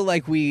 I feel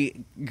like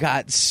we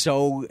got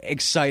so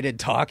excited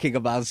talking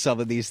about some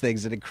of these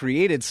things, and it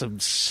created some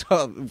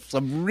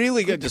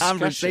really good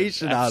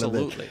conversation out of it.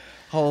 Absolutely.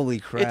 Holy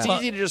crap. It's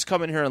easy to just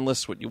come in here and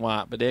list what you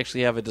want, but to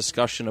actually have a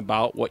discussion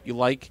about what you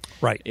like.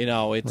 Right. You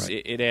know,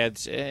 it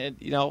adds, we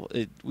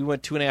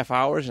went 2.5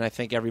 hours, and I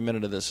think every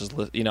minute of this is,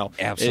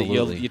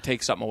 Absolutely. you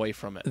take something away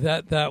from it.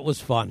 That was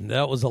fun.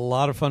 That was a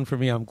lot of fun for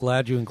me. I'm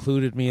glad you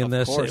included me in Of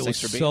this. course. It was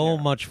Thanks for being so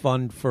here. much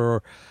fun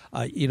for,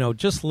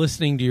 just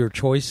listening to your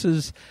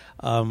choices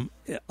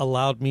it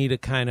allowed me to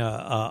kind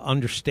of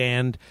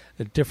understand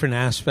the different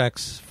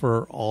aspects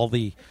for all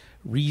the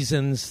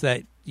reasons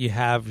that you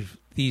have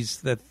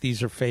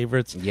these are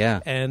favorites. Yeah.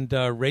 And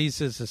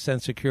raises a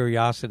sense of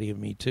curiosity in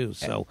me, too.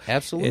 So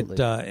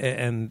absolutely.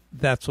 And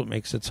that's what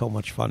makes it so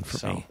much fun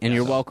for me. And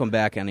you're welcome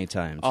back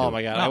anytime, too. Oh,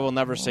 my God. I will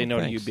never say no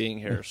thanks. to you being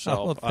here.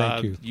 So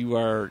thank you. You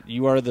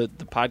are the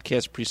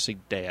podcast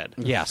precinct dad.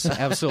 Yes,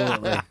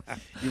 absolutely.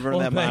 You've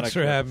earned that moniker. Thanks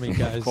for having me,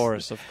 guys. Of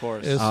course.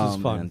 This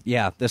was fun. Man.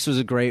 Yeah, this was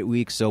a great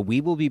week. So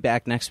we will be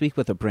back next week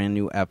with a brand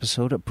new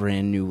episode, a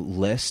brand new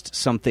list,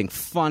 something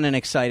fun and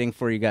exciting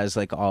for you guys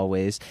like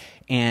always.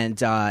 And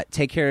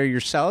take care of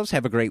yourselves.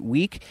 Have a great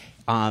week.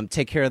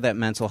 Take care of that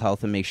mental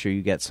health and make sure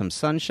you get some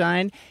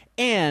sunshine.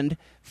 And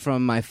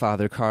from my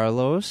father,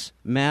 Carlos,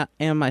 Matt,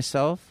 and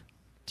myself,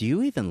 do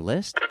you even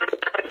list?